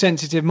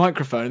hypersensitive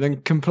microphone and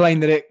then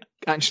complain that it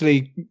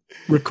actually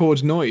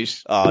records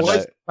noise. Oh,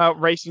 what about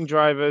racing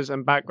drivers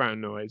and background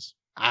noise?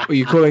 Are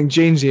you calling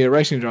Jeansy a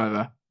racing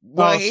driver?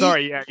 Well,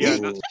 sorry, yeah. he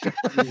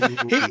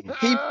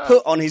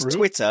put on his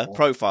Twitter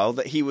profile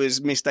that he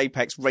was Missed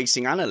Apex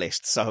racing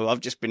analyst, so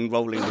I've just been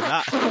rolling with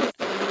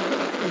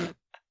that.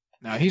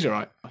 No, he's all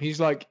right. He's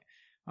like,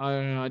 I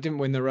don't know, I didn't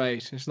win the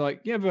race. It's like,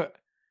 yeah, but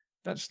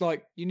that's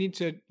like you need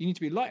to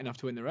be light enough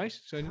to win the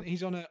race. So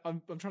he's on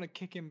I'm trying to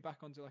kick him back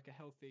onto like a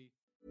healthy.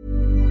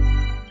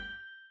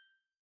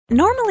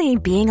 Normally,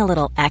 being a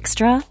little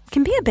extra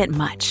can be a bit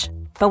much,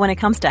 but when it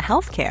comes to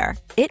healthcare,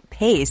 it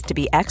pays to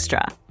be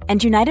extra.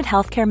 And United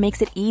Healthcare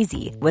makes it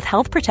easy with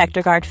Health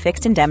Protector Guard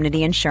fixed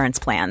indemnity insurance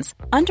plans.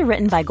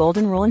 Underwritten by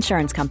Golden Rule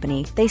Insurance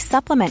Company, they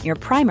supplement your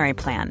primary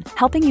plan,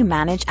 helping you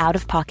manage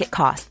out-of-pocket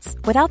costs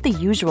without the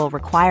usual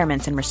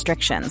requirements and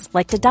restrictions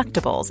like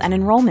deductibles and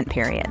enrollment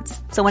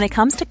periods. So when it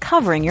comes to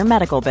covering your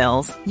medical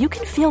bills, you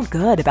can feel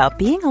good about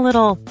being a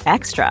little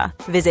extra.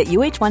 Visit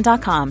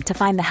UH1.com to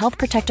find the Health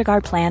Protector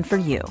Guard plan for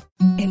you.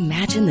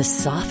 Imagine the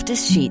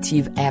softest sheets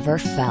you've ever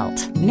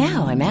felt.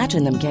 Now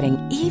imagine them getting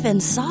even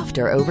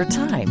softer over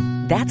time.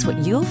 That's what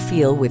you'll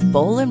feel with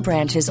Boll &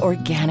 Branch's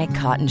organic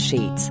cotton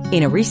sheets.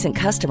 In a recent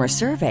customer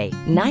survey,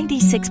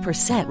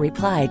 96%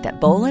 replied that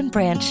Boll &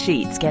 Branch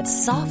sheets get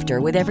softer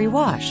with every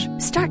wash.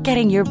 Start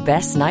getting your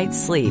best night's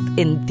sleep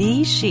in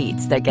these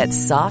sheets that get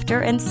softer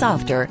and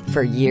softer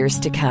for years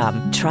to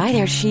come. Try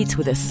their sheets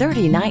with a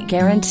 30-night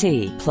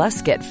guarantee.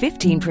 Plus, get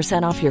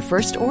 15% off your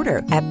first order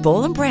at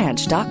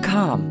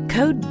bollandbranch.com.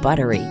 Code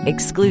BUTTERY.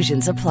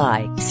 Exclusions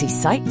apply. See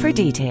site for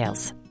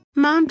details.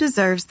 Mom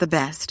deserves the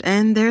best,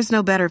 and there's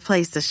no better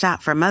place to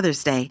shop for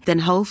Mother's Day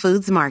than Whole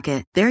Foods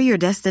Market. They're your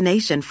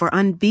destination for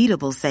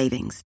unbeatable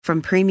savings,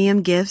 from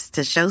premium gifts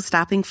to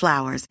show-stopping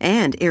flowers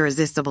and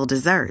irresistible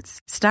desserts.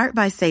 Start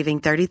by saving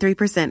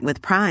 33%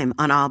 with Prime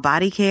on all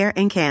body care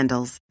and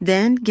candles.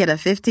 Then get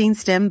a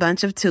 15-stem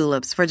bunch of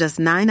tulips for just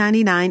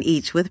 $9.99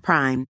 each with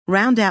Prime.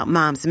 Round out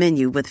Mom's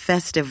menu with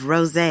festive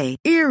rosé,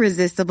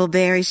 irresistible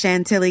berry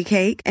chantilly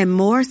cake, and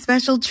more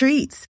special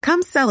treats.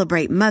 Come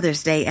celebrate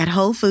Mother's Day at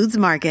Whole Foods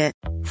Market.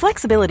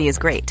 Flexibility is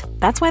great.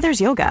 That's why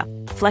there's yoga.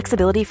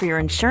 Flexibility for your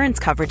insurance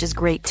coverage is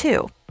great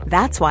too.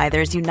 That's why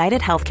there's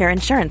United Healthcare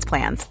Insurance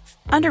Plans.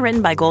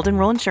 Underwritten by Golden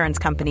Rule Insurance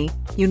Company,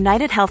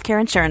 United Healthcare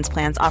Insurance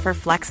Plans offer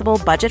flexible,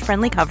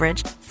 budget-friendly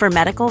coverage for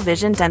medical,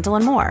 vision, dental,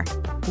 and more.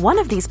 One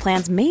of these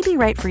plans may be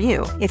right for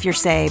you if you're,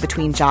 say,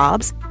 between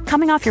jobs,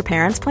 coming off your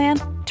parents' plan,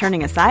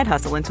 turning a side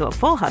hustle into a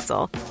full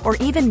hustle, or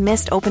even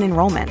missed open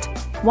enrollment.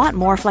 Want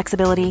more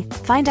flexibility?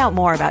 Find out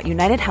more about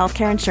United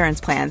Healthcare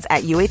Insurance Plans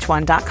at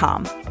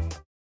uh1.com.